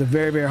powerful, but they're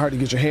very, very hard to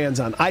get your hands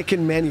on. I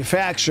can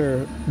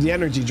manufacture the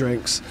energy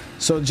drinks.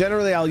 So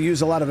generally I'll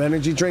use a lot of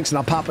energy drinks and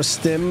I'll pop a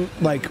stim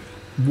like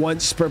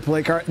once per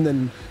play cart and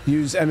then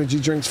use energy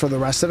drinks for the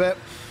rest of it.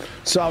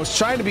 So I was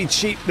trying to be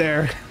cheap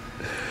there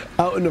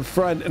out in the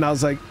front, and I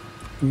was like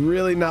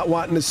really not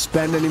wanting to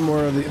spend any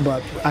more of the,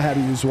 but I had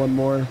to use one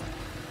more.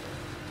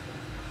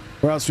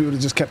 Or else we would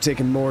have just kept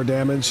taking more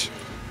damage.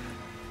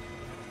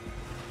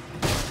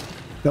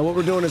 Now what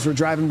we're doing is we're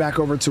driving back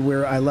over to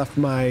where I left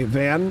my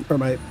van, or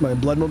my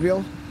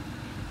bloodmobile.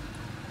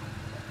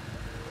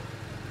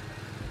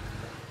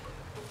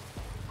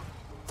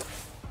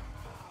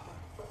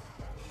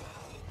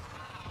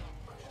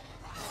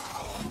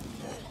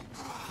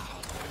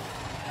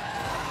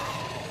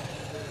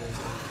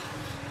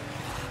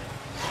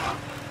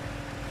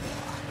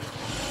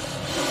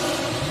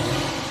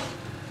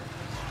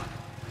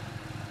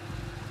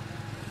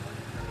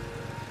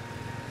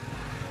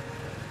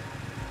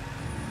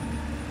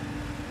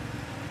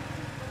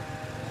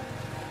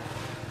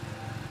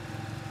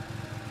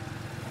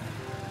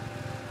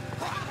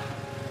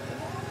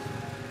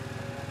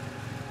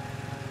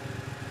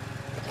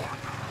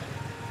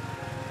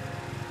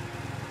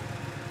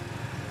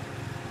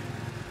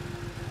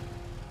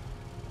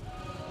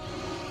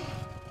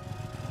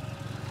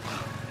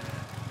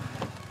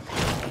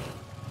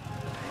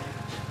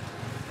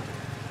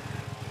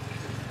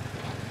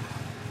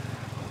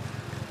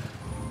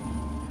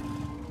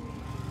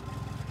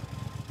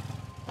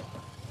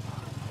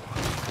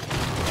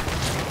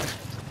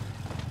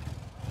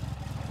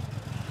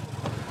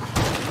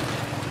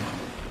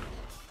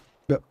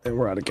 Yep, and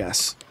we're out of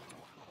gas.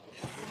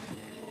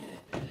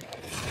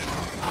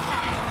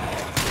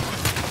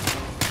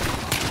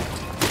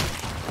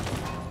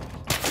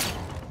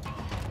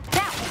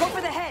 Now, go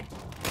for the head.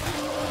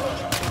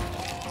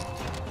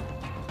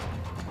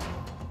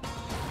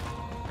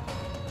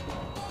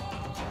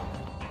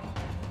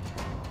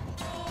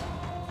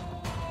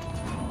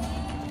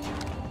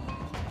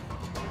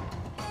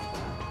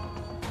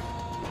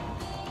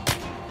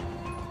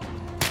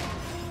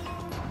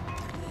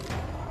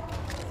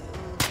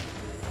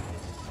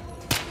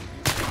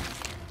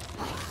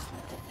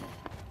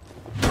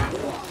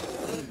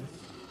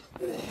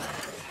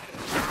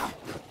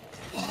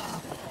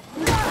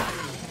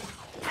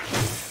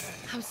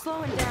 I'm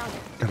slowing down.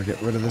 Gotta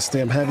get rid of this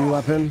damn heavy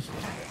weapon.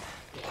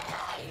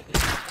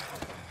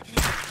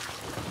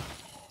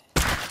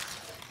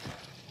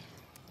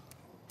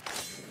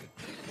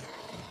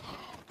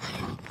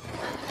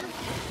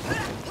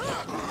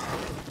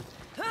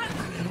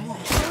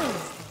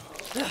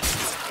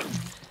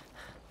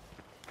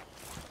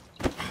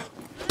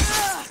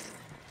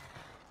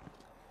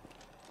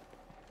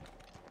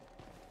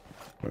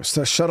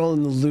 Start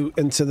shuttling the loot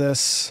into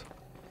this.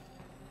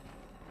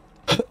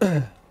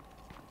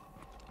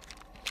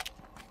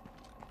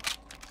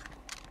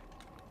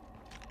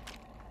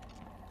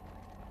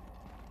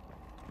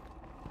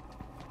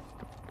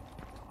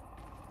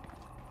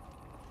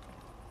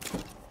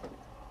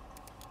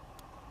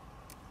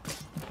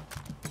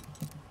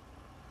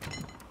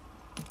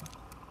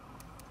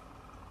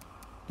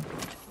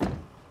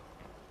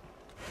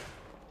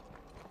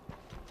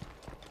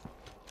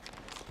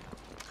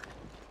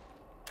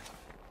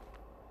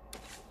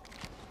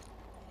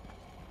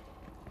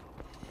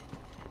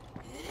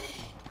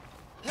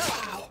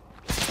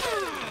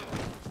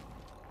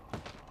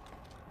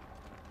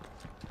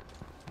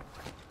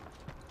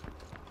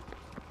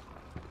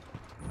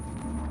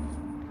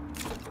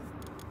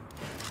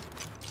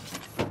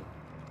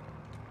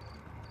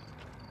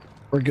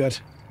 We're good.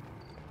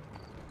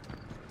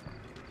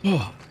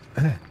 Oh.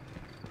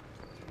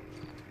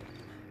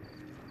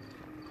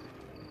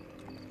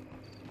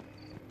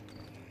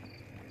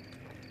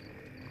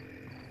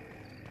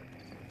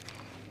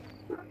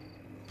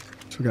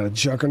 So we got a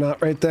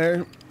juggernaut right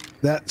there.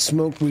 That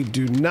smoke we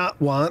do not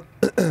want.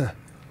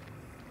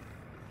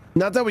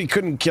 Not that we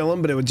couldn't kill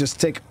him, but it would just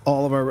take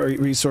all of our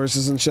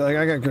resources and shit. Like,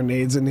 I got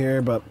grenades in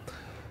here, but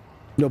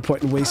no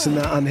point in wasting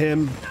that on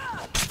him.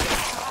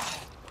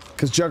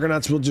 Because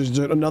juggernauts will just,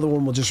 another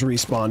one will just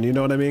respawn, you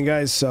know what I mean,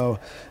 guys? So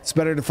it's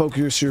better to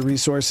focus your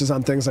resources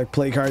on things like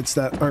plague hearts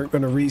that aren't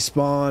going to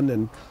respawn.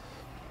 And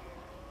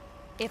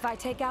if I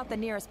take out the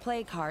nearest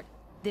plague heart,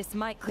 this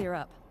might clear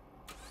up.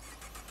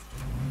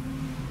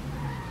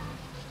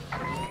 You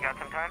got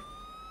some time?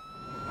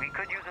 We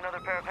could use another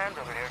pair of hands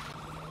over here.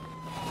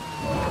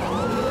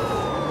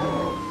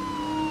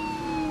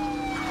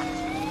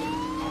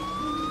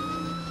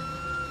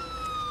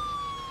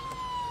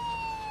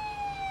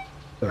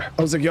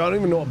 I was like, yo, I don't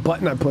even know what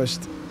button I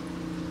pushed.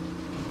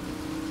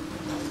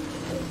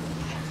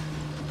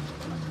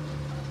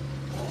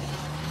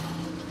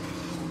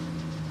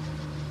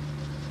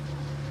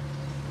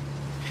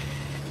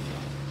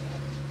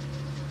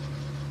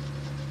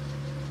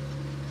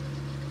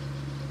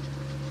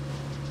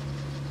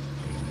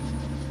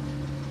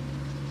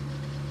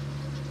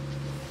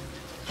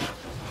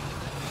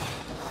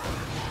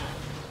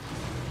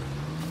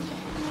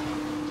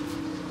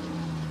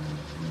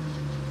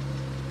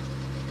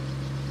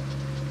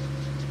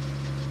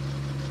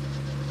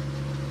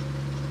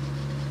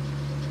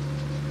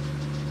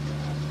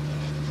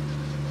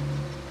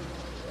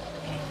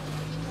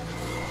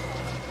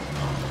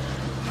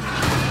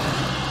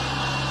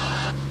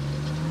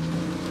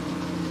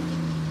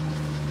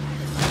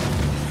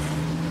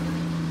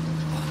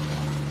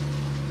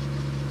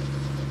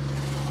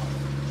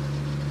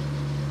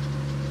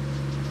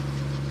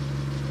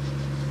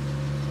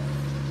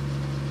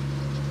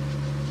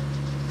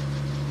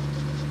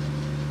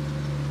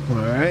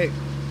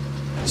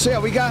 So yeah,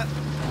 we got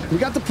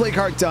the plague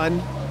heart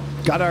done,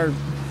 got our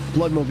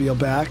bloodmobile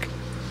back,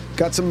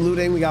 got some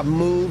looting, we got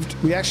moved.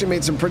 We actually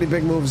made some pretty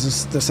big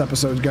moves this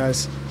episode,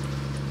 guys.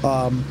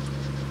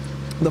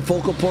 The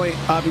focal point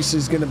obviously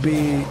is going to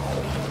be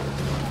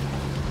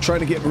trying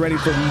to get ready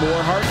for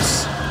more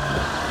hearts.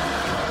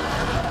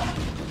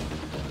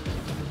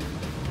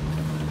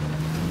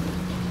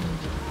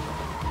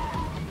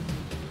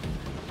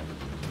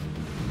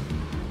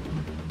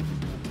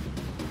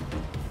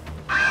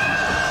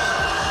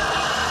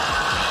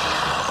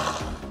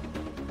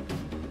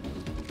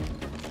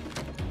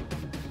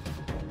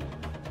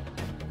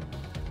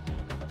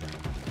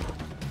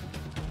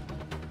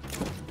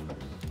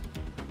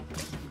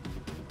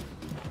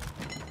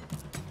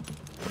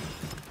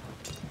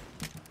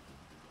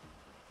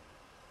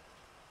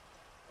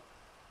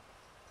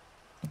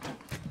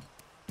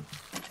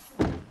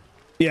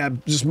 Yeah,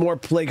 just more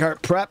plague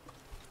heart prep.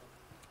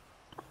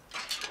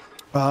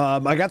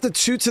 I got the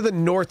two to the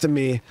north of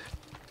me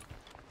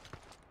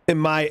in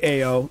my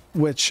AO,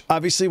 which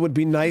obviously would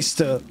be nice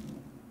to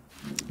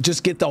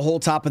just get the whole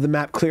top of the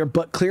map clear.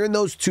 But clearing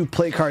those 2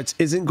 plague hearts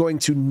isn't going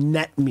to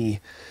net me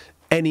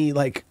any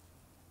like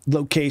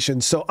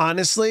location. So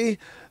honestly,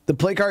 the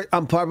plague heart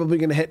I'm probably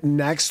going to hit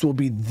next will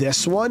be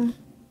this one.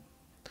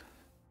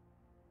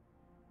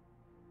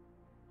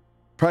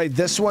 Probably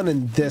this one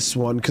and this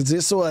one, because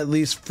this will at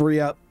least free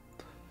up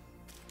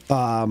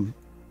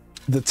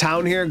the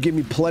town here, give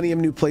me plenty of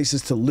new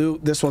places to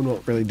loot. This one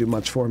won't really do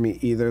much for me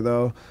either,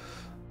 though.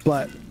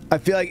 But I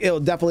feel like it'll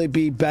definitely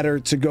be better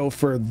to go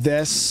for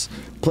this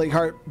plague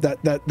heart.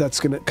 That's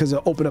gonna, because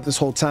it'll open up this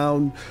whole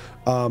town.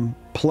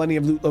 Plenty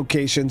of loot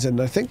locations, and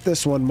I think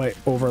this one might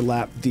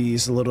overlap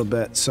these a little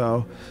bit.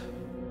 So.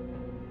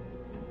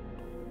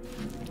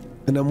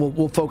 And then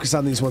we'll focus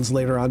on these ones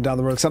later on down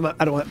the road, because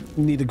I don't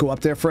need to go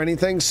up there for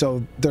anything,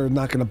 so they're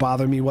not going to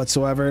bother me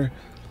whatsoever.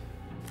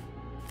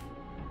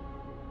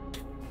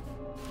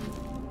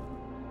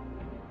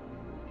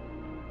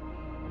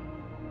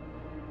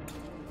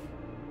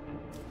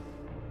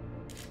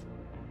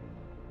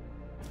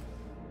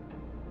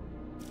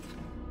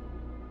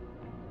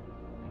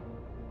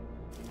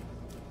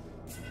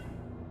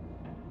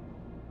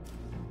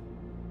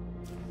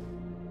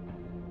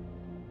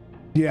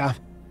 Yeah.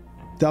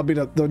 That'll be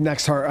the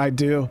next heart I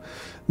do.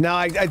 Now,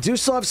 I do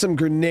still have some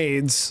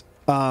grenades.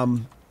 If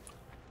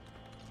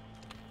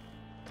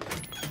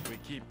we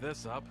keep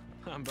this up,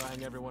 I'm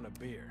buying everyone a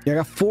beer. Yeah, I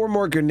got 4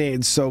 more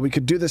grenades, so we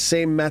could do the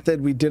same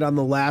method we did on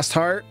the last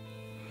heart.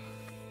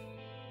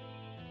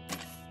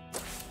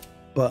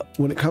 But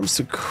when it comes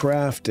to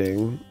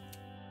crafting...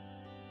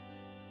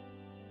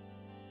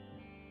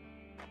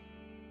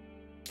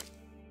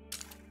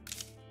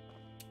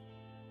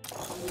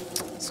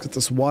 let's get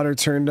this water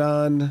turned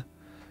on.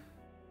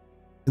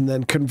 And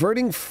then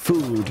converting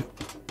food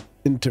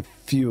into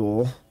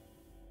fuel.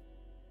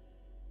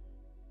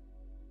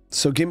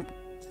 So give me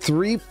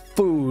 3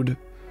 food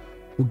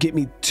will get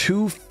me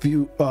 2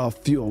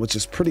 fuel, which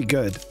is pretty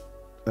good,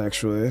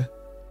 actually.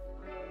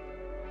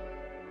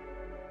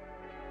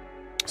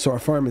 So our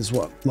farm is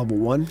what? Level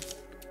 1?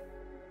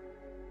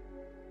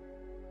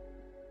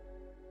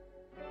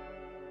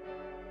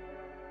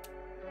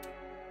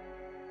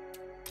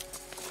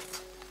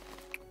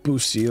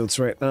 Boost yields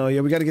right now.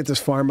 Yeah, we got to get this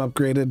farm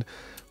upgraded.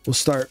 We'll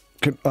start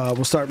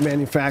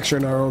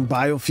manufacturing our own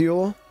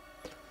biofuel.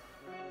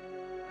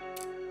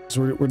 So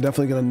we're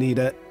definitely going to need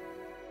it.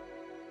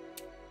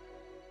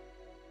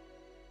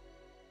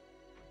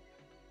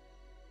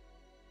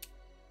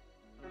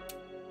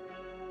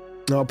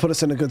 I'll put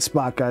us in a good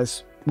spot,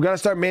 guys. We got to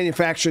start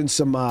manufacturing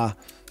some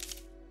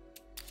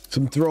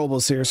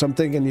throwables here. So I'm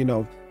thinking, you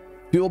know,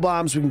 fuel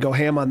bombs, we can go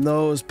ham on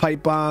those.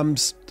 Pipe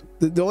bombs.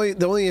 The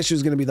only issue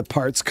is going to be the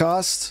parts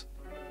cost.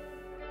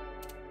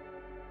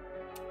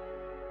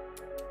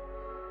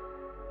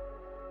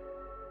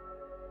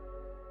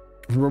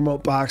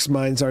 Remote box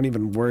mines aren't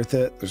even worth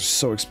it. They're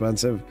so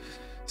expensive.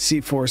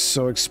 C4 is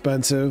so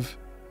expensive.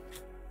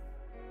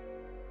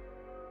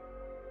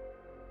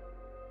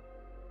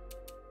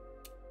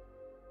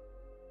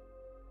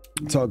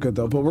 It's all good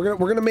though. But we're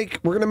gonna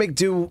make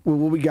do with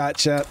what we got,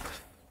 chat.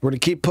 We're gonna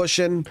keep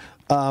pushing.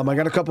 I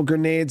got a couple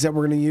grenades that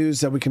we're gonna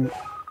use that we can.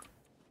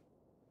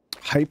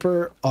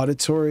 Hyper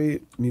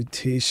auditory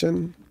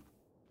mutation.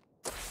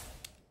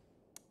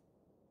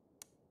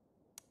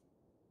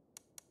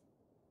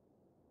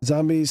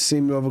 Zombies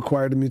seem to have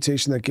acquired a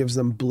mutation that gives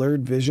them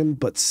blurred vision,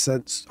 but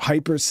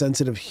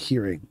hypersensitive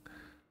hearing.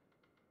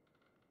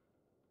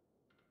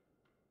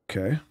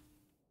 Okay.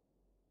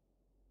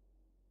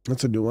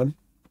 That's a new one.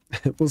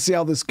 We'll see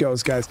how this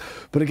goes, guys.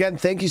 But again,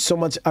 thank you so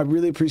much. I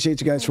really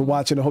appreciate you guys for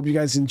watching. I hope you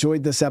guys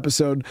enjoyed this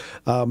episode.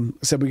 I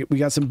said we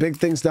got some big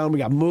things done. We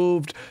got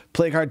moved,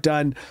 plague heart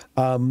done.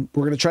 We're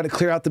going to try to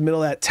clear out the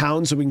middle of that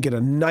town so we can get a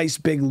nice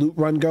big loot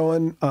run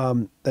going.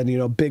 And, you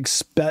know, big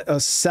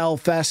sell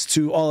fest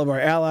to all of our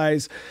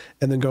allies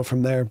and then go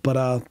from there.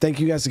 But thank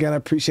you guys again. I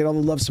appreciate all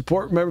the love,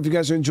 support. Remember, if you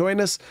guys are enjoying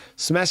this,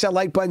 smash that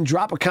like button,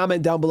 drop a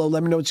comment down below.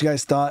 Let me know what you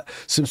guys thought.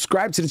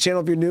 Subscribe to the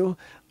channel if you're new.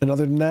 And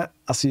other than that,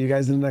 I'll see you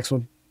guys in the next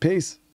one. Peace.